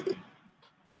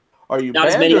 Are you not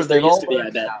as many as there used to be? I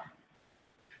bet.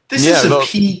 This is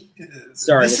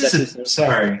a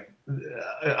Sorry.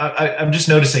 I'm just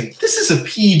noticing. This is a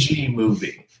PG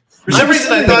movie. For some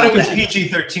reason, I thought it was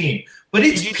PG-13, but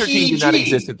it's PG-13 did not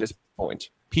exist at this point.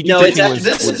 PG-13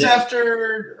 this is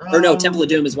after. Temple of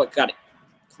Doom is what got it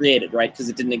created, right? Because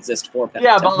it didn't exist for Temple.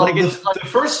 Yeah, but like the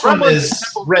first one is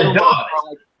Red Dawn.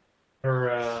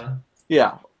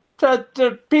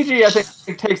 To PG, I think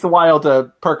it takes a while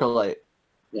to percolate.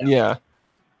 Yeah.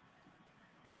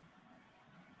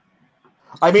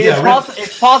 I mean,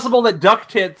 it's possible that duck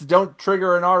tits don't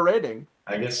trigger an R rating.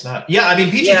 I guess not. Yeah, I mean,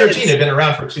 PG-13 had been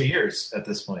around for 2 years at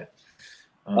this point.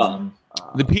 The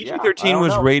PG-13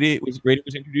 was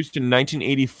introduced in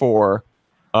 1984.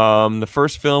 The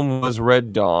first film was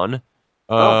Red Dawn.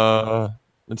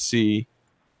 Let's see.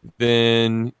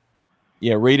 Then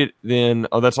rated then.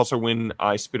 Oh, that's also when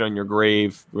I Spit on Your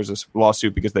Grave. There was this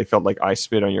lawsuit because they felt like I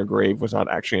Spit on Your Grave was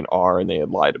not actually an R, and they had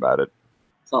lied about it.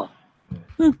 Huh.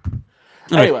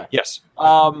 Anyway, yes.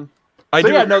 I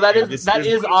do. Yeah, no, that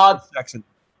is odd. Section.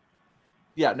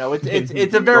 Yeah, no,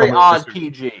 it's a very odd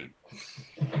PG.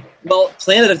 Well,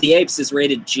 Planet of the Apes is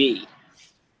rated G.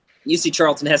 You see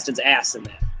Charlton Heston's ass in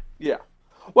that. Yeah.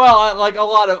 Well, like a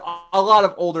lot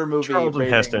of older movies. Charlton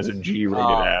Heston has a G-rated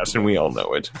ass, and we all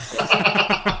know it.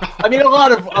 I mean, a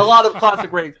lot of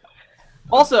classic ratings.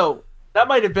 Also, that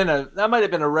might have been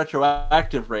a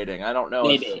retroactive rating. I don't know.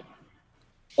 Maybe.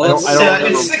 Well,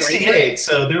 it's 68,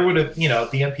 so there would have, the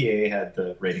MPAA had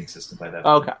the rating system by that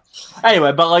point. Okay.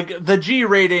 Anyway, but like the G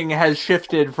rating has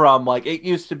shifted from like it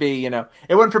used to be,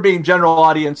 it went from being general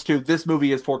audience to this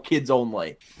movie is for kids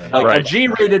only. Like a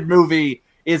G-rated movie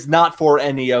is not for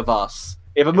any of us.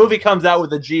 If a movie comes out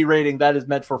with a G rating, that is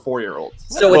meant for 4-year-olds.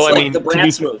 So it's the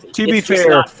Bratz movie. To be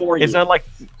fair, it's not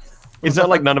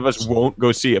like none of us won't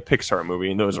go see a Pixar movie,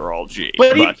 and those are all G.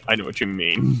 But I know what you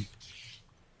mean.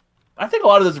 I think a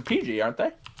lot of those are PG, aren't they?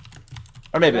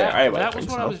 Or maybe they are. Anyway, that was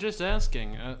what I was just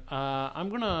asking. I'm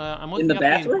looking at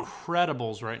The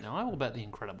Incredibles right now. I will bet The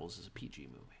Incredibles is a PG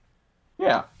movie.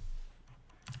 Yeah.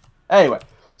 Anyway,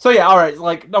 so yeah, all right.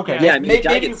 Like, okay. Yeah, the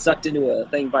guy gets sucked into a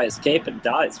thing by his cape and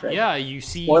dies, right? Yeah, you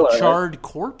see charred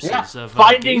corpses of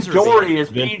Finding Dory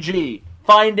is PG.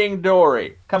 Finding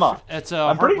Dory. Come on. It's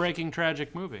a heartbreaking,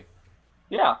 tragic movie.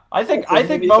 Yeah, I think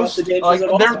most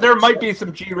there might be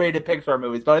some G-rated Pixar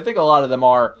movies, but I think a lot of them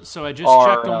are. So I just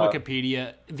checked on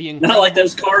Wikipedia. Not like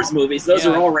those Cars movies; those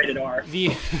are all rated R.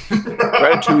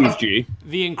 Ratatouille's G.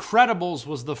 The Incredibles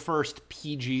was the first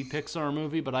PG Pixar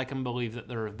movie, but I can believe that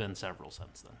there have been several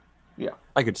since then. Yeah,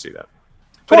 I could see that.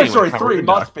 Toy Story 3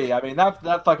 must be. I mean,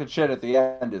 that fucking shit at the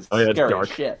end is scary as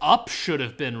shit. Up should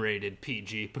have been rated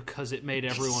PG because it made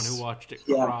everyone who watched it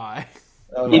cry.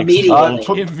 Immediately.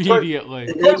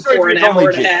 For an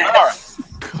hour and a half.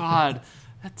 God,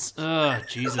 that's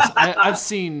Jesus. I've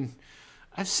seen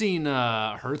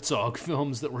Herzog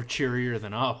films that were cheerier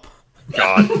than Up.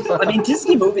 God. I mean,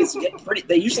 Disney movies get pretty.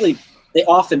 They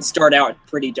often start out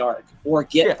pretty dark or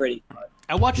get pretty dark.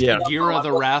 I watched Gira,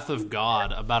 The Wrath of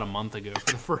God about a month ago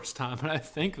for the first time, and I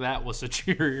think that was a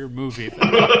cheerier movie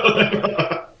than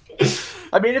Up.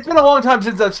 I mean, it's been a long time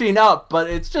since I've seen Up, but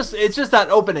it's just that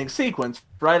opening sequence,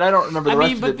 right? I don't remember the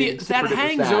rest of it. That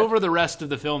hangs over the rest of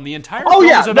the film. The entire film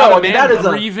is about a man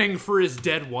grieving for his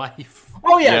dead wife.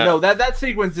 Oh yeah, no, that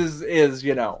sequence is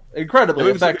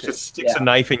incredibly effective. It just sticks a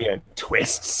knife in you and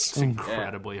twists. It's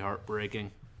incredibly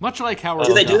heartbreaking. Much like how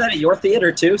do they do that at your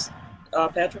theater too,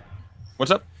 Patrick?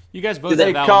 What's up? You guys both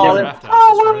they call it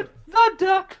right? The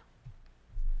Duck.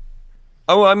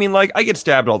 Oh, I mean, like, I get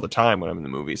stabbed all the time when I'm in the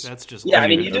movies. That's just I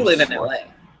mean, you do live in LA.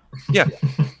 Yeah.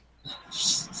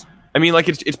 I mean, like,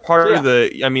 it's part of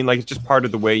the. I mean, like, it's just part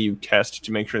of the way you test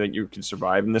to make sure that you can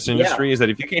survive in this industry. Is that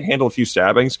if you can't handle a few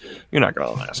stabbings, you're not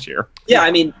going to last here. Yeah,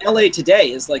 I mean, LA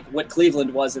today is like what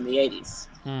Cleveland was in the '80s.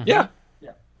 Mm-hmm. Yeah.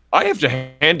 I have to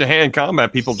hand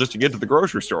combat people just to get to the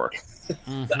grocery store.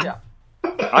 Mm-hmm. Yeah.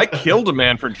 I killed a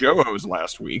man for Joe-O's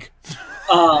last week.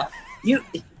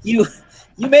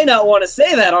 You may not want to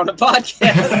say that on a podcast.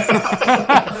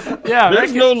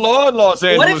 There's no law in Los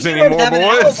Angeles anymore,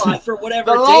 boys. For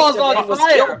whatever the law's on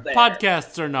fire.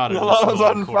 Podcasts are not. The law's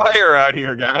on fire out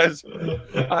here, guys.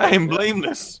 I am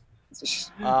blameless.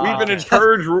 We've been in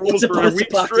purge rules for a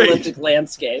week straight.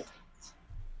 Landscape.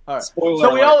 All right. Spoiler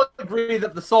so we all agree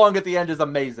that the song at the end is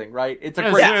amazing, right? It's a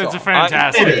great song. It's a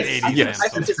fantastic 80s yes. I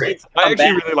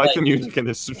actually really like the music in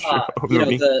this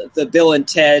movie. The Bill and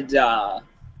Ted.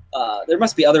 There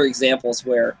must be other examples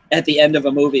where at the end of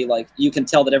a movie, like you can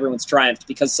tell that everyone's triumphed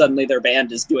because suddenly their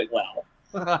band is doing well.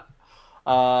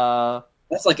 That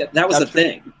was a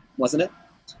thing, wasn't it?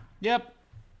 Yep.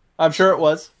 I'm sure it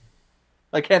was.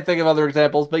 I can't think of other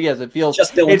examples, but yes, it feels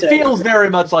just Bill and Ted. Feels very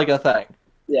much like a thing.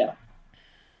 Yeah.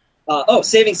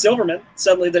 Saving Silverman.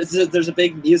 Suddenly there's a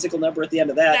big musical number at the end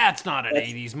of that. That's not an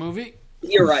 80s movie.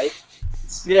 You're right.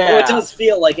 Yeah. Well, it does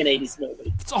feel like an 80s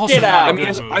movie. It's also not a good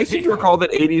movie. I seem to recall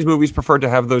that 80s movies preferred to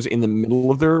have those in the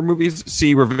middle of their movies.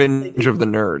 See Revenge of the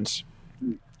Nerds.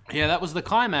 Yeah, that was the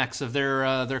climax of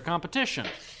their competition.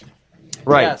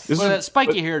 Right. Yes. That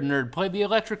spiky-haired nerd played the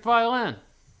electric violin.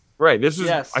 Right. This is.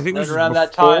 Yes. I think this is around before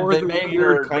that time they the made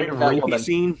weird kind of rapey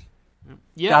scene.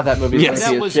 Yeah, God, that movie.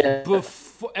 That was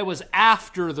before. It was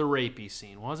after the rapey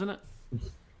scene, wasn't it?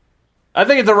 I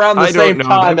think it's around the same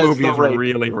time that as movie the is rape.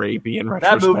 really rapey in That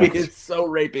retrospect. movie is so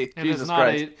rapey. Jesus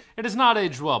Christ. It has not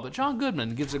aged well, but John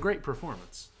Goodman gives a great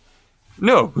performance.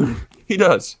 No, he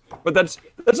does. But that's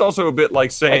also a bit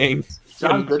like saying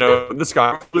John Goodman? No, the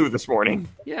sky was blue this morning.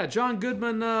 Yeah, John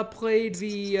Goodman played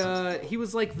he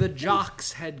was like the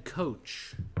Jocks head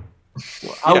coach.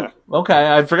 Oh,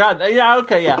 okay. I forgot. Yeah,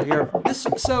 okay, yeah.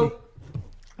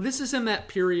 This is in that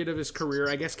period of his career,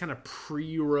 I guess, kind of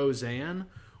pre-Roseanne,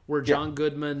 where John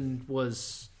Goodman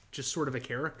was just sort of a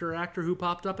character actor who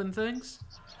popped up in things.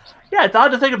 Yeah, it's odd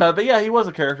to think about, but yeah, he was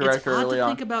a character actor early on. It's odd to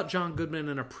think about John Goodman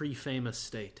in a pre-famous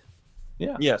state.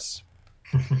 Yeah. Yes.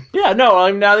 Yeah, no,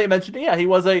 now that you mentioned it, yeah, he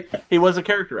was a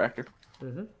character actor.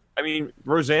 Mm-hmm. I mean,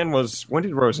 Roseanne was... When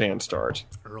did Roseanne start?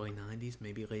 Early 90s,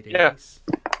 maybe late 80s. Yeah.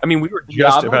 I mean, we were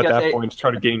just about that point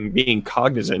started being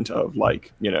cognizant of,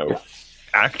 like,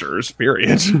 actors,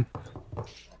 period. John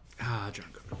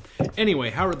Goodman. Anyway,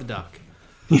 Howard the Duck.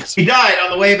 Yes. He died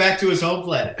on the way back to his home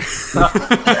planet.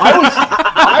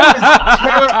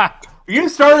 You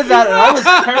started that, and I was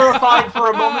terrified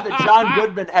for a moment that John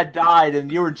Goodman had died, and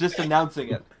you were just announcing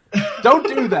it. Don't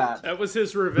do that. That was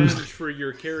his revenge for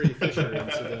your Carrie Fisher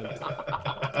incident.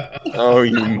 Oh,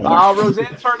 you...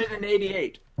 Roseanne started in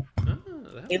 88.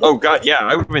 Oh, God, yeah,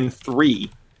 I would have been 3.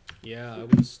 Yeah, I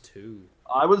was 2.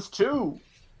 I was 2.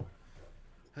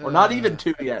 Or not even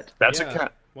 2 yet. That's a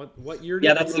cat. What year?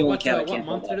 That's the only cat. What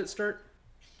month did it start?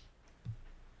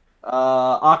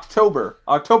 October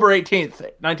 18th,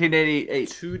 1988.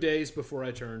 2 days before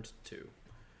I turned 2.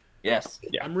 Yes.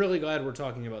 Yeah. I'm really glad we're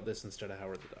talking about this instead of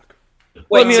Howard the Duck.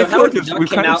 Wait, so Howard the Duck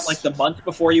came out like the month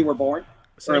before you were born?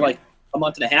 Or like a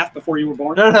month and a half before you were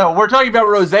born? No, we're talking about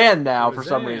Roseanne now for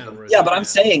some reason. Roseanne. Yeah, but I'm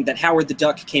saying that Howard the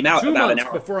Duck came out 2 about months an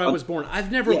hour before I was born.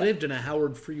 I've never lived in a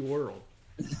Howard-free world.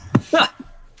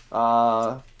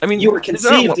 I mean, you were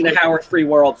conceived in a Howard-free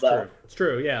world, though. It's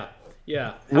true, yeah.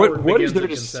 Yeah. What is there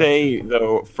to say,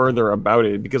 though, further about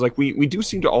it? Because, like, we do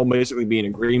seem to all basically be in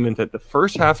agreement that the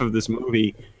first half of this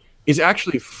movie is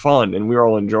actually fun, and we're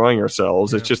all enjoying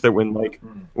ourselves. Yeah. It's just that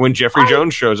when Jeffrey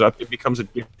Jones shows up, it becomes a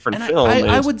different film.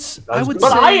 I'm going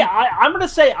to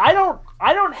say I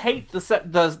don't hate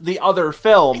the other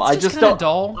film. It's just kind of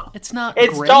dull. It's not.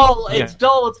 It's great. dull. It's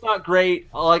dull. It's not great.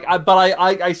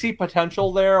 I see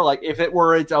potential there. Like if it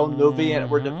were its own movie and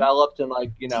it were developed and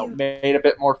made a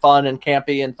bit more fun and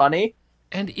campy and funny.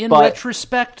 And in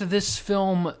retrospect, this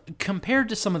film, compared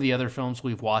to some of the other films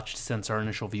we've watched since our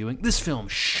initial viewing, this film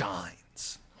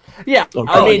shines. Yeah,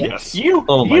 yes. You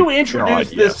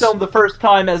introduced this film the first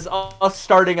time as us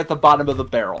starting at the bottom of the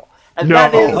barrel. And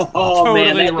that is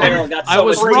totally man, wrong. I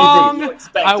was wrong.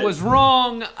 I was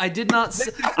wrong. I did not.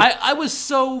 I was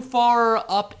so far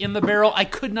up in the barrel, I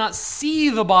could not see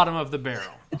the bottom of the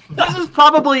barrel. This is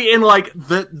probably in like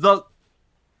the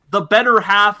better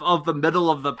half of the middle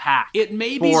of the pack. It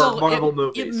may be Marvel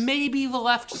movies. It may be the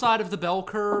left side of the bell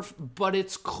curve, but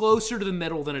it's closer to the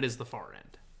middle than it is the far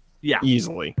end. Yeah,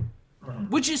 easily.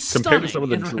 Which is compared to some of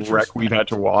the dreck we've had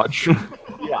to watch.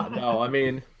 Yeah, no, I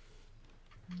mean,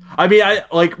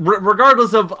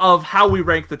 regardless of how we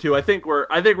rank the two, I think we're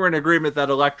in agreement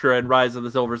that Elektra and Rise of the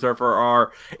Silver Surfer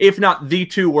are, if not the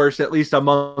 2 worst, at least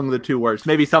among the 2 worst.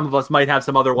 Maybe some of us might have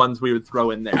some other ones we would throw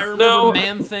in there. I remember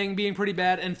Man-Thing being pretty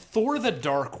bad, and Thor: The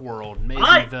Dark World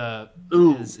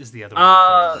is the other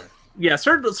one. Yeah,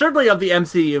 certainly of the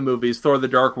MCU movies, Thor: The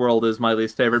Dark World is my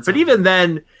least favorite. But even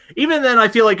then, I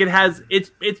feel like it has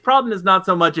its problem is not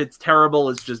so much it's terrible,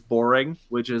 it's just boring,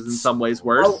 which is in some ways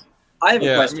worse. Well, I have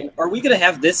a question. Are we going to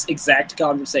have this exact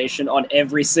conversation on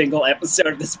every single episode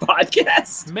of this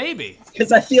podcast? Maybe.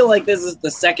 Because I feel like this is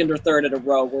the second or third in a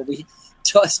row where we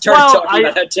talking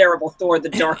about how terrible Thor: The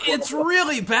Dark World It's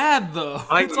really bad, though.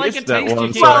 It's like a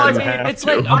taste you can't. It's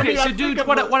like, okay, so dude,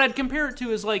 what I'd compare it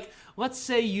to is like, let's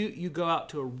say you go out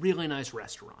to a really nice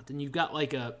restaurant and you've got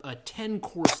like a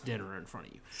 10-course dinner in front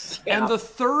of you. Yeah. And the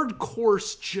third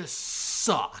course just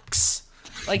sucks.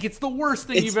 Like, it's the worst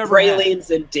thing you've ever had. It's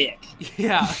pralines and dick.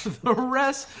 Yeah, the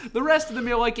rest of the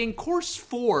meal, like in course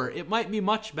 4, it might be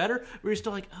much better. But you're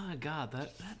still like, oh god,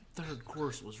 that third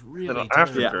course was really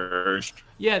aftertaste.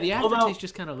 Yeah, the aftertaste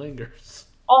just kind of lingers.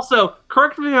 Also,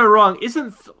 correct me if I'm wrong,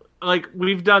 isn't like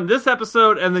we've done this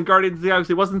episode and then Guardians of the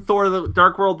Galaxy, wasn't Thor: The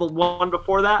Dark World the one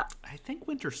before that? I think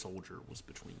Winter Soldier was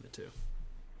between the two.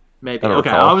 Maybe. Okay,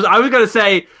 I was going to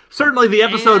say certainly the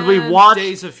episode we watched,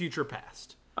 Days of Future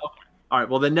Past. All right,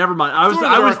 well then never mind. I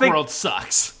was thinking World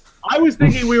sucks. I was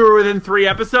thinking we were within 3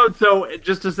 episodes, so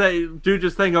just to say,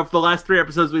 just think of the last 3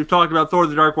 episodes we've talked about Thor: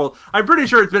 The Dark World. I'm pretty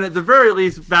sure it's been at the very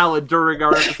least valid during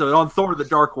our episode on Thor: The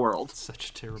Dark World. It's such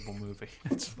a terrible movie.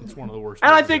 It's one of the worst.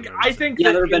 And I think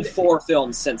there have been 4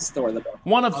 films since Thor: The Dark World.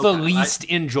 One of the least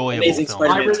enjoyable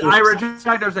films. I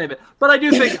reject our statement, but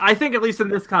I think at least in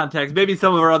this context, maybe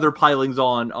some of our other pilings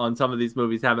on some of these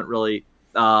movies haven't really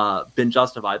been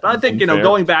justified. But I think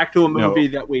going back to a movie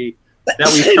that we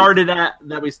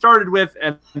that we started with,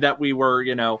 and that we were,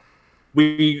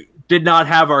 we did not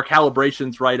have our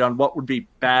calibrations right on what would be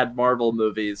bad Marvel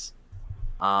movies.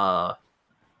 I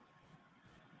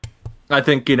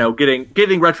think,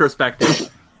 getting retrospective,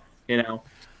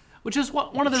 Which is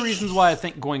one of the reasons why I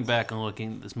think going back and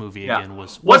looking at this movie again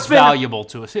was valuable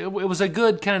to us. It was a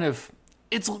good kind of...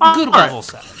 It's a good level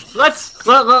set. Let's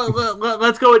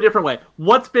go a different way.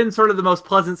 What's been sort of the most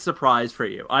pleasant surprise for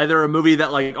you? Either a movie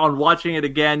that, like, on watching it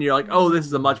again, you're like, oh, this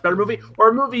is a much better movie, or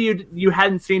a movie you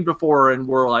hadn't seen before and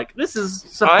were like, this is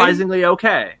surprisingly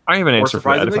okay. I have an answer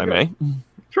for that, if I may.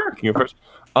 Sure. Can you go first?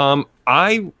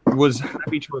 I was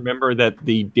happy to remember that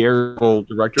the Daredevil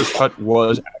director's cut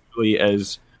was actually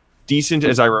as decent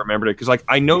as I remembered it. Because, like,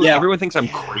 I know everyone thinks I'm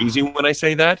crazy when I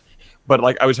say that. But,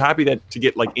 like, I was happy to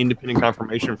get, like, independent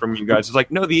confirmation from you guys. It's like,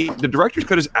 no, the director's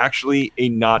cut is actually a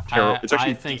not terrible. It's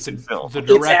actually a decent film. The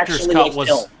director's cut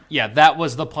was, that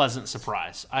was the pleasant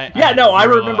surprise. I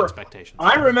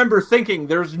remember thinking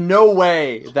there's no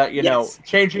way that,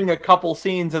 changing a couple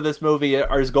scenes of this movie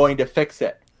is going to fix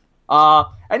it. And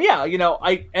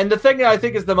the thing that I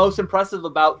think is the most impressive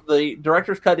about the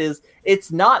director's cut is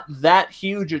it's not that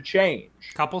huge a change.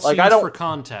 Couple scenes for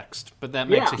context, but that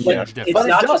makes a huge difference. It's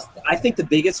not just. I think the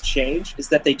biggest change is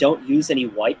that they don't use any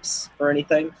wipes or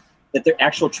anything. That they're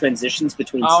actual transitions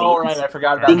between scenes. Oh, right, I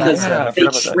forgot about that.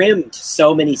 Because they trimmed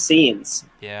so many scenes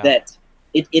that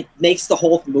it makes the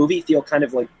whole movie feel kind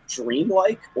of like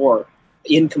dreamlike or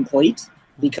incomplete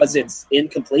because it's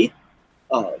incomplete.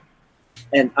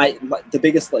 And the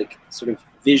biggest sort of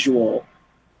visual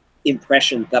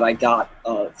impression that I got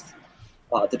of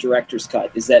the director's cut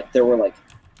is that there were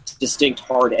distinct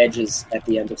hard edges at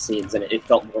the end of scenes, and it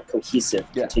felt more cohesive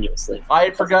continuously. I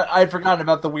had forgotten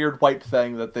about the weird wipe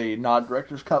thing that the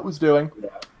non-director's cut was doing.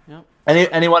 Yeah.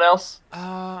 Anyone else?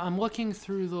 I'm looking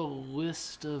through the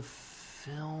list of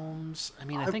films. I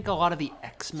mean, I think a lot of the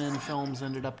X-Men films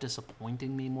ended up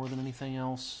disappointing me more than anything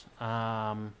else.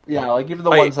 Even the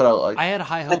ones that I like. I had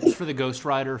high hopes for the Ghost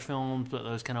Rider films, but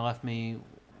those kind of left me.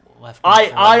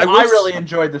 I really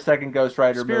enjoyed the second Ghost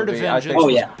Rider Spirit movie. Of Vengeance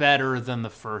was better than the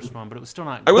first one, but it was still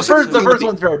not. The first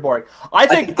one's very boring. I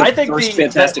think the first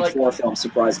Fantastic Four film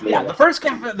surprised me. Yeah, the first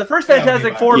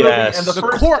Fantastic Four movie and the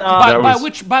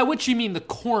first by which you mean the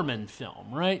Corman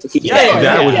film, right?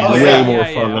 That was way more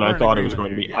fun than I thought it was going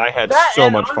to be. I had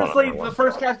so much fun. Honestly, the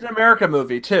first Captain America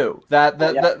movie too. That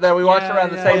we watched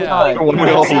around the same time. The one we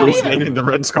all hallucinated the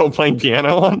Red Skull playing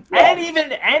piano on, and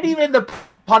even the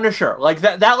Punisher,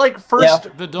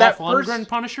 first the Dolph Lundgren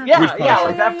Punisher,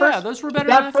 those were better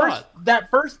than I thought. That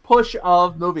first push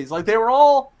of movies, they were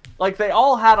all they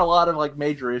all had a lot of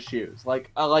major issues,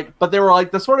 but they were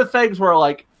the sort of things where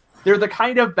they're the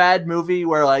kind of bad movie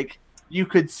where you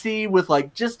could see with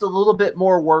just a little bit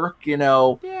more work,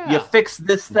 you fix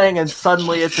this thing and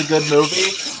suddenly it's a good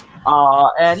movie.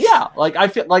 I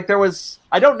feel like there was.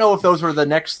 I don't know if those were the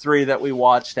next three that we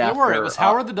watched after. They were. It was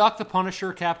Howard the Duck, The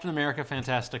Punisher, Captain America,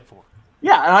 Fantastic Four.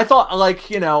 Yeah, and I thought,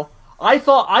 I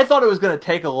thought it was going to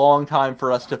take a long time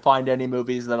for us to find any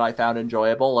movies that I found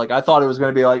enjoyable. I thought it was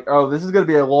going to be this is going to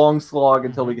be a long slog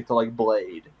until we get to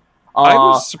Blade.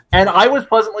 I was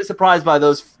pleasantly surprised by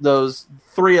those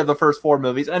three of the first four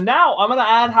movies, and now I'm going to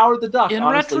add Howard the Duck. In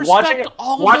honestly. retrospect,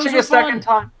 watching a second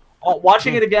time.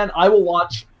 Watching it again, I will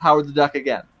watch Howard the Duck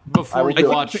again. Before we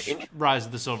watch Rise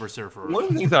of the Silver Surfer. One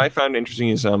of the things that I found interesting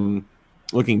is,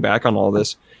 looking back on all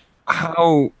this,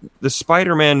 how the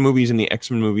Spider-Man movies and the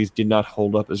X-Men movies did not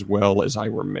hold up as well as I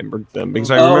remembered them. Because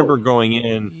I remember going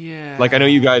in, I know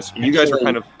you guys were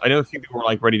kind of, I know a few people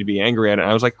were ready to be angry at it,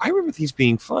 and I was like, I remember these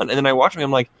being fun. And then I watched them,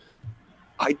 I'm like,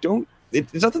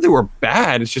 it's not that they were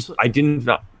bad, it's just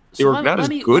they were not as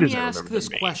good as I remember them being. Let me ask this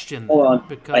question. Hold on,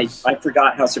 because I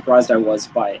forgot how surprised I was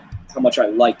by how much I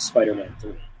liked Spider-Man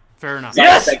 3. Fair enough.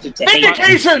 Yes!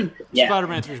 Vindication!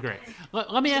 Spider-Man 3 is great.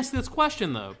 Let me ask this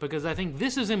question, though, because I think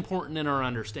this is important in our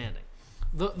understanding.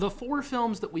 The four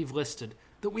films that we've listed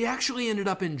that we actually ended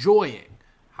up enjoying,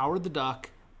 Howard the Duck,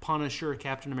 Punisher,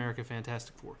 Captain America,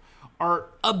 Fantastic Four, are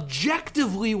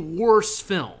objectively worse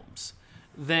films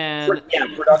than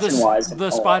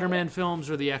the Spider-Man films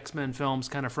or the X-Men films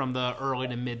kind of from the early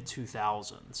to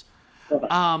mid-2000s.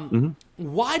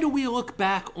 Why do we look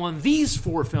back on these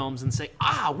four films and say,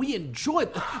 we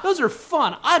enjoyed them. Those are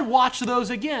fun. I'd watch those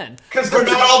again. Because they're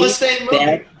not all the same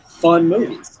movie. Fun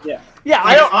movies. Yeah.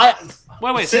 Yeah,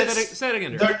 Wait, say that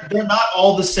again. They're not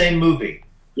all the same movie.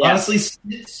 Yeah. Honestly,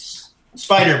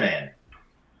 Spider-Man,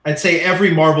 I'd say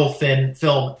every Marvel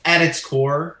film at its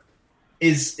core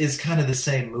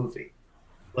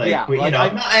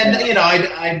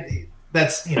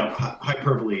that's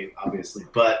hyperbole, obviously,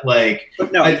 but like,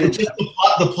 but no,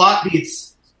 the plot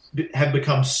beats have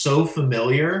become so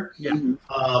familiar,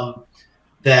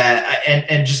 that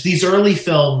and just these early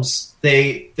films,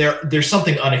 there's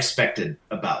something unexpected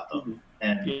about them,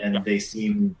 and they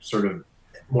seem sort of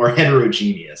more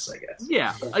heterogeneous, I guess.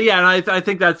 Yeah, and I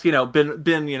think that's been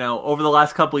over the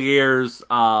last couple of years,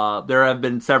 there have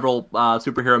been several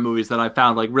superhero movies that I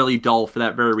found like really dull for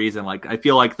that very reason. Like I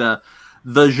feel like the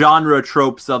genre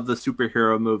tropes of the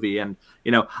superhero movie, and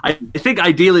I think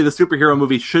ideally the superhero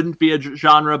movie shouldn't be a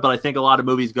genre, but I think a lot of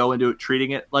movies go into it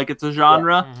treating it like it's a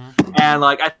genre. And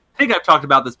like I think I've talked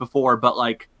about this before, but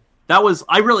like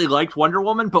I really liked Wonder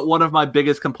Woman, but one of my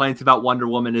biggest complaints about Wonder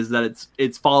Woman is that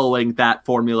it's following that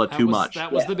formula too much.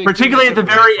 That was the big particularly at the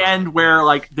very end, where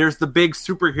like there's the big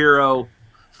superhero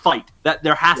fight that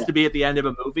there has to be at the end of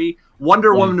a movie.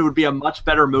 Wonder Woman would be a much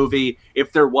better movie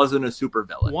if there wasn't a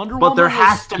supervillain. But there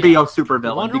has to be a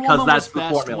supervillain because that's the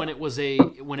formula. When it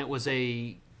was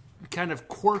a kind of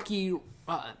quirky.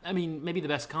 Maybe the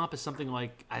best comp is something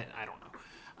like I don't know.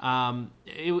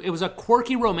 It was a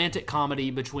quirky romantic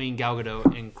comedy between Gal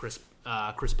Gadot and Chris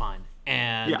Pine,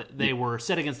 and they were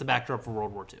set against the backdrop for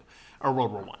World War II or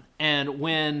World War I. And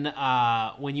when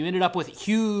you ended up with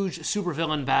huge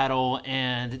supervillain battle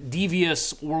and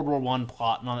devious World War I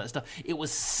plot and all that stuff, it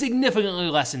was significantly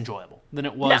less enjoyable than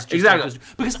it was.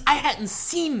 Because I hadn't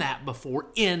seen that before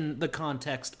in the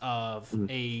context of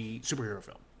a superhero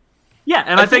film. Yeah,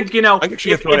 and I think I can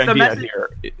actually throw an idea out here.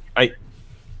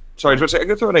 Sorry, I was going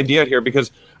to throw an idea out here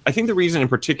because I think the reason in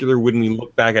particular when we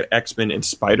look back at X-Men and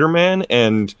Spider-Man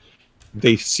and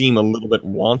they seem a little bit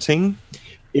wanting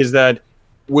is that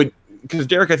because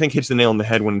Derek, I think, hits the nail on the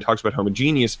head when he talks about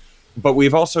homogeneous, but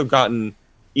we've also gotten,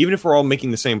 even if we're all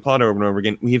making the same plot over and over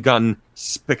again, we have gotten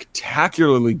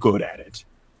spectacularly good at it.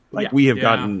 Like we have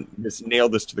gotten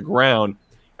nailed this to the ground.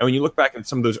 And when you look back at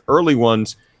some of those early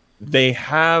ones, they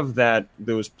have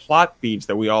those plot beats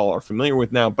that we all are familiar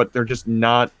with now, but they're just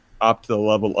not up to the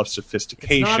level of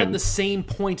sophistication. It's not at the same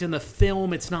point in the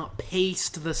film. It's not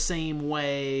paced the same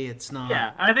way. It's not.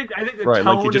 Yeah, I think the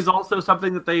tone is also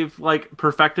something that they've like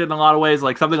perfected in a lot of ways.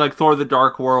 Like something like Thor: The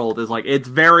Dark World is like it's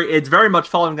very much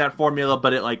following that formula,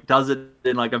 but it like does it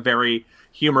in like a very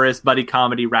humorous buddy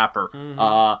comedy wrapper.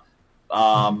 What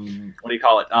do you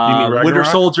call it? Winter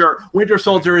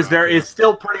Soldier is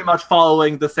still pretty much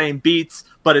following the same beats,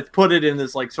 but it's put it in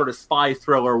this like sort of spy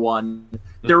thriller one.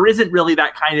 There isn't really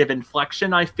that kind of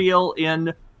inflection, I feel,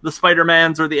 in the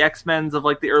Spider-Mans or the X-Mens of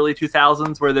like the early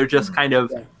 2000s, where they're just kind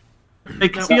of they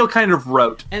feel kind of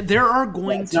rote. And there are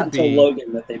going to be until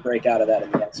Logan that they break out of that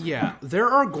in the X-Men. Yeah, there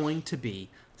are going to be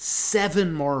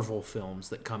 7 Marvel films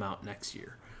that come out next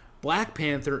year. Black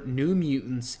Panther, New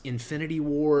Mutants, Infinity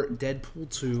War,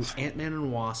 Deadpool 2, Ant-Man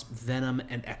and Wasp, Venom,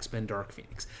 and X-Men Dark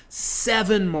Phoenix.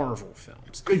 7 Marvel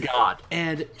films. Good God.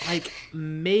 And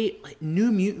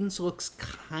New Mutants looks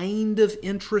kind of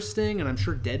interesting, and I'm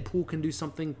sure Deadpool can do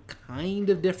something kind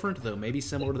of different, though maybe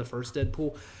similar to the first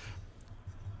Deadpool.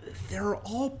 They're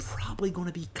all probably going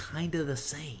to be kind of the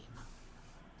same.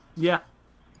 Yeah.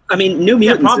 I mean, New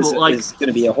Mutants is going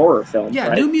to be a horror film, yeah,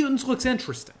 right? New Mutants looks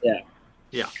interesting.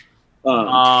 Yeah.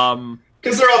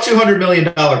 Because they're all $200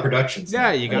 million productions.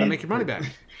 Yeah, you got to make your money back.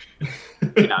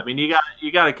 Yeah, I mean, you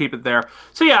got to keep it there.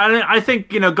 So yeah, I think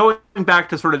going back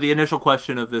to sort of the initial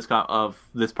question of this part of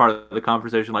the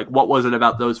conversation, like what was it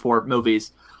about those 4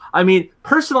 movies? I mean,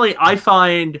 personally, I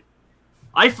find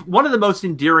one of the most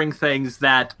endearing things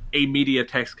that a media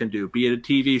text can do, be it a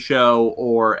TV show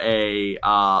or a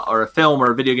film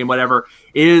or a video game, whatever,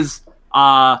 is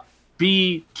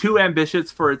be too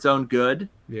ambitious for its own good.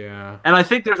 Yeah. And I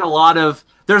think there's a lot of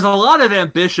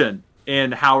ambition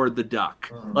in Howard the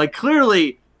Duck. Like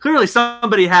clearly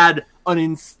somebody had an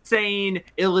insane,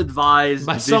 ill-advised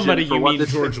by vision somebody for you what mean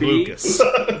this George could be. Lucas.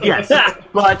 Yes.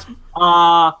 But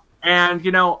and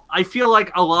I feel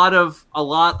like a lot of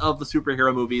the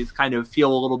superhero movies kind of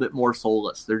feel a little bit more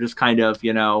soulless. They're just kind of,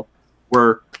 it's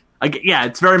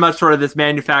very much sort of this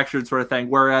manufactured sort of thing.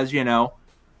 Whereas,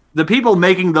 the people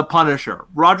making The Punisher,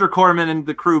 Roger Corman and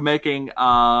the crew making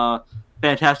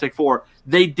Fantastic Four,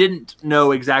 they didn't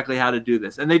know exactly how to do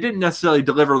this. And they didn't necessarily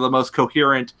deliver the most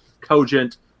coherent,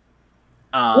 cogent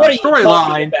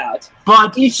storyline.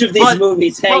 But each of these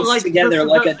movies hangs together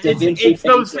like a Da Vinci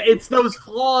painting. It's those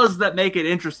flaws that make it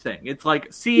interesting. It's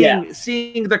like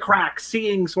seeing the cracks,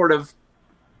 seeing sort of...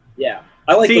 Yeah.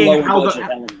 I like the lower budget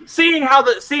elements. Seeing how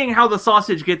the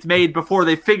sausage gets made before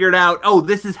they figured out,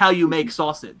 this is how you make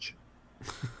sausage.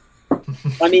 I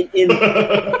mean, I'm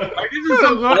not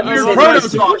even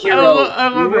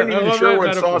sure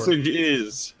what sausage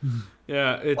is.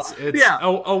 Yeah, it's Yeah.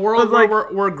 a world But, like- where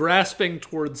we're grasping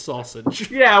towards sausage.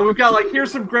 Yeah, we've got like,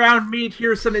 here's some ground meat,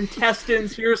 here's some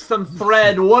intestines, here's some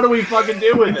thread. What do we fucking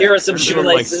do with it? Here are some Sort of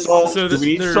like shoelaces. salt. So Do we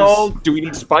need there's- salt? Do we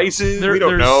need spices? We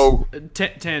don't know.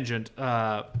 Tangent,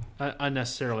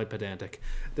 unnecessarily pedantic.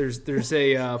 There's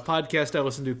a podcast I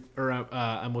listen to, or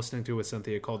I'm listening to with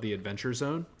Cynthia called The Adventure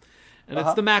Zone, and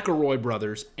it's the McElroy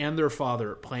brothers and their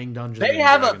father playing Dungeons. They and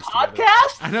have a Dragons together.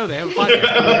 podcast? I know they have a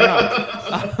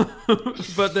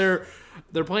podcast, but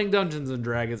they're playing Dungeons and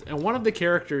Dragons, and one of the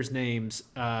characters' names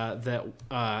that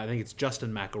I think it's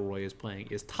Justin McElroy is playing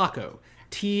is Taco,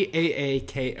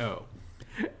 Taako.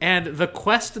 And the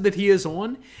quest that he is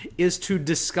on is to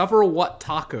discover what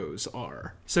tacos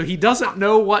are. So he doesn't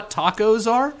know what tacos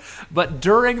are, but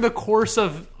during the course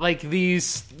of like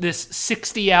this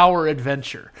 60-hour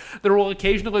adventure, there will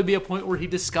occasionally be a point where he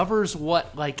discovers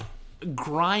what like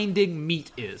grinding meat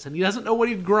is, and he doesn't know what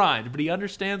he'd grind, but he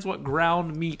understands what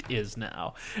ground meat is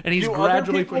now, and he's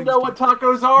gradually people know what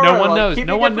tacos are? no one Like, knows.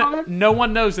 keeping it from him? No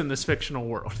one knows in this fictional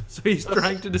world. So he's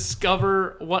trying to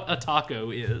discover what a taco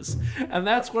is, and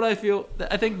that's what I feel.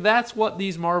 I think that's what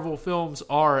these Marvel films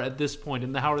are at this point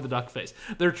in the Howard the Duck phase.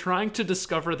 They're trying to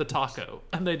discover the taco,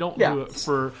 and they don't do it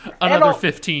for another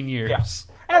 15 years. Yeah.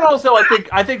 And also,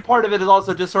 I think part of it is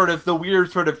also just sort of the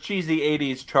weird, sort of cheesy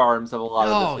 '80s charms of a lot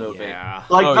of this movie. Yeah.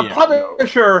 Like Oh, the yeah.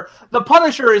 Punisher. The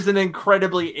Punisher is an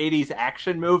incredibly '80s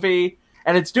action movie,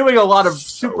 and it's doing a lot of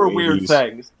super weird 80s.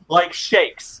 things, like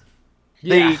Shakes.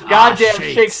 Yeah. The goddamn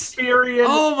Shakes. Shakespearean.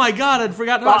 Oh my god, I'd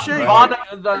forgotten about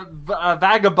Shakes. the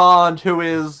vagabond who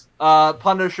is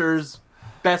Punisher's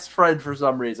best friend for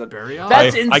some reason. Very odd.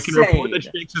 That's I can insane. report that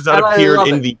Shakes has not And I appeared love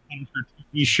in it. the Punisher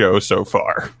TV show so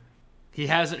far. He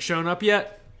hasn't shown up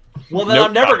yet. Well, then Nope.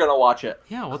 I'm never gonna watch it.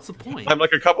 Yeah, what's the point? I'm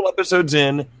like a couple episodes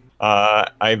in.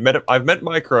 I've met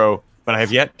Micro, but I have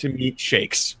yet to meet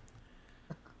Shakes.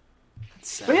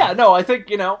 But yeah, no, I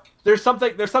think there's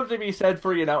something to be said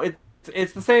for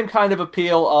it's the same kind of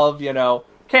appeal of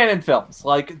canon films.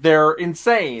 Like they're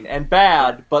insane and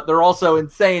bad, but they're also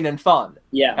insane and fun.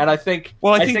 Yeah. And I think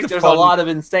Well, I I think think the there's fun- a lot of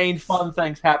insane fun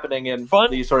things happening in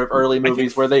Fun- these sort of early think-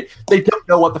 movies where they don't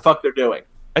know what the fuck they're doing.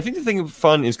 I think the thing of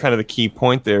fun is kind of the key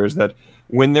point there is that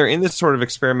when they're in this sort of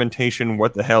experimentation,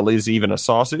 what the hell is even a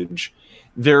sausage?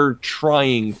 They're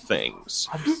trying things.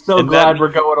 I'm so And glad that- we're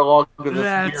going along with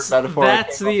this weird metaphor.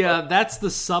 That's the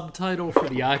subtitle for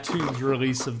the iTunes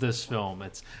release of this film.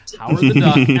 It's Howard the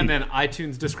Duck, and then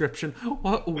iTunes description.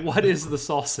 What is the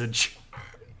sausage?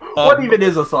 What even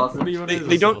is a sausage? What even is a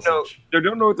They don't know. sausage? They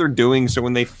don't know what they're doing. So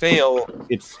when they fail,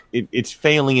 it's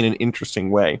failing in an interesting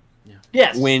way.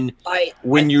 Yes. And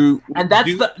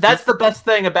that's the best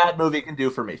thing a bad movie can do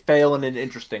for me. Fail in an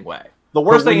interesting way. The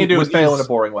worst thing you do is fail in a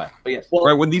boring way. But yes. Well,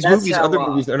 right when these that's movies, how, other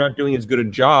movies, they're not doing as good a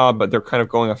job, but they're kind of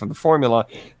going off of the formula.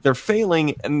 They're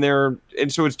failing, and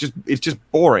so it's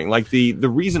just boring. Like the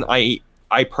reason I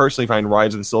personally find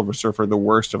Rise of the Silver Surfer the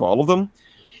worst of all of them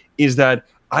is that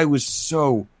I was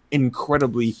so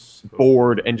incredibly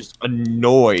bored and just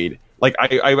annoyed. Like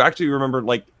I actually remember,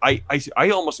 like I've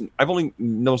almost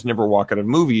never walk out of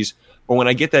movies, but when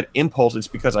I get that impulse, it's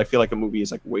because I feel like a movie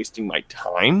is like wasting my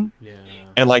time,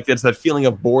 and like that's that feeling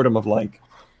of boredom of like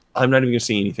I'm not even going to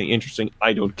see anything interesting.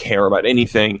 I don't care about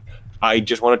anything. I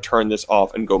just want to turn this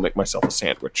off and go make myself a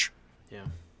sandwich. Yeah,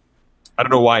 I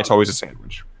don't know why it's always a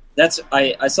sandwich.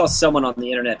 I saw someone on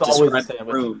the internet It's always a describe the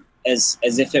sandwich. room as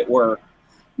if it were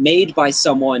made by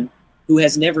someone who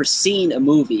has never seen a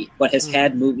movie but has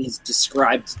had movies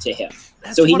described to him.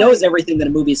 So he knows everything that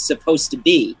a movie is supposed to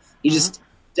be. He just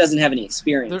doesn't have any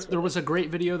experience. there was a great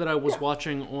video that I was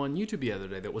watching on YouTube the other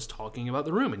day that was talking about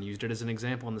The Room and used it as an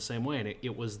example in the same way.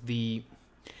 And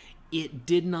it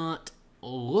did not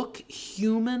look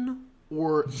human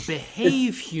or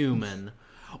behave human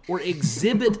or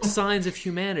exhibit signs of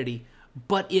humanity,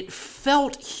 but it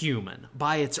felt human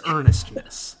by its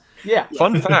earnestness. Yeah.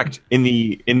 Fun fact: in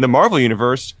the Marvel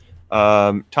universe,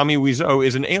 Tommy Wiseau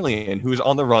is an alien who's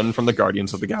on the run from the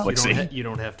Guardians of the Galaxy. You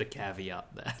don't have to caveat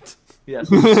that. Yes.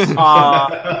 Yeah.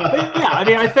 I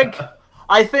mean, I think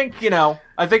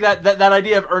that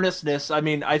idea of earnestness. I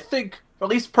mean, I think, at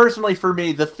least personally for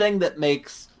me, the thing that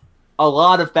makes a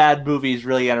lot of bad movies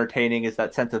really entertaining is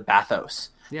that sense of bathos.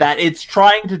 Yeah. That it's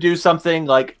trying to do something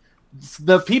like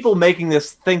the people making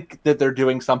this think that they're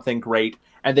doing something great,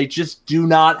 and they just do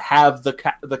not have the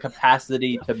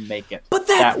capacity to make it. But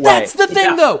that's the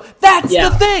thing, though. That's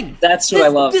the thing. That's what I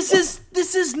love.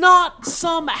 This is not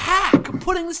some hack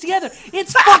putting this together.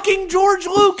 It's fucking George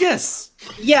Lucas.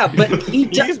 Yeah, but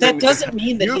that doesn't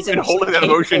mean that he's been holding that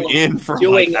emotion in for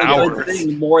doing like a hours. good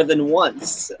thing more than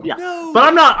once. Yeah, No. but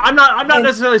I'm not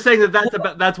necessarily saying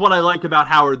that's what I like about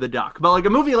Howard the Duck. But like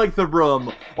a movie like The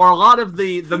Room, or a lot of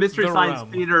the Mystery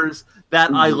Science theaters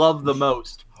that I love the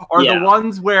most, are the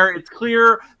ones where it's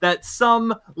clear that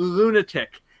some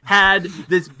lunatic had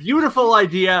this beautiful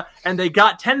idea and they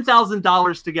got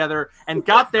 $10,000 together and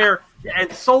got there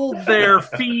and sold their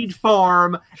feed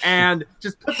farm and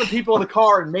just put some people in the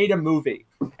car and made a movie.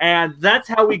 And that's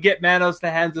how we get Manos,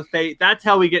 the Hands of Fate. That's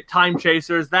how we get Time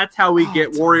Chasers. That's how we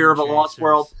get Warrior of a Lost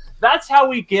World. That's how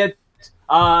we get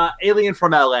Alien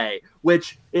from LA,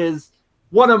 which is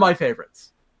one of my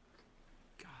favorites.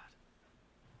 God.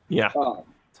 Yeah.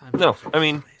 No, I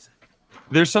mean,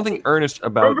 there's something earnest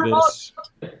about this.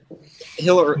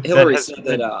 Hillary said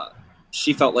that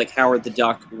she felt like Howard the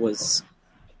Duck was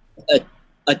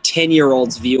a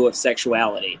 10-year-old's view of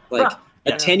sexuality. Like,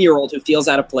 a 10-year-old who feels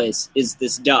out of place is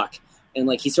this duck, and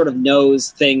like he sort of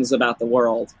knows things about the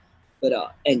world.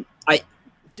 But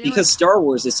because Star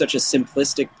Wars is such a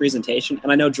simplistic presentation,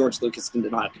 and I know George Lucas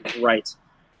did not write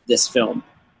this film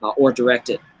or direct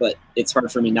it, but it's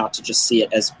hard for me not to just see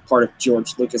it as part of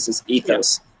George Lucas's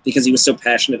ethos because he was so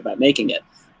passionate about making it.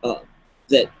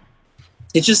 That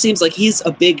it just seems like he's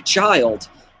a big child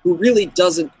who really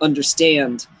doesn't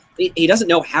understand. He doesn't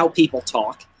know how people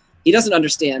talk. He doesn't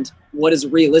understand what is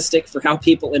realistic for how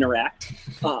people interact.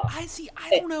 I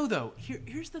don't know, though.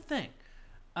 Here's the thing.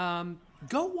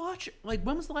 Go watch. Like,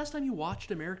 when was the last time you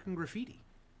watched American Graffiti?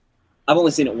 I've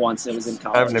only seen it once. It was in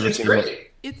college. I've never seen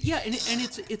it.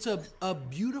 It's a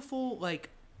beautiful, like,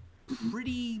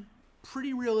 pretty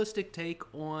realistic take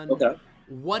on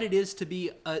what it is to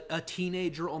be a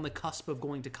teenager on the cusp of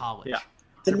going to college. Yeah.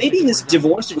 Then maybe his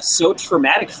divorce was so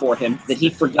traumatic for him that he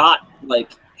forgot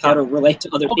like how to relate to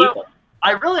other people.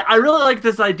 I really like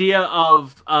this idea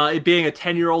of it being a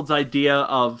 10-year-old's idea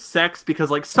of sex, because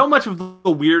like so much of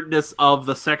the weirdness of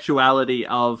the sexuality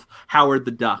of Howard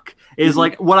the Duck is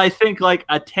like what I think like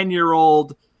a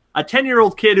 10-year-old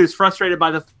kid who's frustrated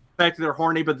by the fact that they're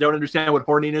horny but don't understand what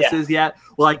horniness is yet.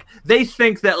 Like they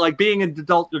think that like being an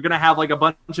adult you're gonna have like a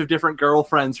bunch of different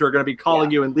girlfriends who are gonna be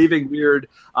calling you and leaving weird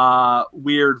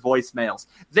voicemails.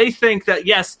 They think that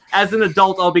yes, as an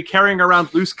adult I'll be carrying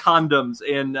around loose condoms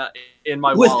in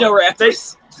my with wallet. no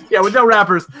wrappers. With no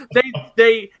wrappers.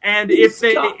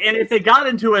 If they got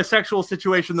into a sexual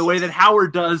situation the way that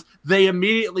Howard does, they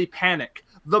immediately panic.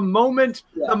 The moment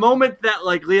that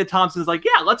like Leah Thompson's like,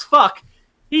 yeah, let's fuck.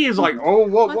 He is like, oh,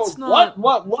 what? Let's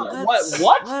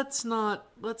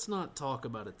not talk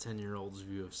about a 10-year-old's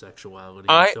view of sexuality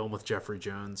in a film with Jeffrey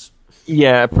Jones.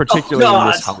 Yeah, particularly in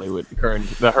this Hollywood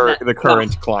the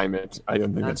current climate. I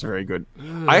don't think that's very good.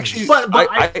 I actually,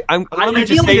 I'm going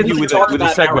to save you with a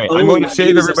segue. I'm going to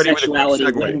save everybody with a quick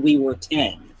segue. When we were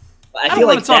 10. I don't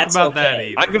want to talk about that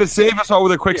either. I'm going to save us all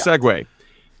with a quick segue.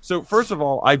 So first of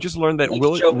all, I've just learned that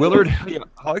Willard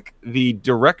Huck, the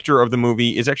director of the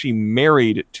movie, is actually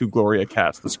married to Gloria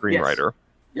Katz, the screenwriter.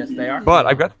 Yes, they are. But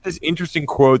I've got this interesting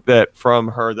quote from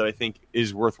her that I think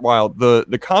is worthwhile.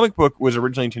 The comic book was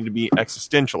originally intended to be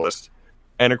existentialist,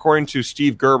 and according to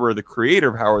Steve Gerber, the creator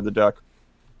of Howard the Duck,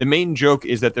 the main joke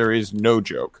is that there is no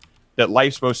joke. That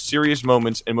life's most serious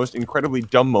moments and most incredibly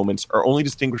dumb moments are often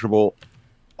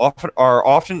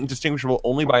distinguishable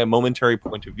only by a momentary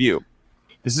point of view.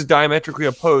 This is diametrically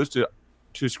opposed to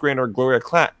screenwriter Gloria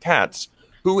Katz,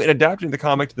 who, in adapting the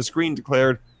comic to the screen,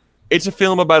 declared, "It's a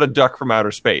film about a duck from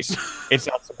outer space. It's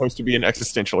not supposed to be an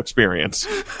existential experience."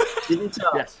 I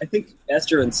think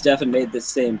Esther and Stefan made this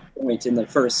same point in the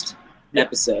first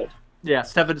episode. Yeah,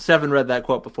 Stefan read that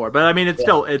quote before, but I mean, it's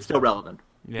still relevant.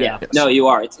 Yeah. No, you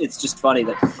are. It's just funny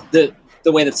that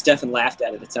the way that Stefan laughed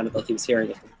at it, it sounded like he was hearing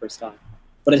it for the first time.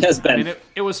 But it has been. I mean,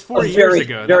 it was 4 years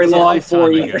ago. Very long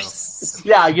 4 years.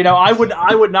 Yeah, I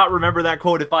would not remember that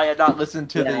quote if I had not listened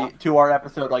to our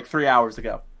episode like 3 hours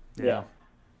ago. Yeah.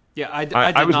 Yeah, I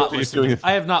have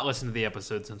not listened to the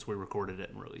episode since we recorded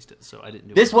it and released it, so I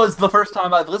didn't. This was the first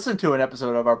time I've listened to an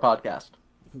episode of our podcast.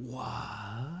 What?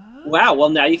 Wow. Well,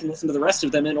 now you can listen to the rest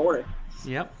of them in order.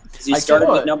 Yep. You started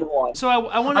with number one. So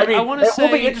I want to say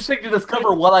it will be interesting to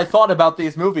discover what I thought about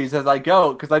these movies as I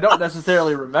go, because I don't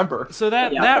necessarily remember. So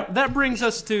that brings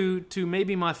us to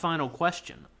maybe my final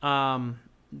question.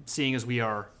 Seeing as we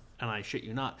are and I shit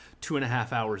you not,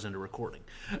 2.5 hours into recording.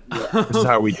 This is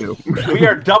how we do. We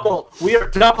are double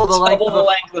the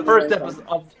length of the first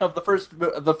episode of the first.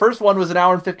 The first one was an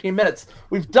hour and 15 minutes.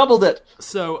 We've doubled it.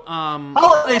 So,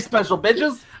 holiday special,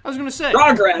 bitches. I was going to say,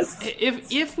 progress.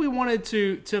 If we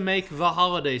wanted to make the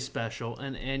holiday special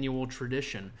an annual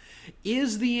tradition,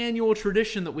 is the annual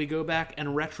tradition that we go back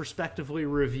and retrospectively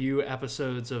review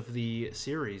episodes of the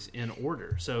series in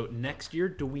order? So next year,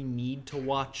 do we need to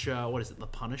watch, what is it, The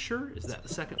Punisher? Is that the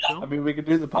second film? I mean, we could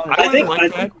do The Punisher. I would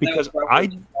like that because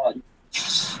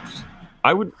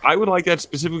I would like that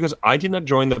specifically because I did not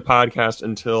join the podcast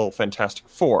until Fantastic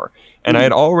Four, and I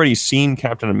had already seen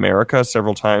Captain America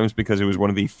several times because it was one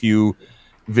of the few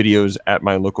videos at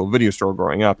my local video store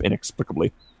growing up,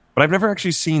 inexplicably. But I've never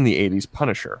actually seen the 80s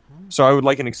Punisher, so I would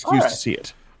like an excuse to see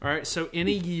it. All right, so in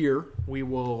a year, we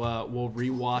will we'll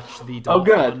rewatch the Dolph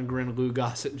Lundgren, Lou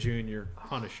Gossett Jr.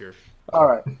 Punisher. All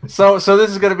right, so this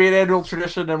is going to be an annual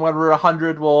tradition, and when we're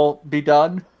 100, we'll be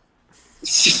done.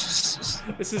 This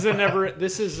is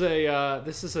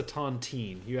a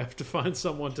tontine. You have to find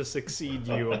someone to succeed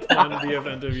you upon the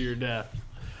event of your death.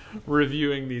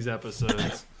 Reviewing these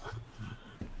episodes.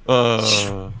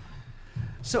 So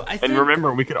I think, and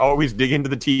remember, we could always dig into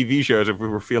the TV shows if we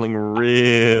were feeling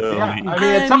really. Yeah, I mean,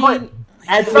 at some point,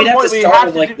 we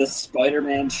have to like the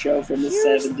Spider-Man show from the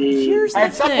 70s.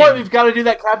 At some point, we've got to do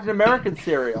that Captain American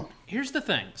serial. Here's the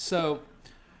thing. So,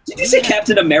 did you say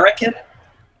Captain American?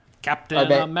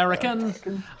 Captain American.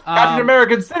 Captain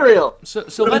American cereal. So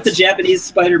let's the Japanese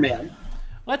Spider-Man.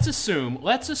 Let's assume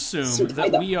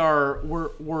that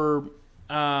we're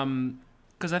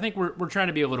because I think we're trying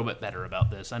to be a little bit better about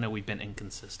this. I know we've been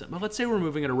inconsistent, but let's say we're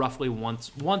moving at a roughly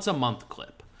once a month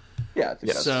clip. Yeah.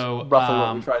 So roughly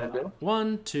what we try to do.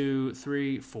 1, 2,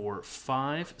 3, 4,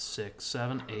 5, 6,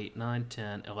 7, 8, 9,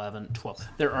 10, 11, 12.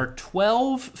 There are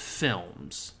 12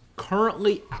 films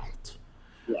currently out.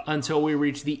 Until we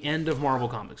reach the end of Marvel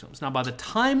Comics films. Now, by the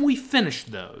time we finish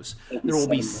those, there will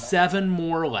be 7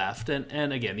 more left,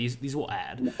 and again, these will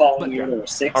add. In the following year, there are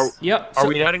 6. Are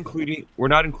we not including? We're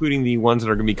not including the ones that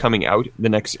are going to be coming out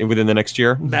within the next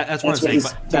year. That's what I'm saying.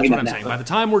 That's what I'm saying. By the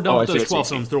time we're done with those 12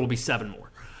 films, there will be 7 more.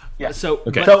 Yeah. So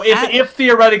if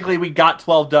theoretically we got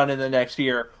 12 done in the next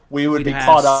year, we would be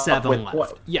caught up with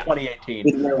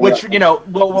 2018, which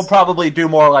we'll probably do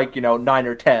more like 9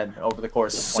 or 10 over the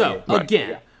course of 2018. So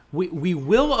again, we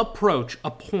will approach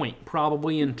a point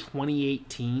probably in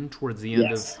 2018, towards the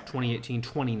end of 2018,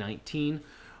 2019,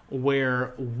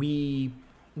 where we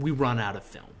run out of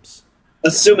films,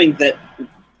 assuming that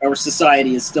our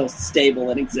society is still stable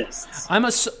and exists.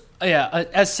 As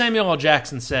Samuel L.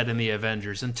 Jackson said in the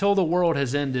Avengers, until the world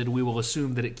has ended, we will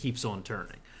assume that it keeps on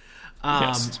turning.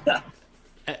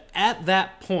 At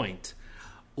that point,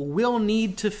 we'll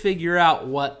need to figure out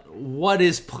what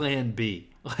is Plan B.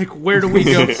 Like, where do we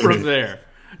go from there?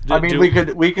 We could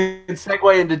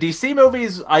segue into DC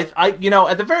movies. I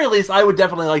at the very least, I would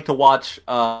definitely like to watch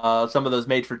some of those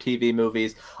made-for-TV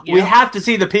movies. Yeah. We have to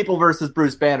see The People versus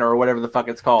Bruce Banner, or whatever the fuck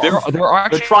it's called. There are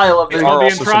actually, the trial of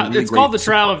it's called The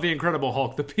Trial of the Incredible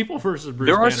Hulk. The People versus Bruce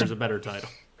Banner is a better title.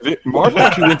 Marvel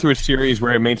actually went through a series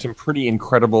where it made some pretty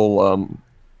incredible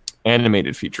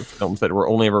animated feature films that were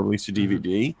only ever released to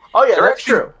DVD. Oh yeah, that's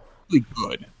true. Really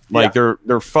good. Like they're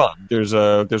fun. There's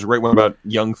a great one about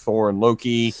young Thor and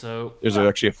Loki. So there's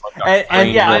actually a fun.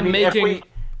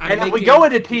 If we go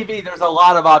into TV, there's a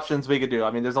lot of options we could do.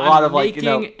 I mean, there's a lot of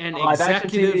an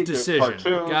executive decision,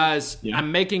 guys. Yeah.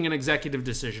 I'm making an executive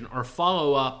decision. Our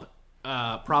follow up,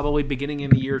 probably beginning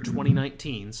in the year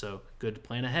 2019. So good to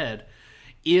plan ahead.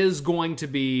 Is going to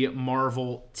be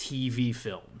Marvel TV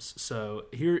films. So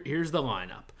here's the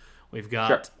lineup. We've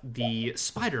got the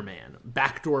Spider-Man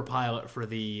backdoor pilot for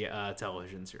the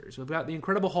television series. We've got the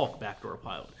Incredible Hulk backdoor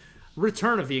pilot,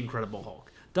 Return of the Incredible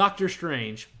Hulk, Doctor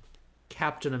Strange,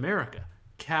 Captain America,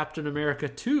 Captain America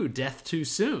 2, Death Too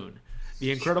Soon,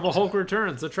 The Incredible Hulk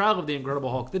Returns, The Trial of the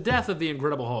Incredible Hulk, The Death of the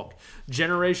Incredible Hulk,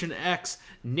 Generation X,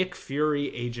 Nick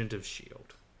Fury, Agent of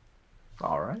S.H.I.E.L.D.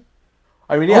 All right.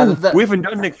 I mean, we haven't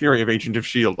done Nick Fury of Agent of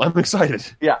S.H.I.E.L.D. I'm excited.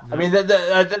 Yeah, I mean,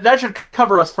 that should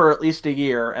cover us for at least a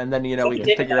year, and then, we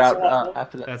can figure out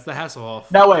after that. That's the Hasselhoff.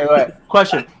 No, wait.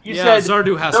 Question. You said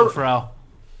Zardu Hasselfrau.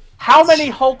 How many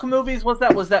Hulk movies was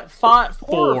that? Was that 5?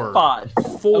 4 or 5?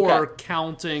 4,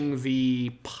 counting the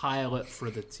pilot for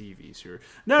the TV series.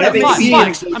 No,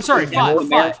 5. I'm sorry,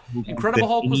 5. Incredible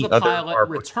Hulk was the pilot.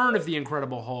 Return of the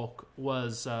Incredible Hulk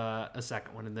was a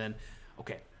second one, and then,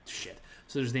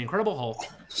 so there's the Incredible Hulk,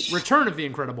 Return of the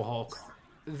Incredible Hulk,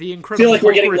 The I Incredible feel like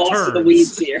we're Hulk getting returns. lost in the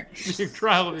weeds here. The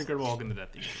trial of the Incredible Hulk and the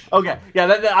Death Dealer. Okay, yeah,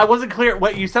 I wasn't clear.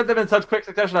 What you said them in such quick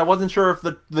succession, I wasn't sure if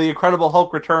the Incredible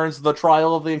Hulk returns, the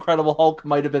Trial of the Incredible Hulk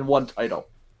might have been one title.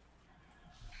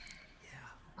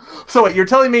 So wait, you're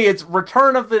telling me it's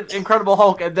Return of the Incredible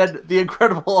Hulk and then the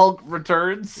Incredible Hulk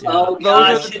returns? Yeah. Oh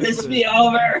gosh, can this be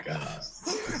over?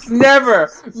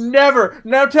 Never.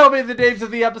 Now tell me the names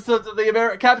of the episodes of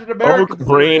the Captain America. Hulk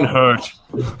brain hurt.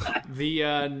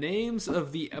 The names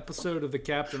of the episode of the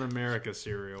Captain America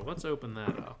serial. Let's open that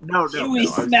up. No. Huey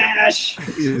Smash!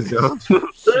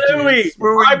 Louis,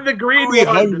 I'm the green Fooey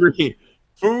one. hungry.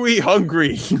 Fooey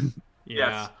hungry.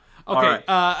 Yeah. Yes. Okay. Right.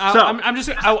 I'm just.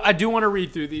 I do want to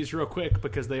read through these real quick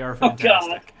because they are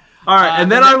fantastic. All right,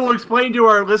 and then I will explain to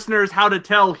our listeners how to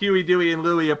tell Huey, Dewey, and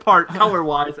Louie apart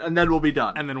color-wise, and then we'll be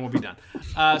done.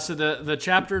 So the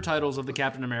chapter titles of the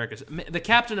Captain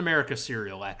America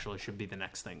serial actually should be the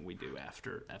next thing we do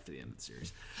after the end of the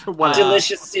series.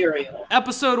 Delicious cereal.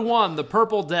 Episode 1, The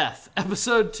Purple Death.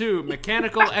 Episode 2,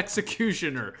 Mechanical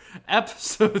Executioner.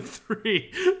 Episode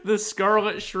 3, The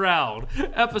Scarlet Shroud.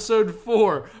 Episode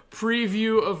 4,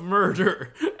 Preview of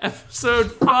Murder.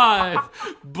 Episode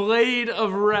 5, Blade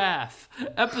of Wrath.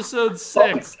 Episode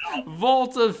 6,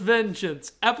 Vault of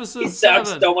Vengeance. Episode It sounds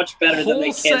 7, so much better than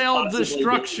they can Wholesale possibly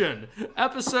Destruction.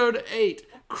 Episode 8,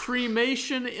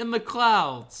 Cremation in the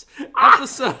Clouds.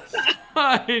 Episode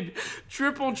 9,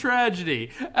 Triple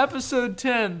Tragedy. Episode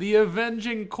 10, The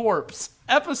Avenging Corpse.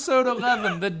 Episode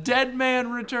 11, The Dead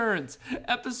Man Returns.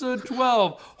 Episode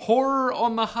 12, Horror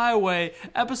on the Highway.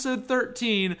 Episode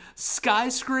 13,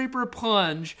 Skyscraper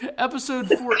Plunge. Episode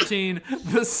 14,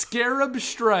 The Scarab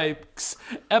Strikes.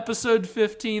 Episode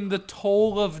 15, The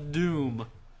Toll of Doom.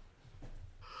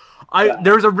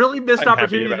 There was a really missed I'm happy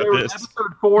opportunity about there with this.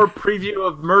 episode 4, Preview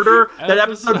of Murder. That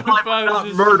episode 5 was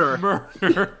is about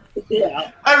murder.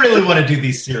 Yeah. I really want to do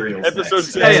these serials. Episode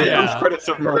next. 6, Yeah. post credits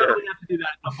of We murder. really have to do that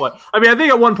at some point. I mean, I think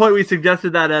at one point we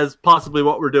suggested that as possibly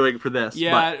what we're doing for this.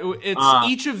 Yeah, but, it's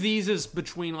each of these is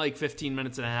between like 15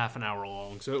 minutes and a half an hour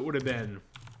long, so it would have been.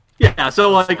 yeah. So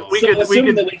like we So could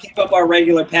assuming that we keep up our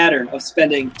regular pattern of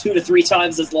spending 2 to 3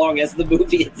 times as long as the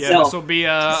movie Yeah, itself. this will be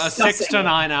a 6 to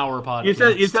 9 hour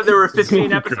podcast. you said there were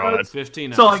 15 Oh, episodes.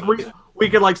 15 So like episodes. we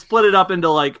could like split it up into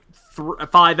like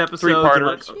 5 episodes.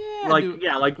 Three-parters. I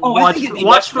think it'd be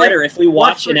much better if we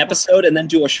watch an episode and then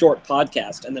do a short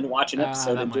podcast, and then watch an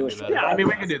episode that and do might a be short. better. Yeah, I mean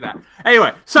we can do that.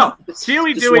 Anyway, so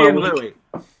Huey, Just Dewey, one and week.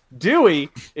 Louie. Dewey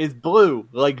is blue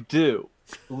like dew.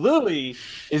 Louie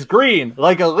is green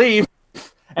like a leaf.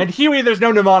 And Huey, there's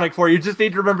no mnemonic for you. You just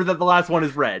need to remember that the last one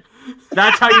is red.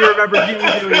 That's how you remember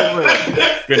Huey, Dewey, and Louie.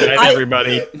 Good night,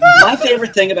 everybody. My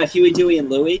favorite thing about Huey, Dewey, and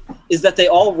Louie is that they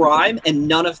all rhyme, and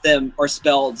none of them are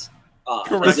spelled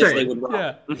as if they would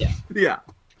rhyme.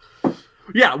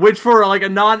 Yeah, which for like a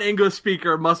non-English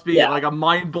speaker must be Yeah. like a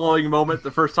mind-blowing moment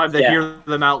the first time they hear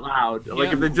them out loud. Like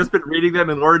Yeah. if they've just been reading them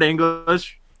and learned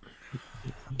English.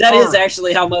 That is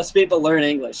actually how most people learn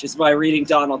English, is by reading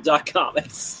Donald Duck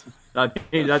comics.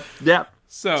 Yeah.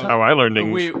 So How I learned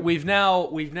English. we've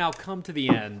now come to the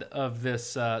end of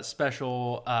this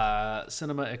special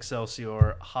Cinema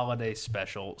Excelsior holiday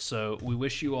special. So we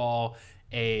wish you all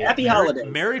a Happy holidays.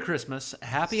 Merry Christmas,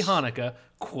 Happy Hanukkah,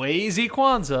 Kwezi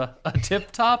Kwanzaa, a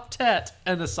tip-top Tet,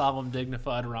 and a solemn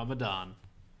dignified Ramadan.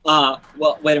 Well,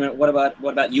 wait a minute. What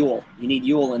about Yule? You need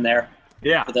Yule in there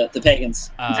Yeah. for the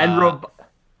pagans. And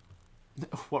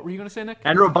What were you going to say, Nick?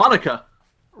 and Robonica.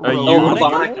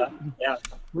 Robonica. Yeah.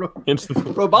 It's the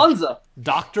Robanza.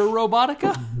 Dr.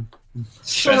 Robotica?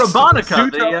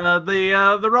 Robonica,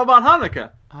 the robot Hanukkah.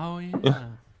 Oh, yeah.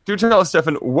 Do tell us,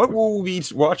 Stefan, what will we be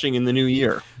watching in the new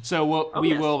year? So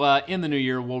we will, in the new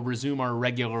year, we'll resume our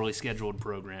regularly scheduled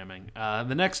programming.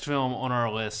 The next film on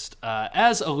our list,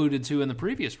 as alluded to in the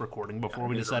previous recording before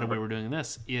we decided we were doing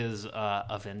this, is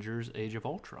Avengers Age of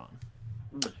Ultron.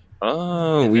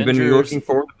 Oh, we've been Avengers. looking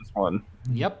forward to this one.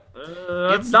 Yep.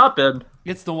 It's not been.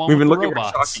 It's the one We've with been the looking at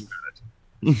robots. talking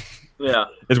about it. Yeah.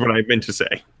 Is what I meant to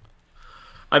say.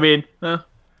 I mean, I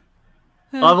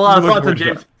have a lot of Looking thoughts on forward to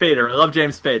James Spader. I love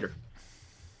James Spader.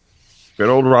 Good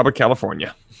old Robert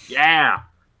California. Yeah.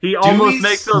 He almost Dewey's-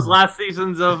 makes those last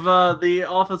seasons of The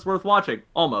Office worth watching.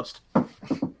 Almost.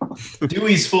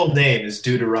 Dewey's full name is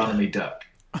Deuteronomy Duck.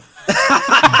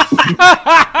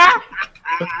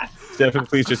 Stefan,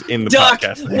 please just end the Duck.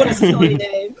 podcast. What a silly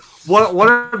name.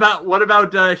 What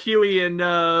about Huey and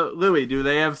Louie? Do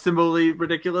they have similarly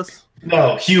ridiculous?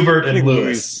 No, Hubert and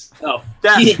Lewis. Oh,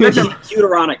 That-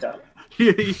 Deuteronica.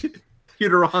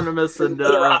 Deuteronomous and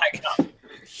Deuteronica.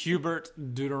 Hubert,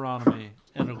 Deuteronomy,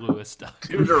 and a Lewis Duck.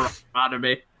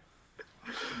 Deuteronomy.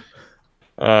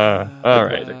 All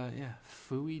right. Yeah.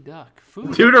 Fooey duck.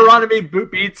 Deuteronomy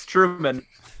beats Truman.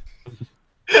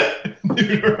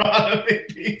 Deuteronomy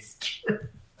beats